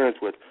my experience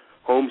with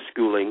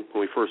homeschooling,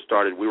 when we first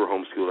started, we were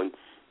homeschooling,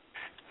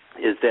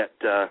 is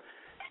that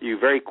you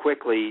very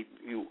quickly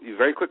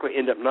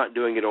end up not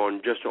doing it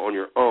just on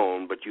your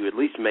own, but you at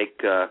least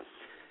make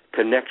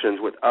connections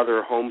with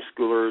other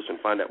homeschoolers and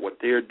find out what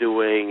they're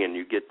doing, and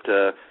you get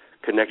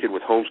connected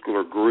with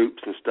homeschooler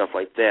groups and stuff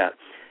like that.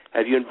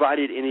 Have you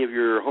invited any of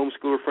your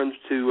homeschooler friends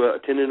to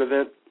attend an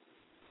event?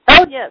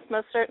 Oh, yes,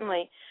 most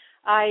certainly.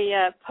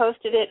 I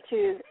posted it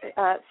to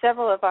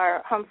several of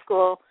our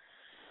homeschool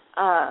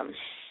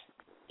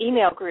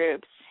email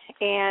groups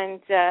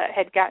and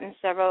had gotten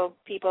several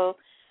people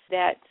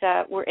that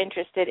were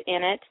interested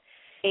in it.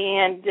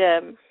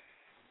 And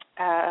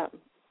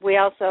we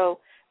also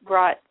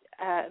brought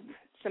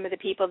some of the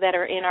people that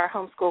are in our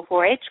homeschool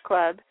 4-H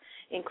club,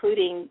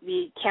 including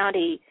the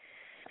county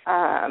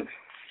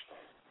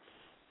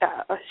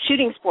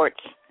shooting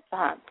sports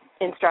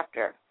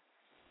instructor.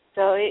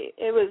 So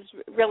it was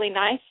really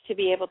nice to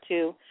be able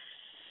to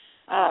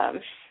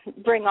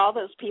bring all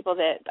those people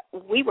that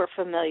we were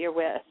familiar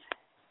with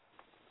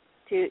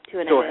to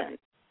an event.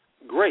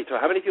 Great. So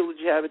how many people did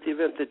you have at the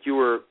event that you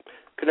were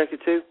connected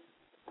to?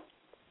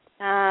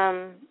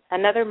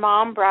 Another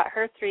mom brought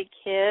her 3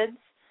 kids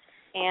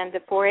and the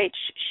 4-H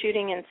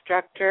shooting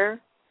instructor.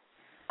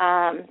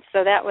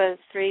 So that was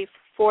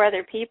 4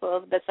 other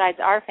people besides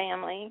our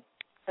family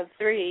of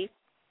 3.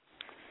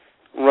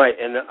 Right,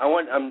 and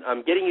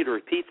I'm getting you to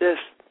repeat this,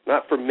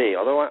 not for me,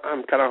 although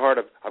I'm kind of hard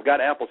of, I've got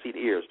Appleseed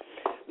ears.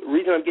 The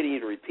reason I'm getting you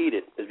to repeat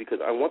it is because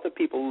I want the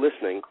people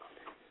listening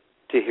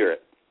to hear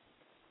it.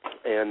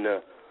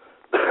 And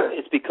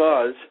it's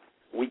because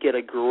we get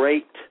a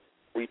great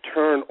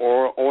return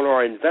on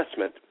our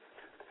investment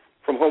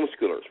from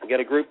homeschoolers. We got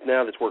a group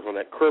now that's working on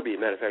that. Kirby,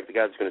 matter of fact, the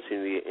guy that's going to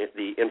send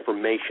the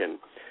information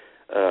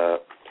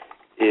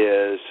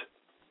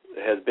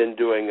has been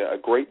doing a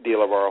great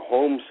deal of our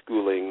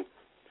homeschooling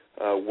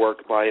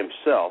work by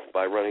himself,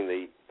 by running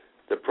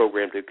the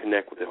program to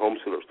connect with the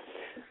homeschoolers.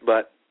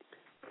 But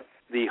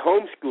the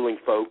homeschooling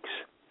folks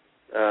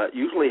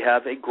usually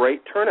have a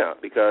great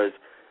turnout because,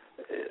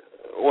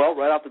 well,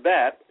 right off the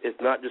bat, it's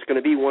not just going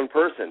to be one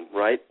person,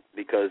 right?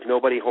 Because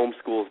nobody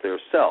homeschools their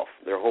self.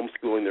 They're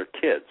homeschooling their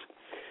kids.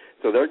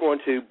 So they're going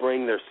to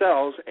bring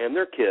themselves and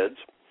their kids,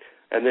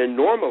 and then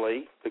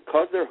normally,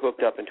 because they're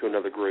hooked up into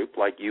another group,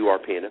 like you,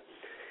 Arpina,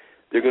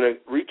 they're going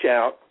to reach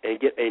out and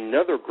get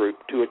another group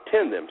to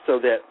attend them so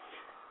that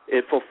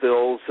it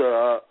fulfills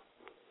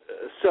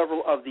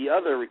several of the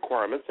other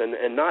requirements,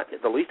 and not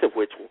the least of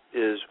which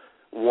is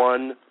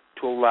one,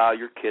 to allow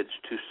your kids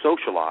to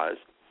socialize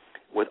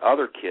with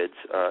other kids,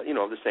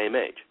 of the same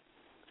age.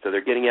 So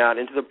they're getting out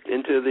into the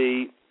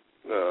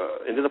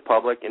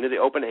public, into the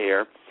open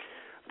air.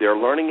 They're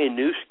learning a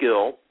new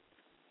skill.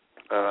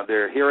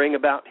 They're hearing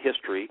about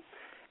history,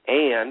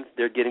 and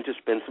they're getting to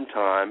spend some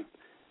time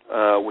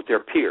with their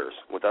peers,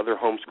 with other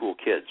homeschool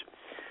kids.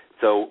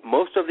 So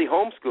most of the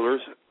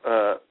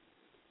homeschoolers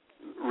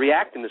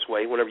react in this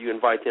way whenever you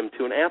invite them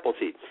to an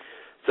Appleseed.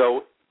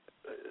 So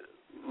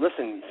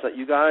listen, so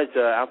you guys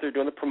out there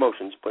doing the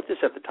promotions, put this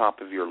at the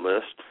top of your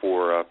list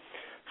for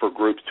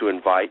groups to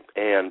invite.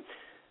 And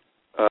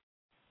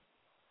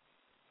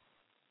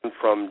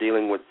from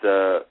dealing with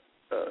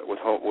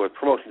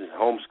promotions in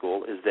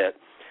homeschool is that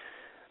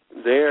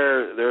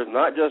there's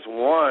not just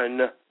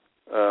one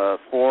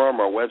forum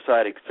or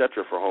website,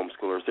 etc., for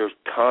homeschoolers. There's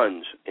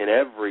tons in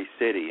every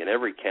city, in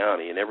every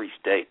county, in every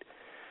state.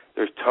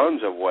 There's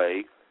tons of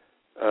way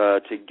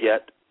to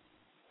get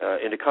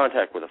into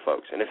contact with the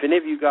folks. And if any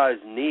of you guys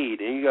any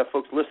of you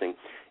folks listening,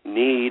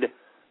 need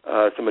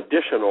some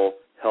additional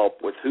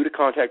help with who to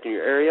contact in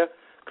your area,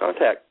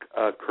 contact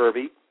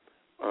Kirby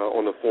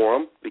on the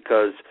forum,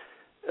 because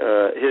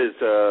his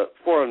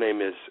forum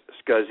name is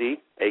Scuzzy,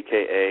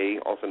 a.k.a.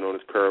 also known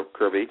as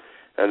Kirby.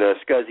 And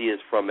Scuzzy is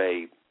from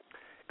a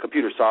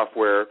computer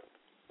software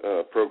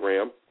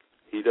program.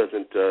 He's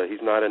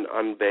not an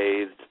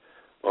unbathed,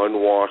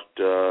 unwashed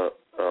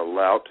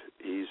lout.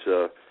 He's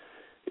a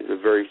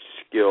very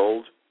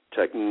skilled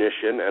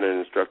technician and an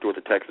instructor with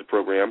the Texas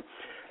program,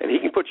 and he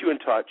can put you in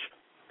touch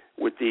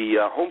with the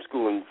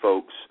homeschooling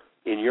folks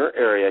in your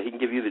area. He can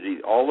give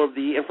you all of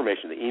the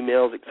information, the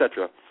emails,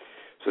 etc.,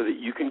 so that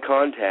you can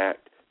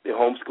contact the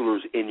homeschoolers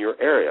in your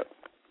area.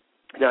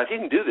 Now, if you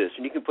can do this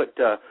and you can put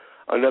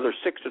another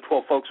 6 to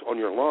 12 folks on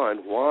your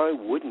line, why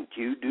wouldn't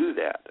you do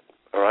that?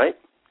 All right?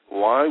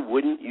 Why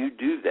wouldn't you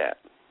do that?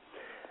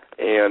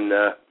 And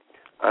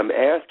I'm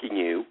asking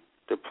you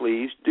to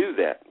please do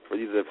that. For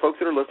the folks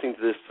that are listening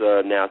to this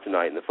now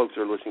tonight and the folks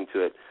that are listening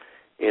to it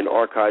in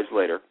archives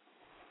later,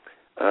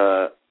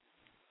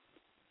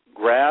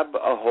 grab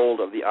a hold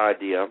of the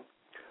idea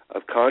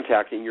of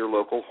contacting your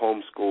local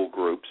homeschool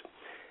groups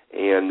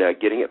and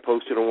getting it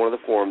posted on one of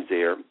the forums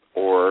there,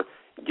 or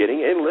getting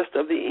a list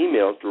of the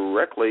emails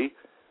directly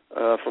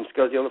from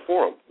Scuzzy on the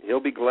forum. He'll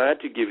be glad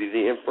to give you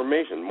the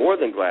information, more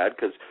than glad,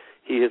 because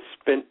he has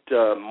spent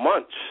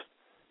months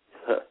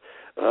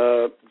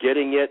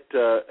getting it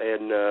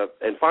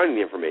and finding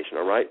the information,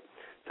 all right?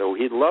 So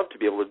he'd love to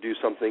be able to do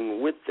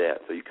something with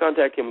that. So you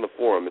contact him on the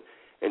forum,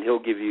 and he'll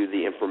give you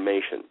the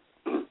information.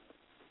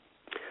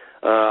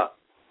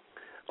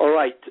 All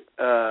right.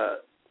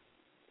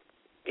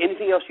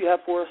 Anything else you have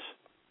for us,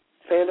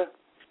 Fanda?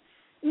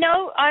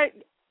 No, I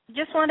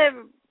just want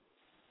to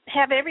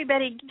have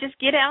everybody just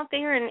get out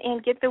there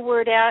and get the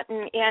word out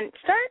and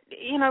start,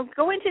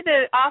 go into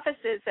the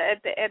offices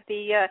at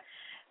the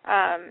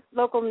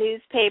local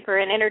newspaper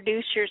and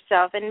introduce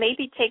yourself, and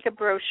maybe take a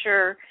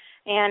brochure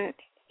and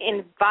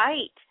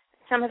invite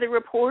some of the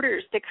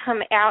reporters to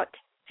come out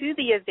to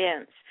the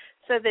events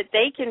so that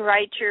they can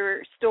write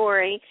your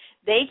story,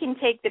 they can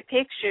take the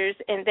pictures,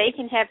 and they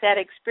can have that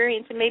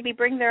experience and maybe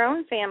bring their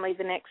own family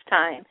the next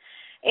time.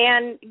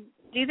 And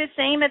do the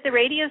same at the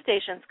radio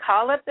stations.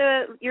 Call up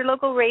your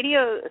local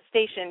radio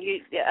station,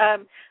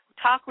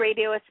 talk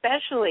radio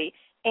especially,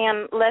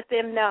 and let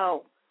them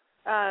know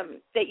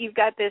that you've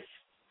got this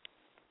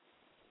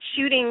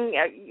shooting,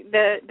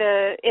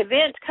 the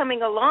event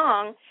coming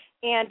along,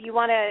 and you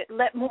want to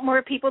let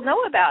more people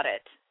know about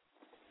it.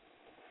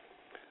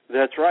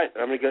 That's right.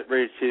 I'm going to get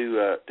ready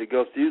to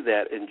go through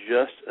that in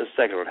just a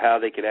second on how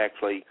they can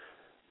actually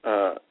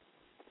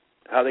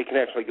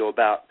go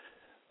about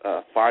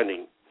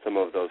finding some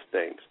of those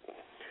things.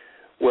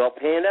 Well,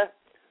 Panda,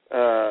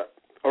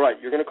 all right,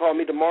 you're going to call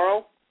me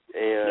tomorrow,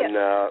 and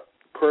yes.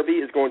 Kirby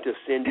is going to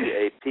send you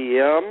a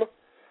PM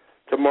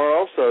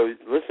tomorrow. So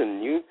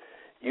listen, you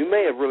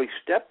may have really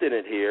stepped in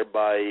it here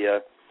by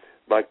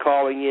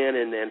calling in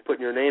and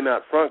putting your name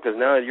out front, because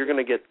now you're going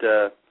to get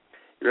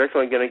you're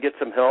actually going to get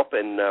some help,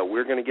 and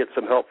we're going to get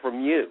some help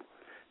from you.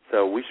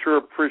 So we sure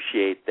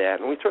appreciate that,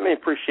 and we certainly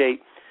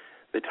appreciate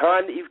the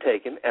time that you've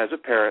taken as a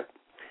parent,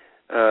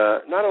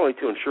 not only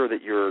to ensure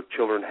that your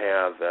children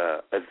have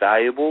a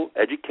valuable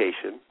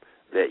education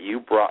that you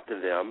brought to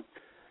them,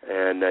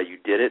 and you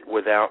did it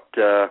without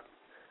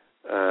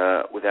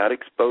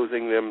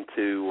exposing them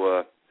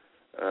to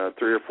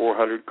 300 or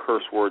 400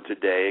 curse words a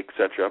day,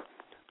 etc.,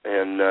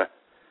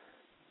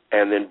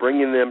 and then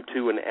bringing them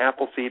to an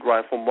Appleseed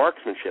Rifle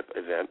Marksmanship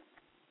event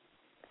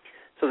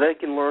so they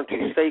can learn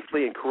to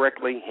safely and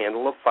correctly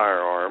handle a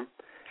firearm.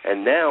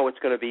 And now it's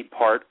going to be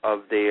part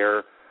of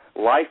their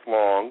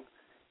lifelong,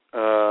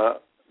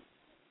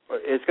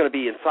 it's going to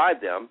be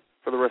inside them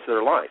for the rest of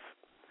their life.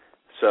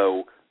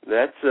 So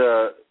it's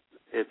a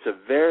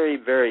very,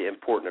 very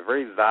important, a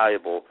very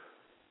valuable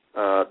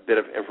bit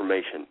of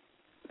information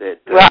that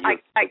you're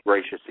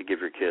gracious to give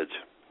your kids.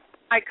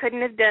 I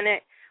couldn't have done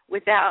it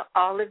without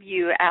all of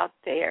you out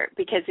there,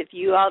 because if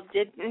you all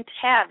didn't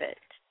have it,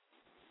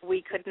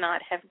 we could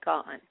not have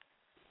gone.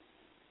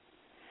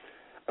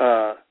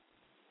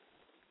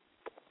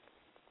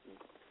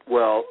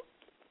 Well,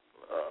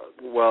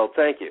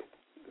 thank you.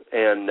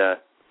 And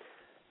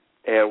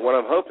what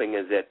I'm hoping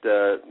is that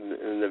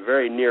in the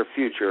very near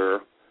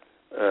future,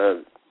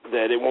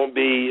 that you won't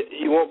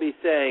be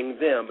saying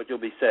them, but you'll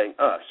be saying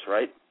us,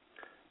 right?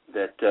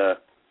 That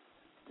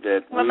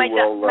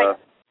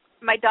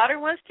my daughter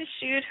wants to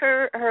shoot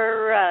her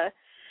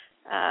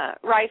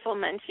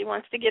rifleman. She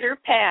wants to get her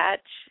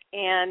patch,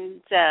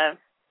 and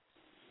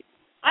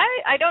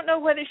I don't know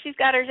whether she's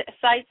got her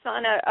sights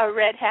on a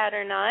red hat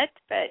or not,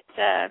 but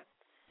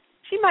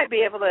she might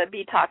be able to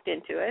be talked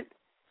into it.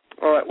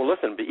 All right. Well,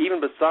 listen. Even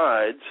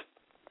besides,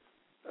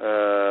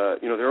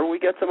 we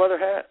got some other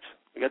hats.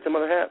 We got some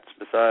other hats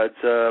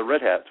besides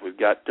red hats. We've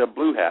got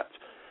blue hats,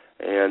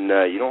 and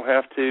you don't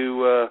have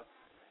to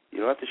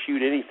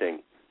shoot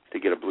anything to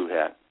get a blue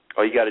hat.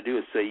 All you got to do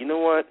is say, you know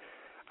what?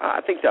 I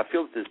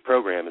feel that this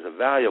program is a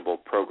valuable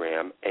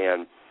program,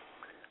 and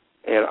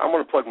I'm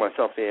going to plug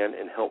myself in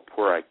and help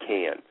where I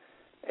can.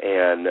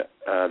 And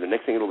the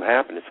next thing that will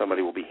happen is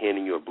somebody will be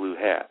handing you a blue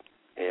hat,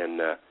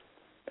 and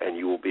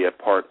you will be a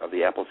part of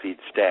the Appleseed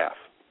staff.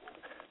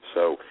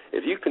 So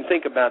if you can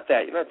think about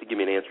that, you don't have to give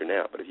me an answer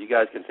now, but if you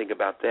guys can think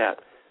about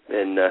that,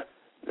 then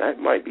that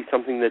might be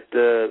something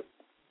that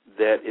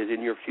is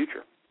in your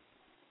future.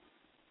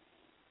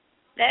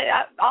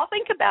 I'll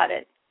think about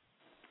it.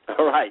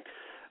 All right.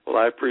 Well,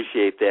 I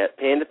appreciate that.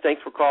 Panda,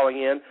 thanks for calling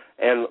in.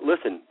 And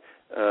listen,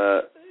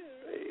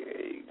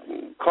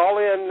 call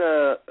in.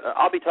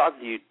 I'll be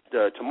talking to you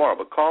tomorrow,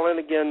 but call in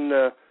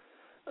again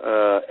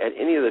at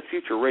any of the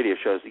future radio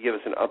shows to give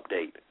us an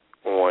update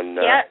on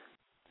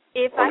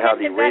how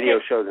the radio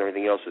shows and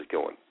everything else is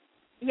going.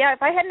 Yeah,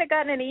 if I hadn't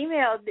gotten an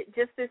email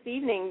just this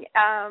evening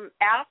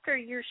after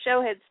your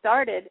show had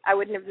started, I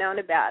wouldn't have known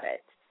about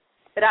it.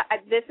 But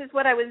this is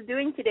what I was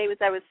doing today,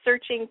 was I was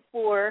searching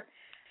for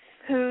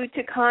who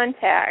to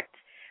contact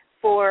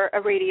for a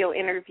radio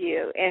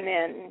interview, and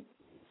then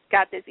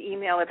got this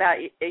email about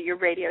your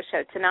radio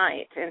show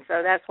tonight, and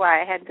so that's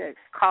why I had to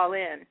call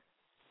in.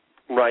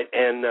 Right,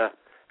 and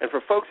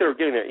for folks that are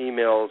getting their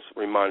emails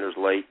reminders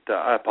late,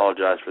 I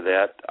apologize for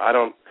that. I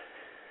don't,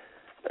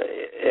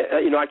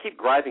 I keep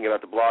griping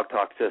about the Blog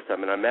Talk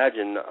system, and I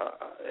imagine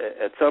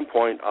at some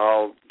point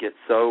I'll get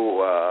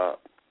so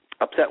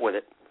upset with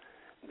it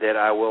that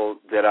I will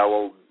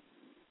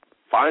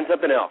find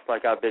something else,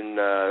 like I've been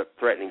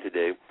threatening to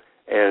do,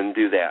 and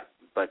do that.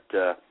 But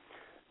the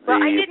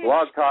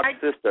Blog Talk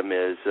system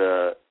is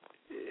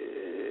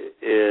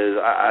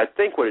I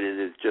think what it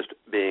is just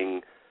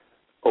being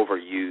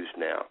overused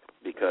now,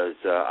 because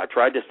I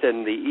tried to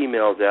send the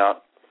emails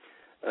out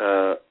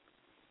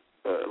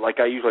like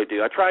I usually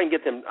do. I try and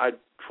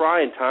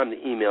time the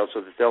emails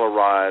so that they'll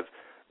arrive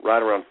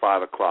right around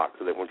 5 o'clock,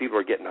 so that when people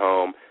are getting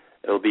home,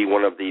 it'll be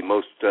one of the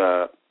most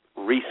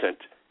recent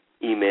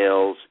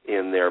emails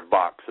in their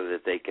box so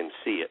that they can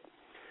see it.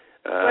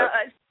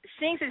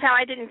 Seeing as how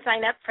I didn't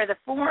sign up for the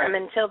forum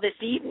until this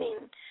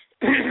evening,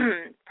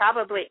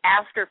 probably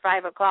after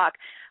 5 o'clock,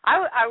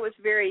 I was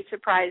very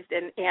surprised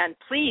and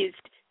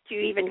pleased to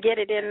even get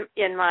it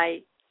in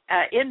my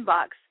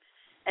inbox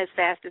as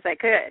fast as I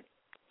could.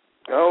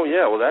 Oh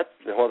yeah, well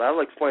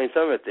that'll explain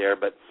some of it there.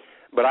 But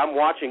I'm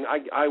watching.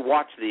 I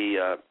watch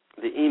the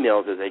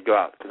emails as they go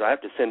out because I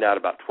have to send out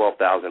about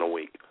 12,000 a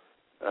week.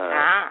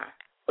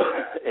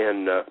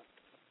 And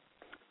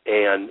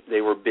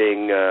they were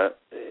being.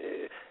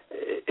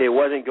 It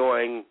wasn't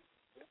going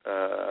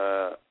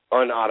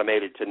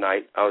unautomated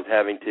tonight. I was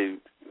having to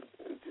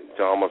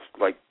almost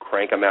like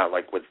crank them out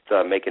like with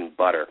making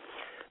butter.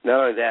 Not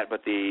only that,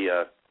 but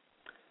the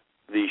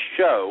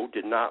show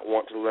did not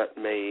want to let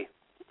me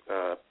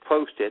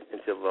post it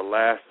until the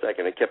last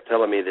second. It kept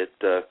telling me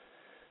that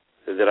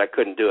I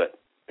couldn't do it,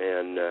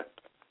 and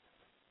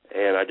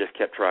I just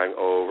kept trying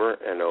over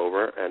and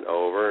over and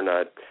over, and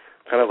I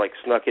kind of like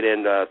snuck it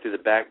in through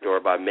the back door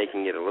by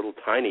making it a little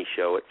tiny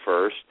show at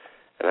first,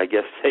 and I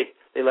guess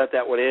they let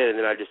that one in, and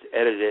then I just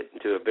edited it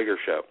into a bigger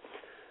show.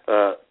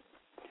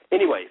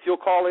 Anyway, if you'll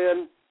call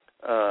in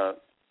the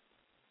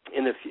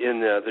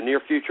near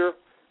future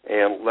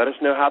and let us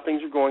know how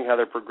things are going, how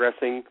they're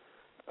progressing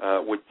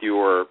with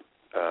your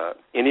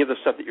any of the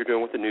stuff that you're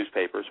doing with the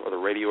newspapers or the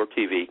radio or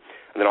TV,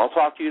 and then I'll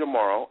talk to you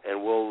tomorrow,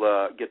 and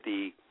we'll get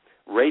the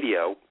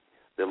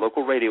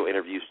local radio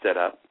interview set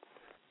up,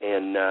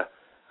 and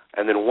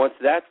then once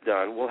that's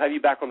done, we'll have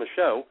you back on the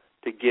show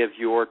to give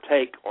your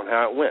take on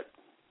how it went.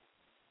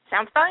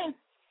 Sounds fine.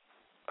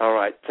 All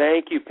right.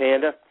 Thank you,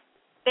 Panda.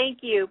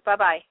 Thank you.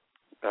 Bye-bye.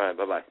 All right.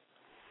 Bye-bye.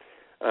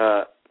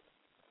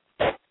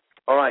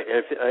 All right.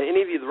 If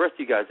any of you, the rest of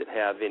you guys that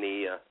have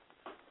any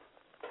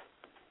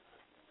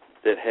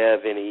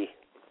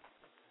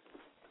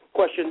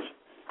questions,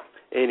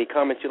 any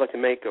comments you'd like to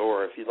make,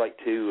 or if you'd like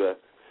to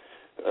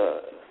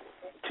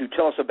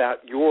tell us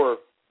about your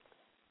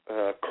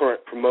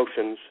current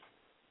promotions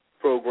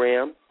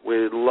program,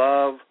 we'd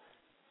love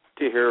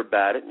to hear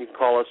about it. You can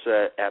call us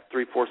at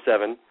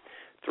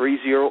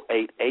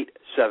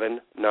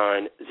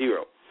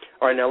 347-308-8790.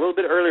 All right, now a little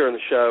bit earlier in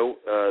the show,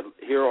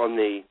 here on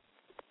the,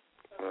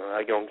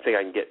 I don't think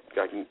I can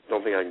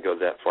go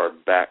that far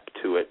back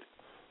to it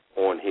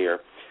on here.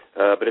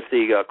 But if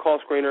the call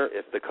screener,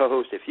 if the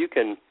co-host, if you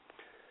can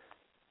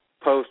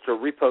post or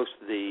repost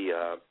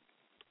the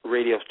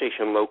radio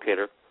station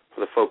locator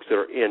for the folks that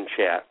are in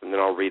chat, and then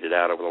I'll read it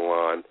out over the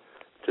line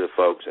to the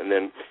folks. And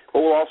then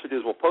what we'll also do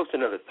is we'll post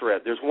another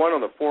thread. There's one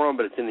on the forum,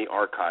 but it's in the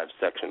archives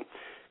section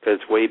because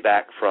it's way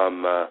back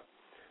from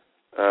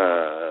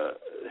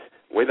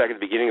way back at the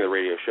beginning of the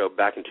radio show,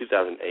 back in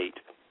 2008,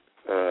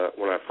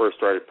 when I first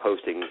started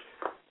posting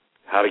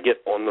how to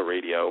get on the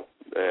radio.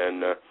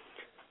 And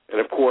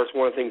of course,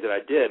 one of the things that I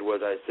did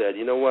was I said,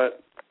 you know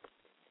what,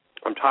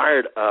 I'm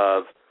tired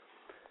of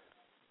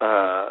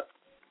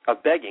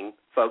begging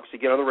folks to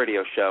get on the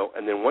radio show,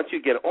 and then once you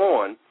get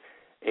on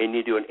and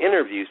you do an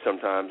interview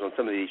sometimes on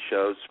some of these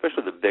shows,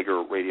 especially the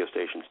bigger radio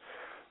stations,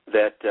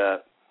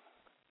 that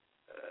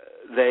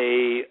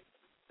they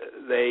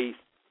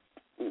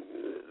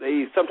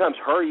sometimes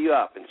hurry you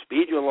up and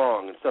speed you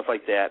along and stuff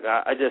like that.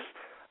 And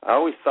I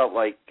always felt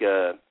like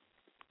I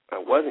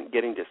wasn't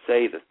getting to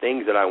say the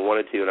things that I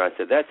wanted to, and I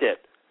said, that's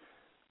it.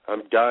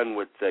 I'm done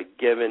with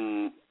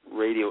giving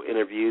radio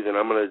interviews, and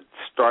I'm going to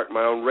start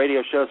my own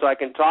radio show so I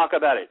can talk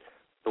about it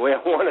the way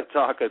I want to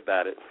talk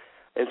about it.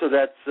 And so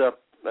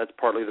that's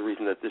partly the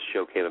reason that this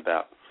show came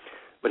about.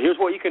 But here's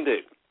what you can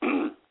do.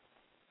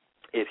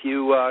 If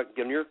you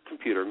get on your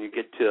computer and you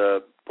get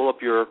to pull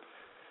up your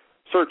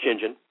search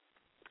engine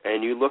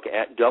and you look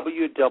at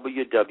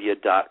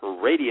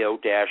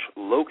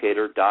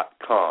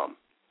www.radio-locator.com,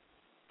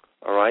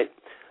 all right?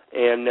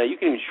 And you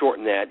can even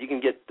shorten that. You can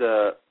get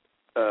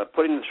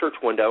put in the search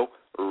window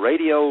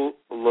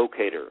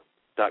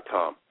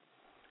radiolocator.com,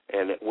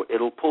 and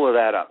it'll pull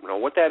that up. Now,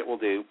 what that will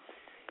do,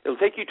 it'll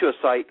take you to a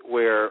site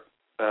where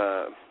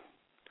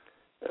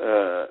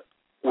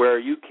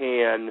you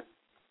can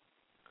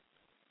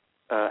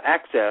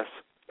access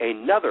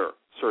another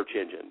search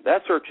engine.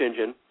 That search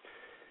engine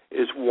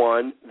is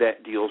one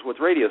that deals with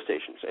radio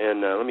stations.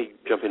 And let me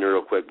jump in here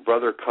real quick.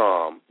 Brother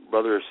Com.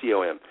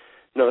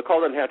 No, the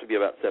call doesn't have to be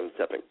about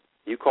 7-stepping.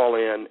 You call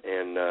in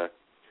and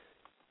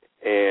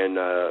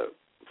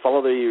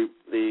follow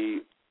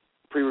the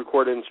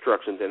pre-recorded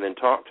instructions, and then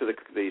talk to the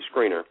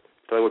screener.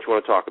 Tell me what you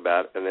want to talk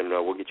about, and then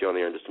we'll get you on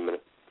the air in just a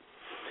minute.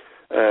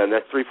 And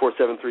that's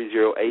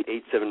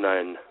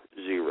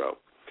 347-308-8790.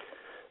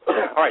 All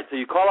right, so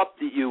you call up,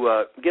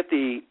 you get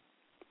the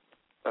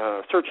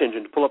search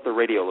engine to pull up the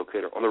radio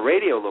locator. On the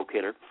radio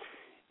locator,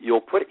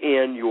 you'll put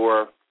in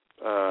your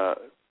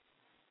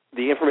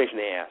the information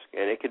they ask,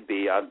 and it could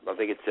be, I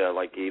think it's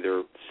like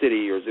either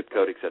city or zip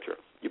code, etc.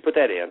 You put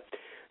that in,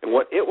 and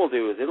what it will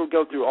do is it'll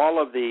go through all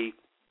of the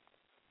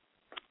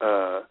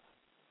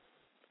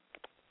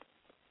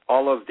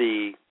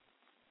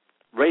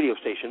radio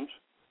stations,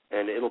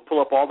 and it'll pull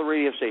up all the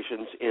radio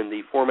stations in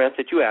the format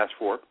that you asked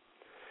for.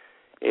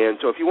 And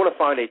so if you want to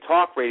find a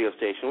talk radio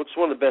station, which is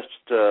one of the best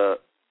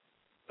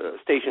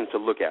stations to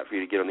look at for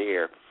you to get on the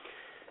air,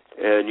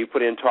 and you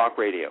put in talk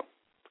radio,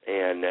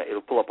 and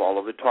it'll pull up all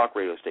of the talk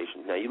radio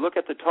stations. Now, you look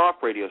at the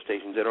talk radio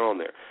stations that are on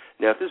there.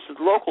 Now, if this is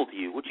local to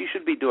you, what you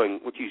should be doing,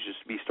 what you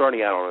should be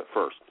starting out on at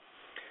first,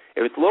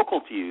 if it's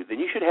local to you, then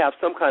you should have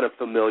some kind of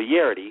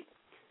familiarity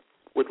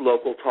with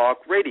local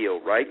talk radio,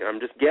 right? I'm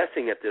just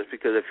guessing at this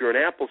because if you're an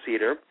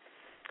Appleseeder,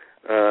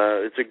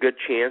 it's a good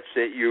chance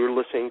that you're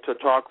listening to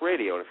talk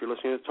radio. And if you're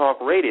listening to talk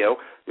radio,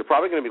 you're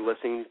probably going to be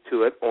listening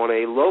to it on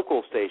a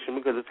local station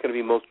because it's going to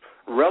be most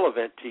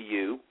relevant to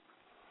you,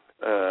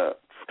 to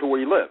where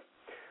you live.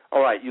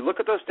 All right, you look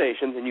at those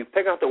stations and you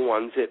pick out the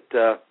ones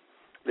that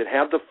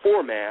have the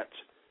formats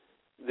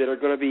that are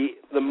going to be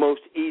the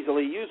most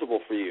easily usable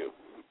for you.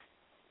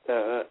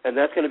 And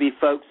that's going to be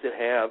folks that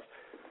have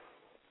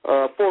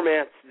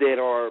formats that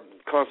are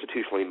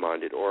constitutionally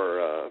minded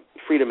or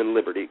freedom and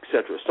liberty,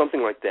 etc.,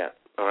 something like that,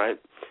 all right?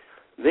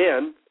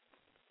 Then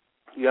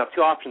you have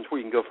two options where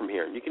you can go from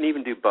here. You can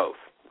even do both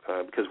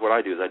because what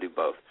I do is I do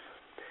both.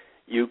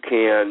 You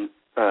can,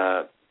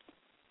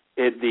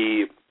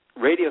 the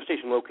radio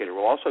station locator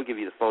will also give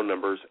you the phone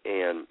numbers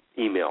and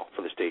email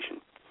for the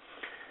station.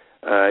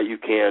 You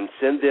can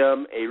send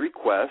them a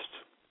request,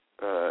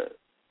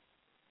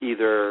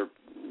 either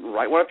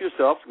write one up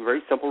yourself, a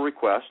very simple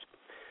request,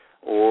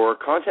 or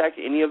contact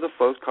any of the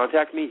folks.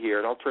 Contact me here,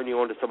 and I'll turn you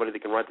on to somebody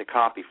that can write the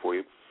copy for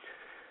you.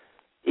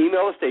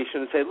 Email the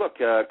station and say, look,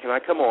 can I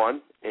come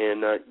on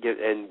and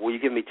will you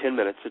give me 10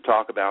 minutes to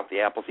talk about the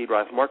Appleseed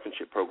Rifle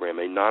Marksmanship Program,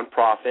 a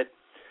nonprofit,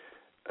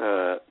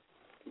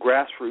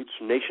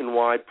 grassroots,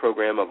 nationwide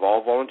program of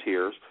all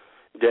volunteers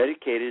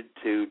dedicated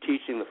to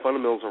teaching the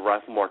fundamentals of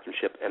rifle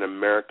marksmanship and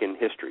American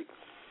history.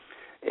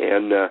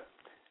 And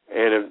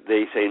if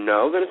they say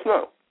no, then it's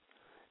no.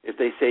 If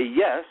they say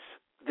yes,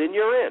 then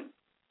you're in.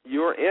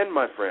 You're in,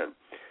 my friend.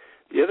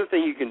 The other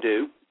thing you can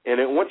do,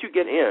 and once you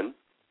get in,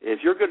 if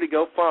you're good to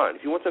go, fine.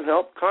 If you want some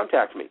help,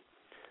 contact me.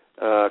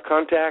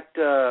 Contact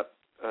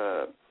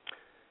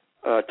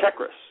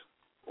Tekris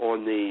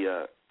on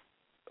the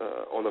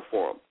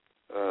forum.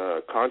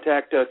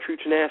 Contact True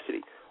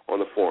Tenacity on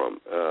the forum.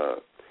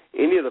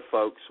 Any of the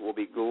folks will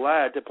be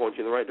glad to point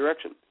you in the right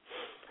direction.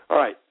 All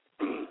right.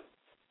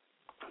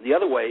 The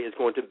other way is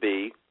going to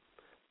be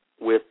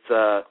with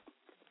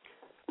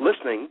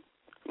listening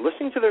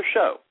to their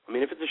show. I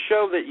mean, if it's a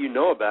show that you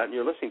know about and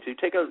you're listening to,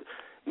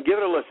 give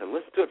it a listen.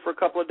 Listen to it for a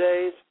couple of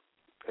days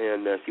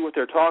and see what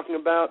they're talking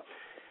about.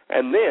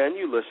 And then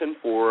you listen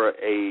for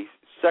a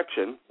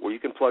section where you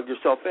can plug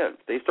yourself in.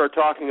 They start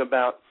talking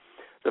about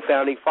the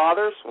Founding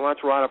Fathers, well,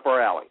 that's right up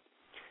our alley.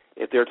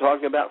 If they're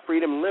talking about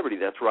freedom and liberty,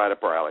 that's right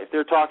up our alley. If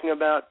they're talking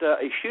about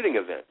a shooting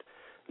event,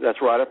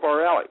 that's right up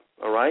our alley,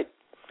 all right?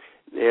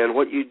 And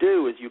what you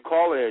do is you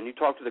call in, you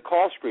talk to the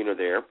call screener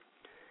there,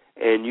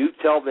 and you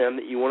tell them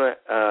that you want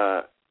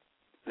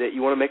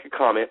to make a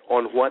comment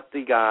on what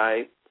the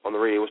guy on the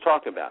radio was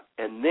talking about.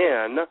 And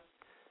then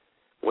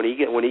when he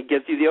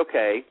gives you the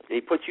okay, and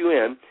he puts you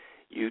in,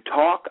 you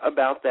talk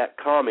about that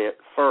comment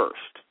first.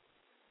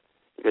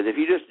 Because if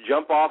you just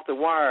jump off the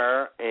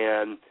wire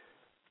and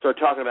start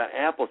talking about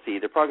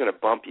Appleseed, they're probably going to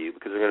bump you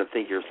because they're going to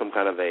think you're some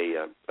kind of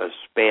a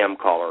spam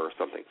caller or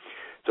something.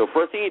 So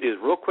first thing you do is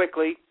real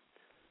quickly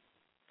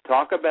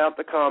talk about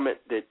the comment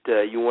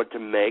that you want to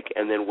make,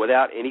 and then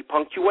without any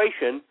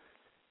punctuation,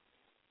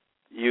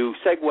 you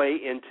segue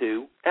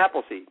into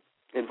Appleseed.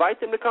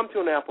 Invite them to come to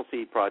an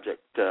Appleseed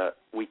Project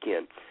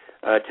weekend.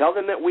 Tell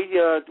them that we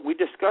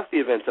discuss the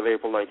events of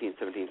April 19,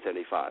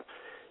 1775.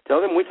 Tell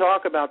them we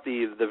talk about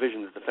the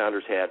vision that the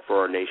founders had for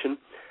our nation,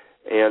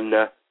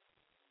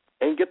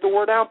 and get the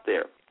word out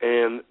there.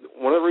 And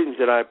one of the reasons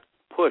that I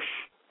push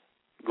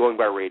going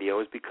by radio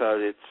is because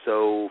it's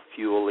so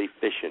fuel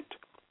efficient.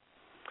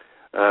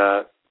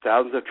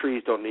 Thousands of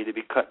trees don't need to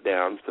be cut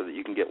down so that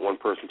you can get one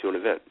person to an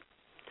event.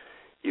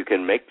 You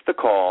can make the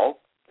call,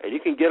 and you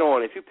can get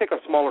on. If you pick a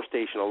smaller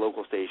station, a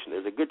local station,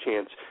 there's a good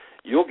chance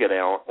you'll get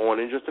on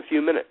in just a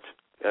few minutes.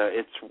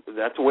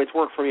 That's the way it's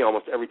worked for me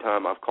almost every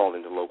time I've called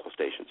into local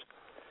stations.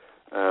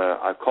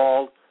 I've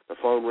called, the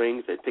phone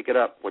rings, they pick it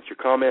up. What's your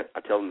comment? I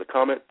tell them the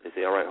comment. They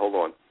say, all right, hold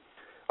on.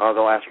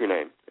 They'll ask your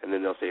name, and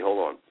then they'll say, hold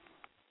on.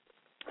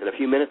 In a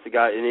few minutes, the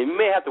guy, and you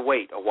may have to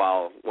wait a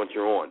while once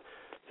you're on.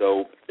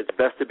 So it's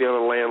best to be on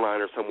a landline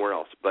or somewhere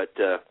else. But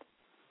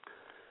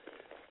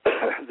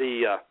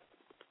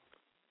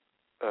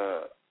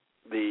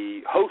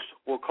the host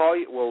will call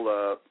you,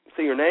 will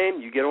say your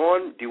name, you get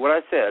on, do what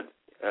I said,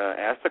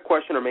 ask the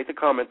question or make the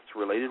comment that's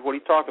related to what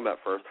he's talking about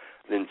first,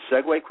 then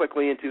segue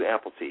quickly into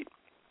Appleseed,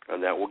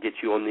 and that will get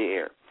you on the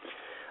air.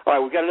 All right,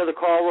 we've got another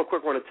call real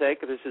quick we're going to take.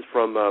 This is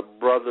from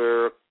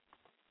Brother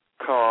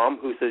Com,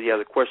 who says he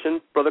has a question.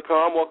 Brother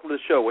Com, welcome to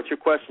the show. What's your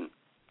question?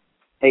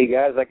 Hey,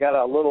 guys, I got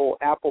a little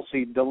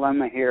Appleseed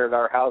dilemma here at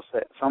our house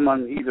that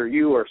someone, either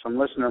you or some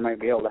listener, might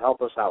be able to help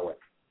us out with.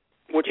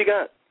 What you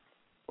got?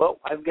 Well,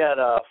 I've got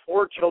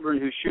 4 children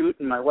who shoot,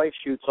 and my wife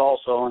shoots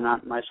also, and I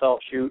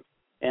myself shoot.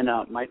 And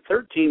my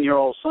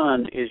 13-year-old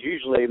son is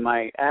usually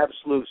my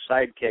absolute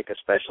sidekick,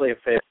 especially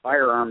if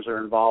firearms are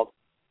involved,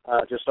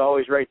 just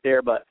always right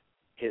there. But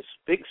his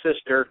big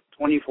sister,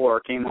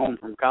 24, came home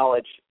from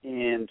college,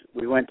 and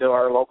we went to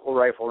our local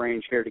rifle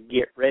range here to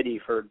get ready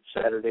for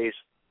Saturday's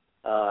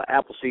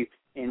Appleseed.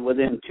 And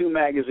within 2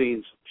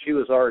 magazines, she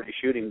was already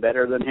shooting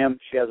better than him.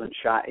 She hasn't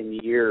shot in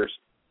years.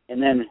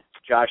 And then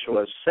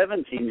Joshua's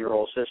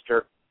 17-year-old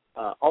sister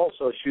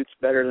also shoots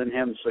better than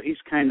him. So he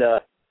kind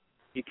of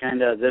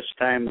this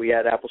time we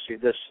had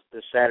Appleseed this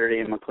Saturday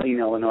in McLean,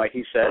 Illinois.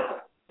 He said,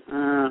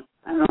 I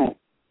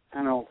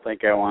don't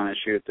think I want to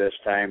shoot this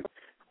time.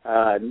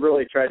 And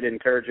really tried to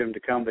encourage him to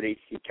come, but he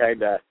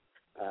kind of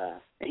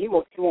he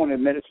won't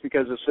admit it's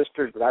because of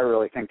sisters, but I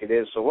really think it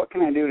is. So what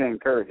can I do to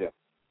encourage him?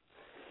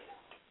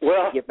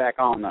 Well, get back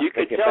on you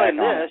can tell him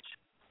this.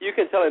 You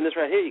can tell him this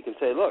right here. You can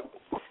say, look,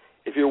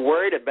 if you're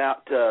worried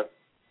about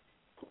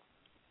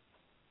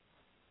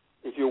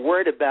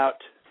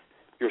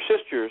your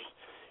sisters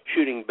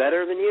shooting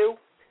better than you,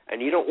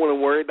 and you don't want to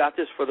worry about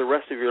this for the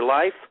rest of your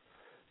life,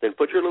 then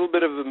put your little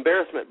bit of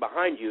embarrassment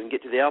behind you and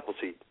get to the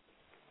Appleseed.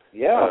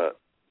 Yeah.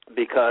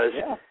 Because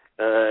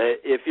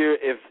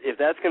if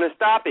that's going to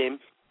stop him,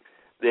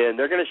 then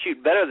they're going to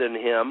shoot better than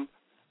him.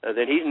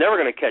 Then he's never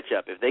going to catch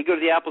up. If they go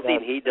to the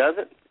Appleseed and he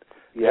doesn't,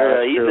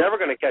 he's never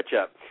going to catch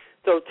up.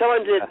 So tell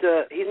him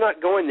that he's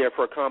not going there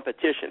for a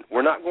competition.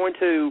 We're not going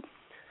to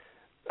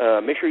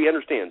make sure he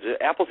understands.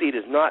 Appleseed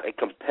is not a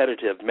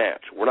competitive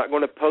match. We're not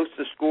going to post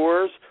the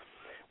scores.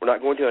 We're not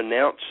going to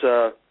announce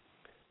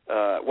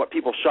what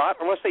people shot.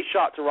 Unless they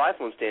shot to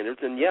rifling standards,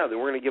 then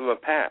we're going to give them a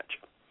patch.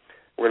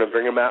 We're going to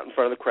bring him out in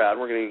front of the crowd.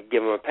 We're going to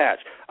give him a patch.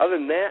 Other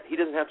than that, he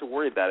doesn't have to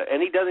worry about it.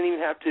 And he doesn't even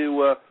have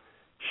to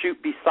shoot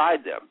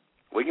beside them.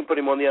 We can put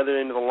him on the other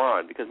end of the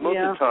line because most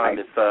of the time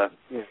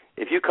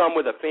if you come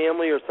with a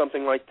family or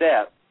something like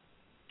that,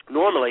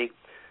 normally,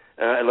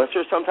 unless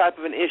there's some type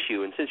of an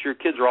issue, and since your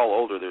kids are all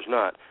older, there's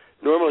not,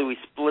 normally we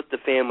split the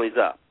families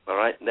up, all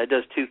right? And that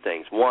does 2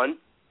 things. One,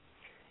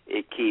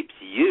 it keeps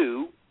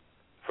you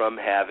from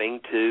having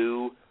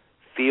to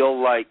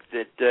feel like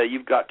that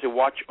you've got to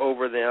watch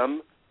over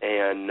them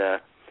and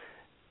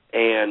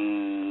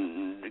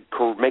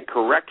make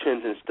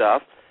corrections and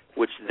stuff,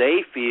 which they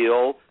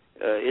feel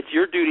it's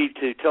your duty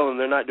to tell them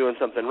they're not doing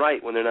something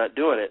right when they're not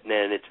doing it,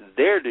 and it's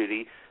their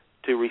duty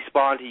to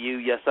respond to you,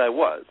 yes, I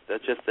was.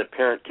 That's just the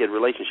parent-kid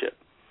relationship.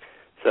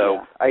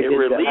 So it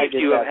relieves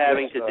you of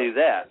having to do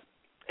that.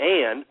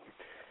 And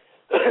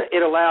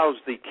it allows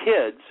the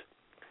kids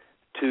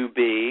to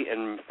be,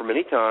 and for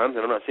many times,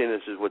 and I'm not saying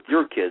this is with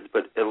your kids,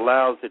 but it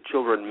allows the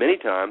children many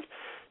times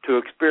to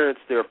experience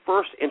their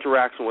first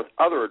interaction with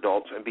other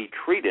adults and be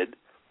treated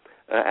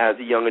as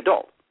a young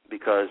adult,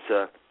 because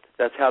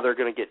that's how they're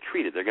going to get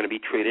treated. They're going to be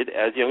treated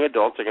as young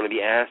adults. They're going to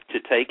be asked to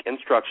take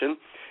instruction.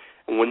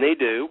 And when they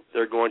do,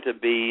 they're going to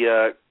be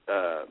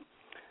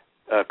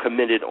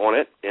commended on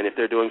it. And if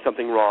they're doing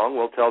something wrong,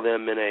 we'll tell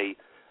them in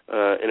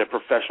a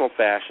professional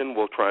fashion.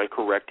 We'll try and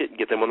correct it and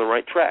get them on the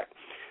right track.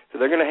 So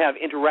they're going to have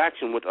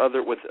interaction with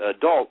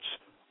adults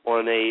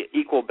on a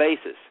equal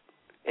basis.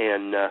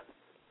 And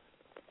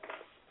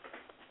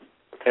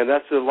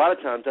that's a lot of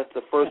times that's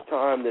the first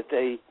time that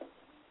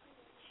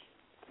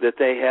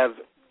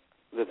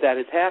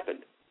has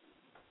happened.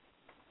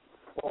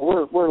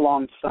 Well, we're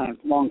long time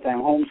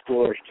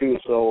homeschoolers too,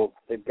 so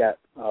they've got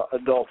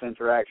adult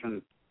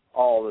interaction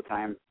all the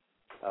time.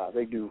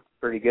 They do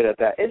pretty good at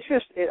that. It's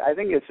just, I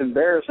think it's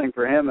embarrassing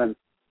for him, and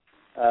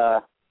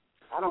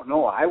I don't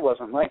know. I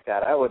wasn't like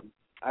that. I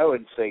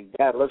would say,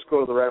 Dad, let's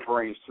go to the rifle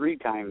range 3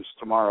 times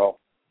tomorrow.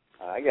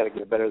 I got to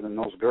get better than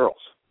those girls.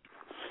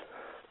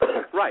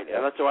 Right,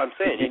 and that's what I'm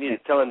saying. You need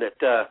to tell him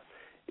that.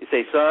 You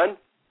say, son,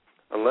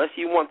 unless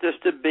you want this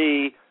to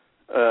be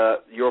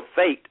your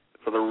fate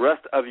for the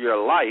rest of your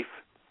life,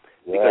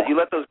 because you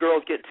let those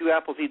girls get 2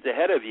 Appleseeds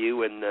ahead of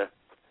you, and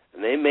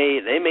they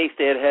may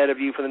stay ahead of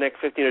you for the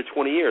next 15 or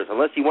 20 years.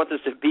 Unless you want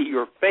this to be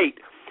your fate,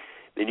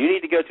 then you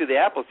need to go to the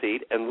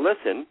Appleseed and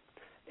listen,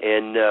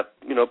 and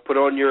put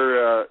on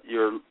your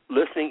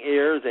listening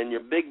ears and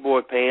your big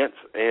boy pants,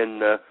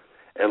 and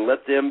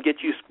let them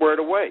get you squared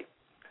away.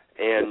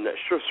 And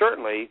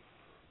certainly,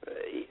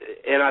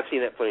 and I've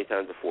seen that plenty of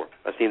times before.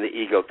 I've seen the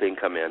ego thing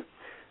come in.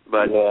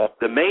 But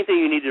the main thing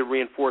you need to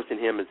reinforce in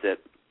him is that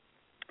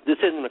this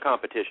isn't a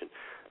competition.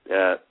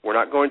 We're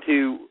not going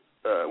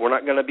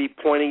to be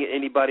pointing at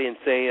anybody and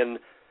saying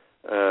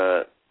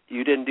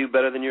you didn't do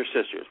better than your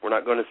sisters. We're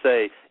not going to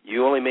say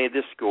you only made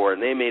this score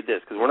and they made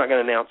this, because we're not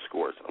going to announce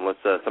scores unless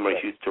somebody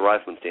shoots to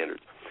rifling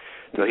standards.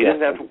 So he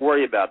doesn't have to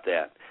worry about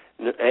that.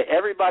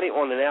 Everybody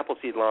on an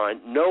Appleseed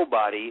line,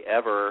 nobody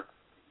ever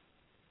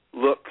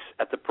looks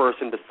at the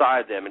person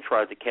beside them and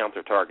tries to count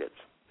their targets.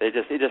 It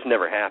just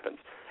never happens.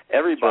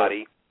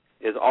 Everybody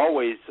is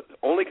always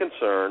only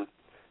concerned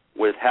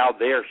with how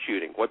they're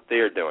shooting, what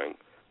they're doing,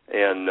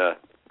 and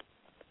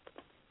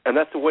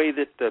that's the way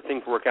that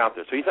things work out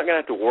there. So he's not going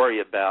to have to worry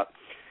about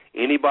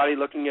anybody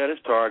looking at his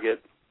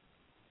target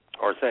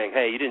or saying,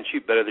 "Hey, you didn't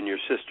shoot better than your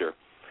sister,"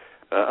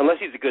 unless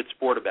he's a good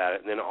sport about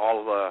it. And then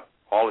all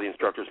all of the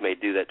instructors may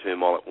do that to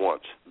him all at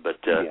once. But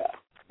yeah.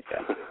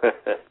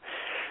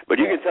 But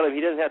you can tell him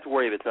he doesn't have to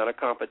worry if it's not a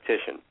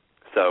competition.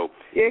 So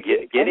get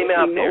him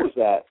out there.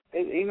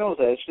 He knows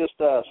that. It's just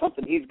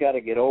something he's got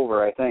to get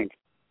over, I think.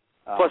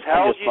 Plus,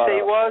 how old did you say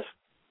he was?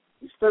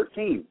 He's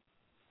 13.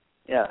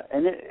 Yeah,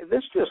 and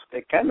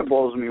it kind of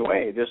blows me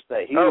away, just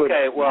that he would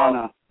want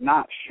to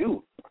not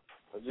shoot.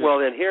 Well,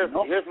 then here's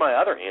my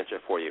other answer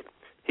for you.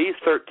 He's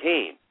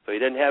 13, so he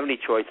doesn't have any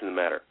choice in the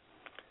matter.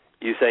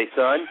 You say,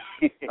 son,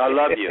 I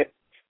love you.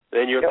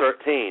 Then you're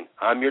 13.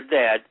 I'm your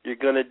dad. You're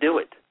going to do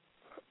it.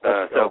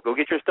 So go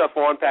get your stuff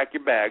on, pack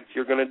your bags.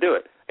 You're going to do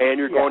it, and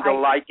you're going to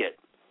like it.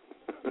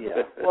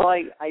 Yeah. Well,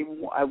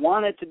 I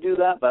wanted to do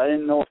that, but I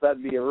didn't know if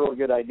that'd be a real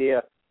good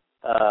idea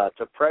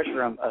to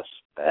pressure him,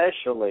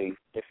 especially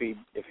if he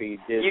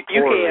did. You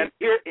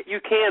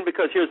can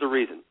because here's the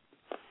reason.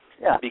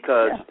 Yeah.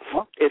 Because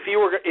if you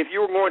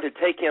were going to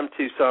take him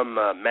to some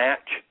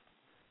match,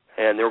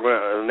 and they were going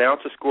to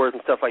announce the scores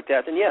and stuff like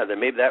that, then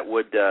maybe that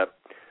would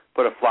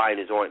put a fly in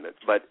his ointment.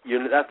 But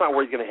that's not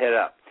where he's going to head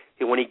up.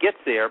 When he gets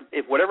there,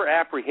 if whatever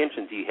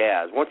apprehensions he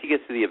has, once he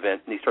gets to the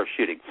event and he starts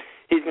shooting,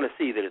 he's going to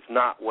see that it's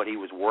not what he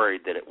was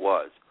worried that it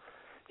was.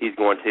 He's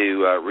going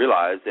to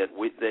realize that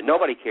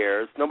nobody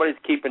cares. Nobody's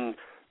keeping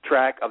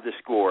track of the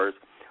scores.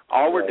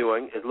 All we're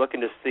doing is looking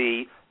to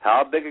see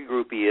how big a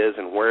group he is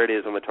and where it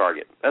is on the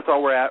target. That's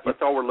all we're at. That's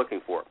all we're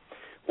looking for.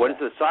 What is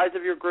the size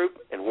of your group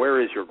and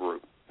where is your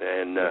group?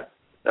 And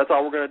that's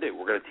all we're going to do.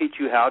 We're going to teach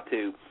you how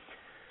to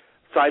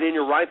sight in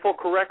your rifle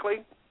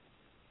correctly.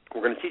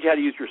 We're going to teach you how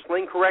to use your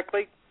sling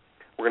correctly.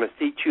 We're going to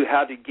teach you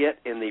how to get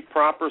in the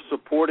proper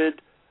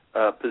supported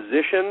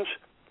positions.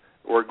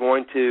 We're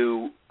going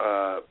to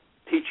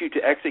teach you to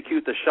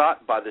execute the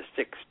shot by the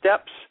 6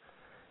 steps,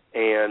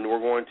 and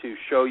we're going to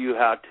show you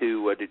how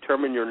to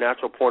determine your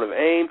natural point of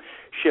aim,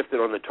 shift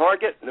it on the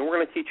target, and then we're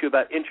going to teach you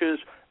about inches,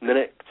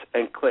 minutes,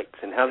 and clicks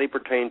and how they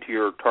pertain to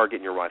your target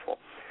and your rifle.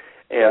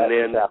 And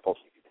then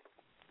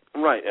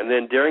right, and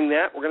then during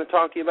that, we're going to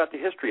talk to you about the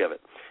history of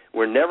it.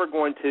 We're never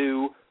going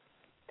to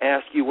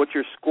ask you what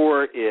your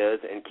score is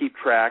and keep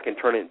track and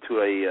turn it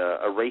into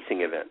a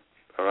racing event,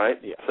 all right?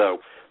 Yeah. So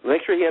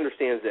make sure he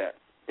understands that.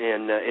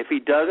 And if he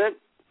doesn't,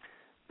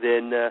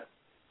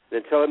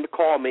 then tell him to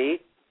call me,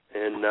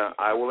 and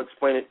I will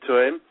explain it to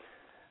him.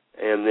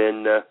 And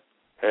then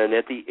and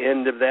at the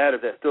end of that,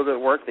 if that still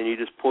doesn't work, then you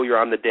just pull your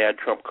I'm the dad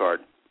trump card.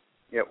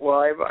 Yeah, well,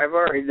 I've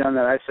already done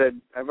that. I said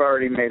I've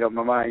already made up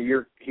my mind.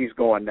 He's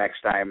going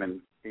next time, and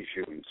he's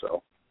shooting,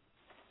 so.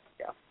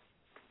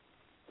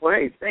 Well,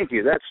 hey, thank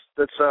you. That's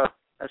good.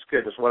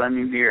 That's what I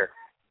need to hear.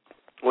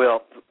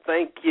 Well,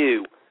 thank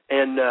you.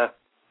 And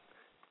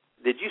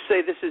did you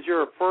say this is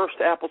your first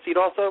Appleseed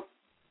also?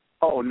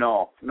 Oh,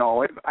 no.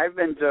 I've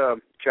been to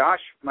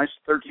Josh, my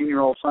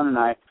 13-year-old son, and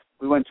I.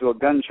 We went to a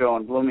gun show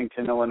in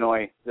Bloomington,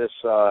 Illinois this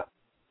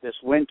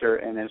winter,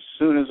 and as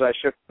soon as I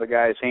shook the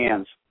guy's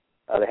hands,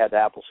 they had the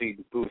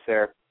Appleseed booth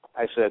there.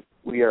 I said,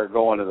 "We are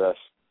going to this."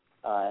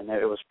 And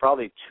it was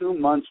probably 2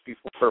 months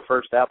before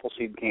first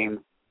Appleseed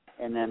came,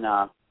 and then.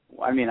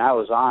 I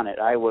was on it.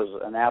 I was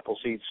an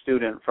Appleseed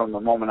student from the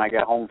moment I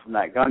got home from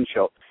that gun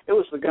show. It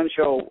was the gun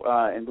show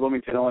in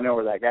Bloomington, Illinois,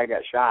 where that guy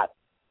got shot.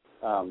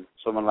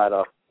 Someone had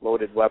a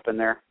loaded weapon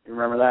there. You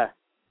remember that?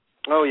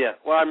 Oh yeah.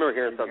 Well, I remember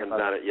hearing something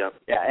about it. Yeah.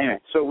 Yeah. Anyway,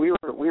 so we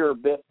were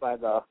bit by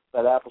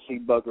that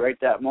Appleseed bug right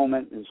that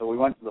moment, and so we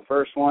went to the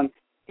first one.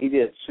 He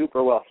did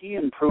super well. He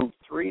improved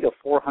 300 to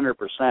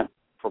 400%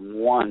 from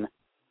one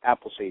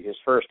Appleseed, his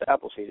first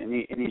Appleseed, and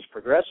he's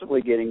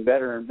progressively getting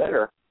better and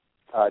better.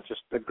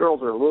 Just the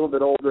girls are a little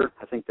bit older.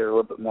 I think they're a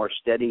little bit more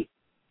steady.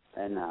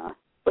 And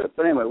but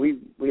anyway,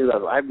 we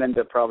love it. I've been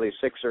to probably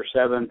 6 or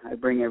 7. I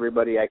bring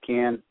everybody I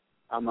can.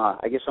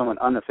 I guess I'm an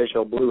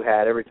unofficial blue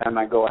hat. Every time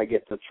I go, I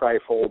get the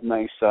trifold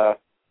nice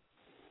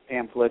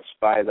pamphlets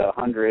by the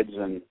hundreds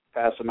and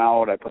pass them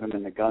out. I put them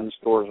in the gun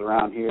stores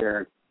around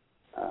here.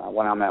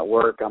 When I'm at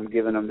work, I'm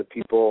giving them to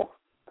people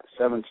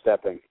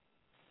 7-stepping.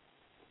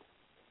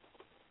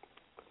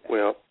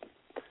 Well,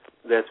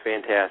 that's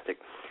fantastic.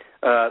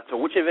 So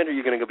which event are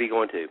you going to be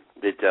going to?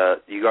 Did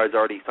you guys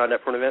already signed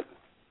up for an event?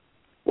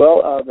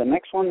 Well, the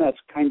next one that's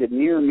kind of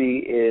near me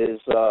is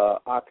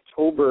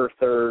October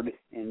 3rd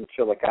in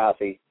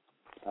Chillicothe,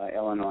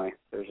 Illinois.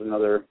 There's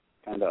another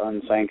kind of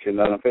unsanctioned,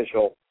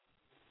 unofficial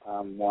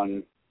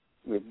one.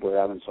 We're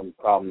having some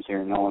problems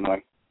here in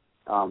Illinois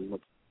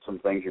with some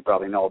things you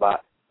probably know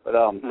about. But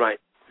right.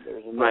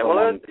 There's another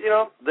one.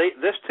 Well,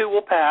 this too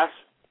will pass.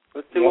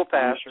 This too will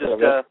pass.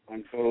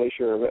 I'm totally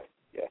sure of it.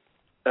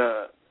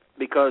 Yeah.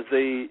 Because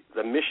the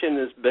mission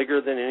is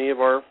bigger than any of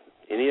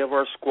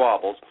our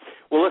squabbles.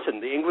 Well,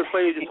 listen, the English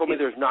lady just told me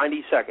there's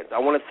 90 seconds. I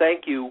want to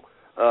thank you,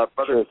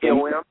 Brother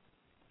POM,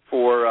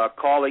 for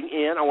calling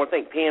in. I want to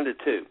thank Panda,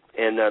 too.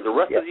 And the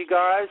rest of you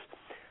guys,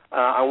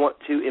 I want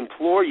to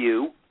implore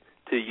you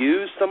to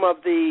use some of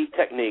the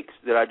techniques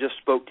that I just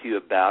spoke to you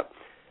about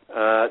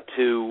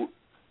to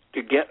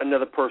get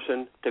another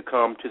person to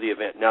come to the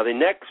event. Now, the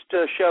next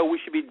show we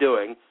should be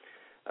doing,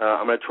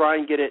 I'm going to try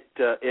and get it.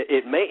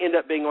 It may end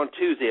up being on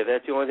Tuesday if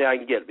that's the only thing I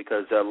can get,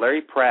 because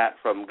Larry Pratt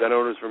from Gun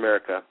Owners of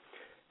America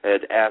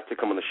had asked to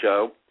come on the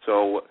show.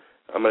 So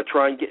I'm going to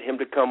try and get him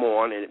to come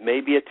on, and it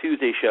may be a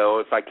Tuesday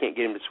show if I can't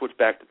get him to switch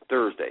back to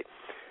Thursday.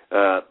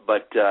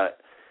 But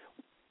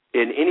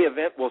in any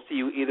event, we'll see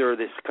you either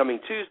this coming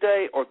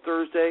Tuesday or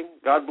Thursday.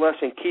 God bless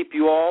and keep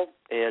you all,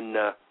 and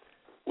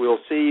we'll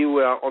see you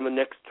on the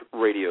next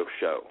radio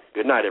show.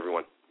 Good night,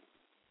 everyone.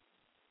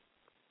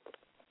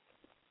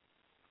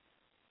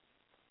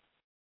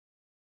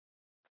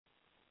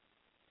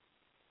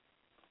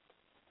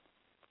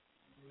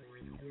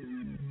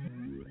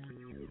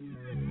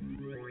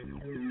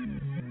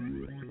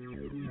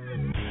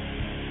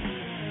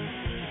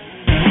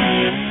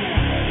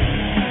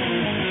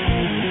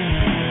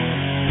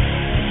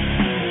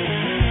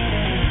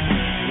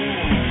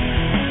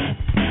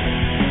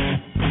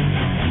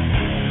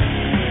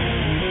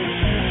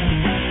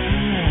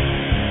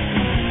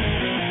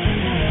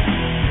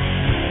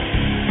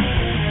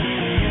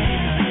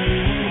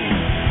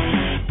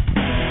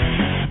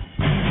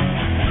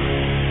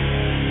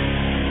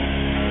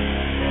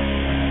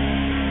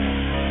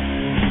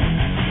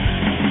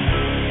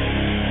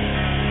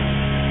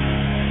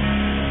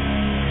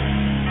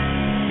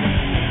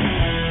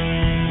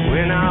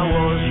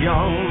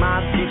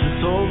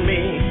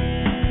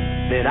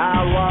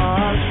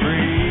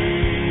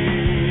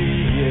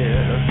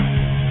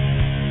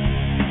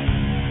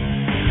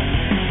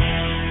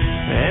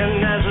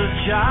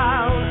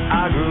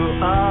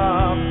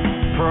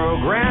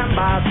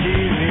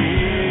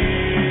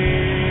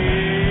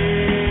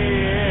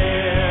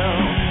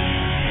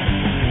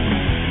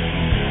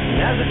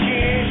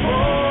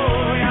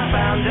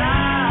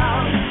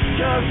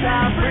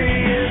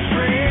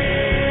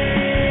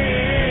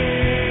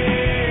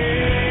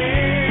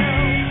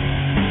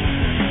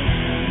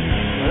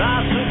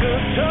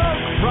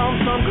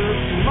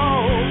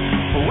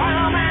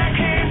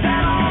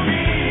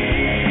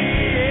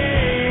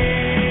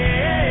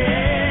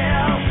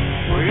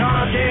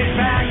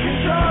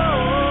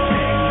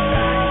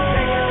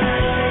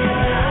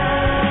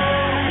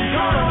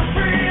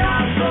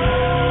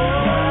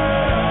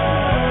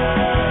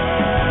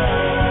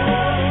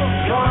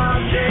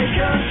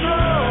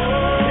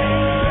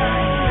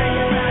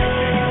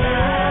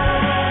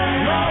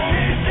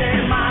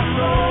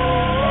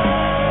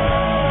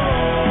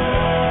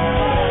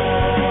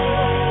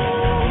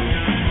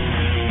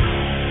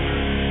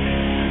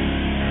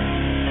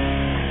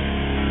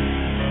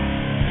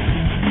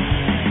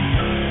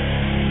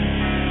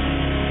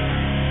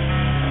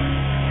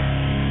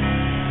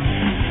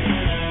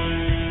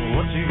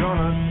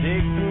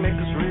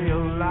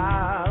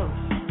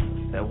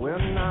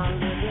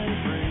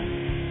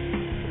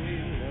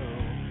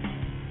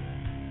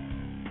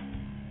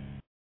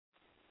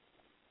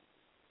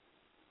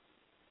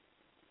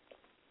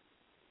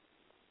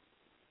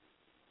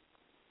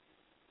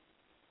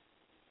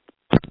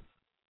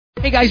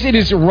 Hey guys, it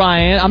is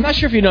Ryan. I'm not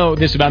sure if you know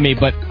this about me,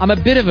 but I'm a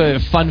bit of a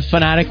fun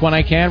fanatic when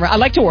I can. I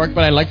like to work,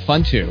 but I like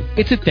fun too.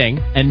 It's a thing.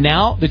 And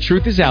now the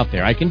truth is out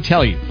there. I can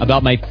tell you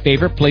about my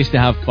favorite place to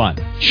have fun.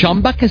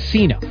 Chumba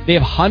Casino. They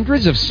have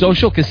hundreds of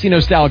social casino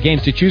style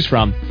games to choose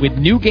from with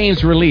new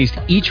games released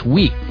each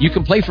week. You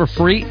can play for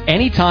free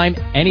anytime,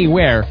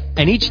 anywhere.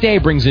 And each day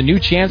brings a new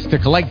chance to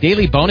collect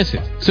daily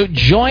bonuses. So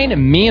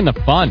join me in the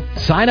fun.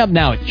 Sign up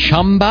now at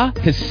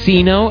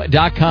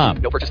ChumbaCasino.com.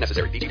 No purchase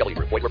necessary. VGW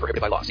Group. Void where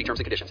prohibited by law. See terms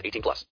and conditions. 18+.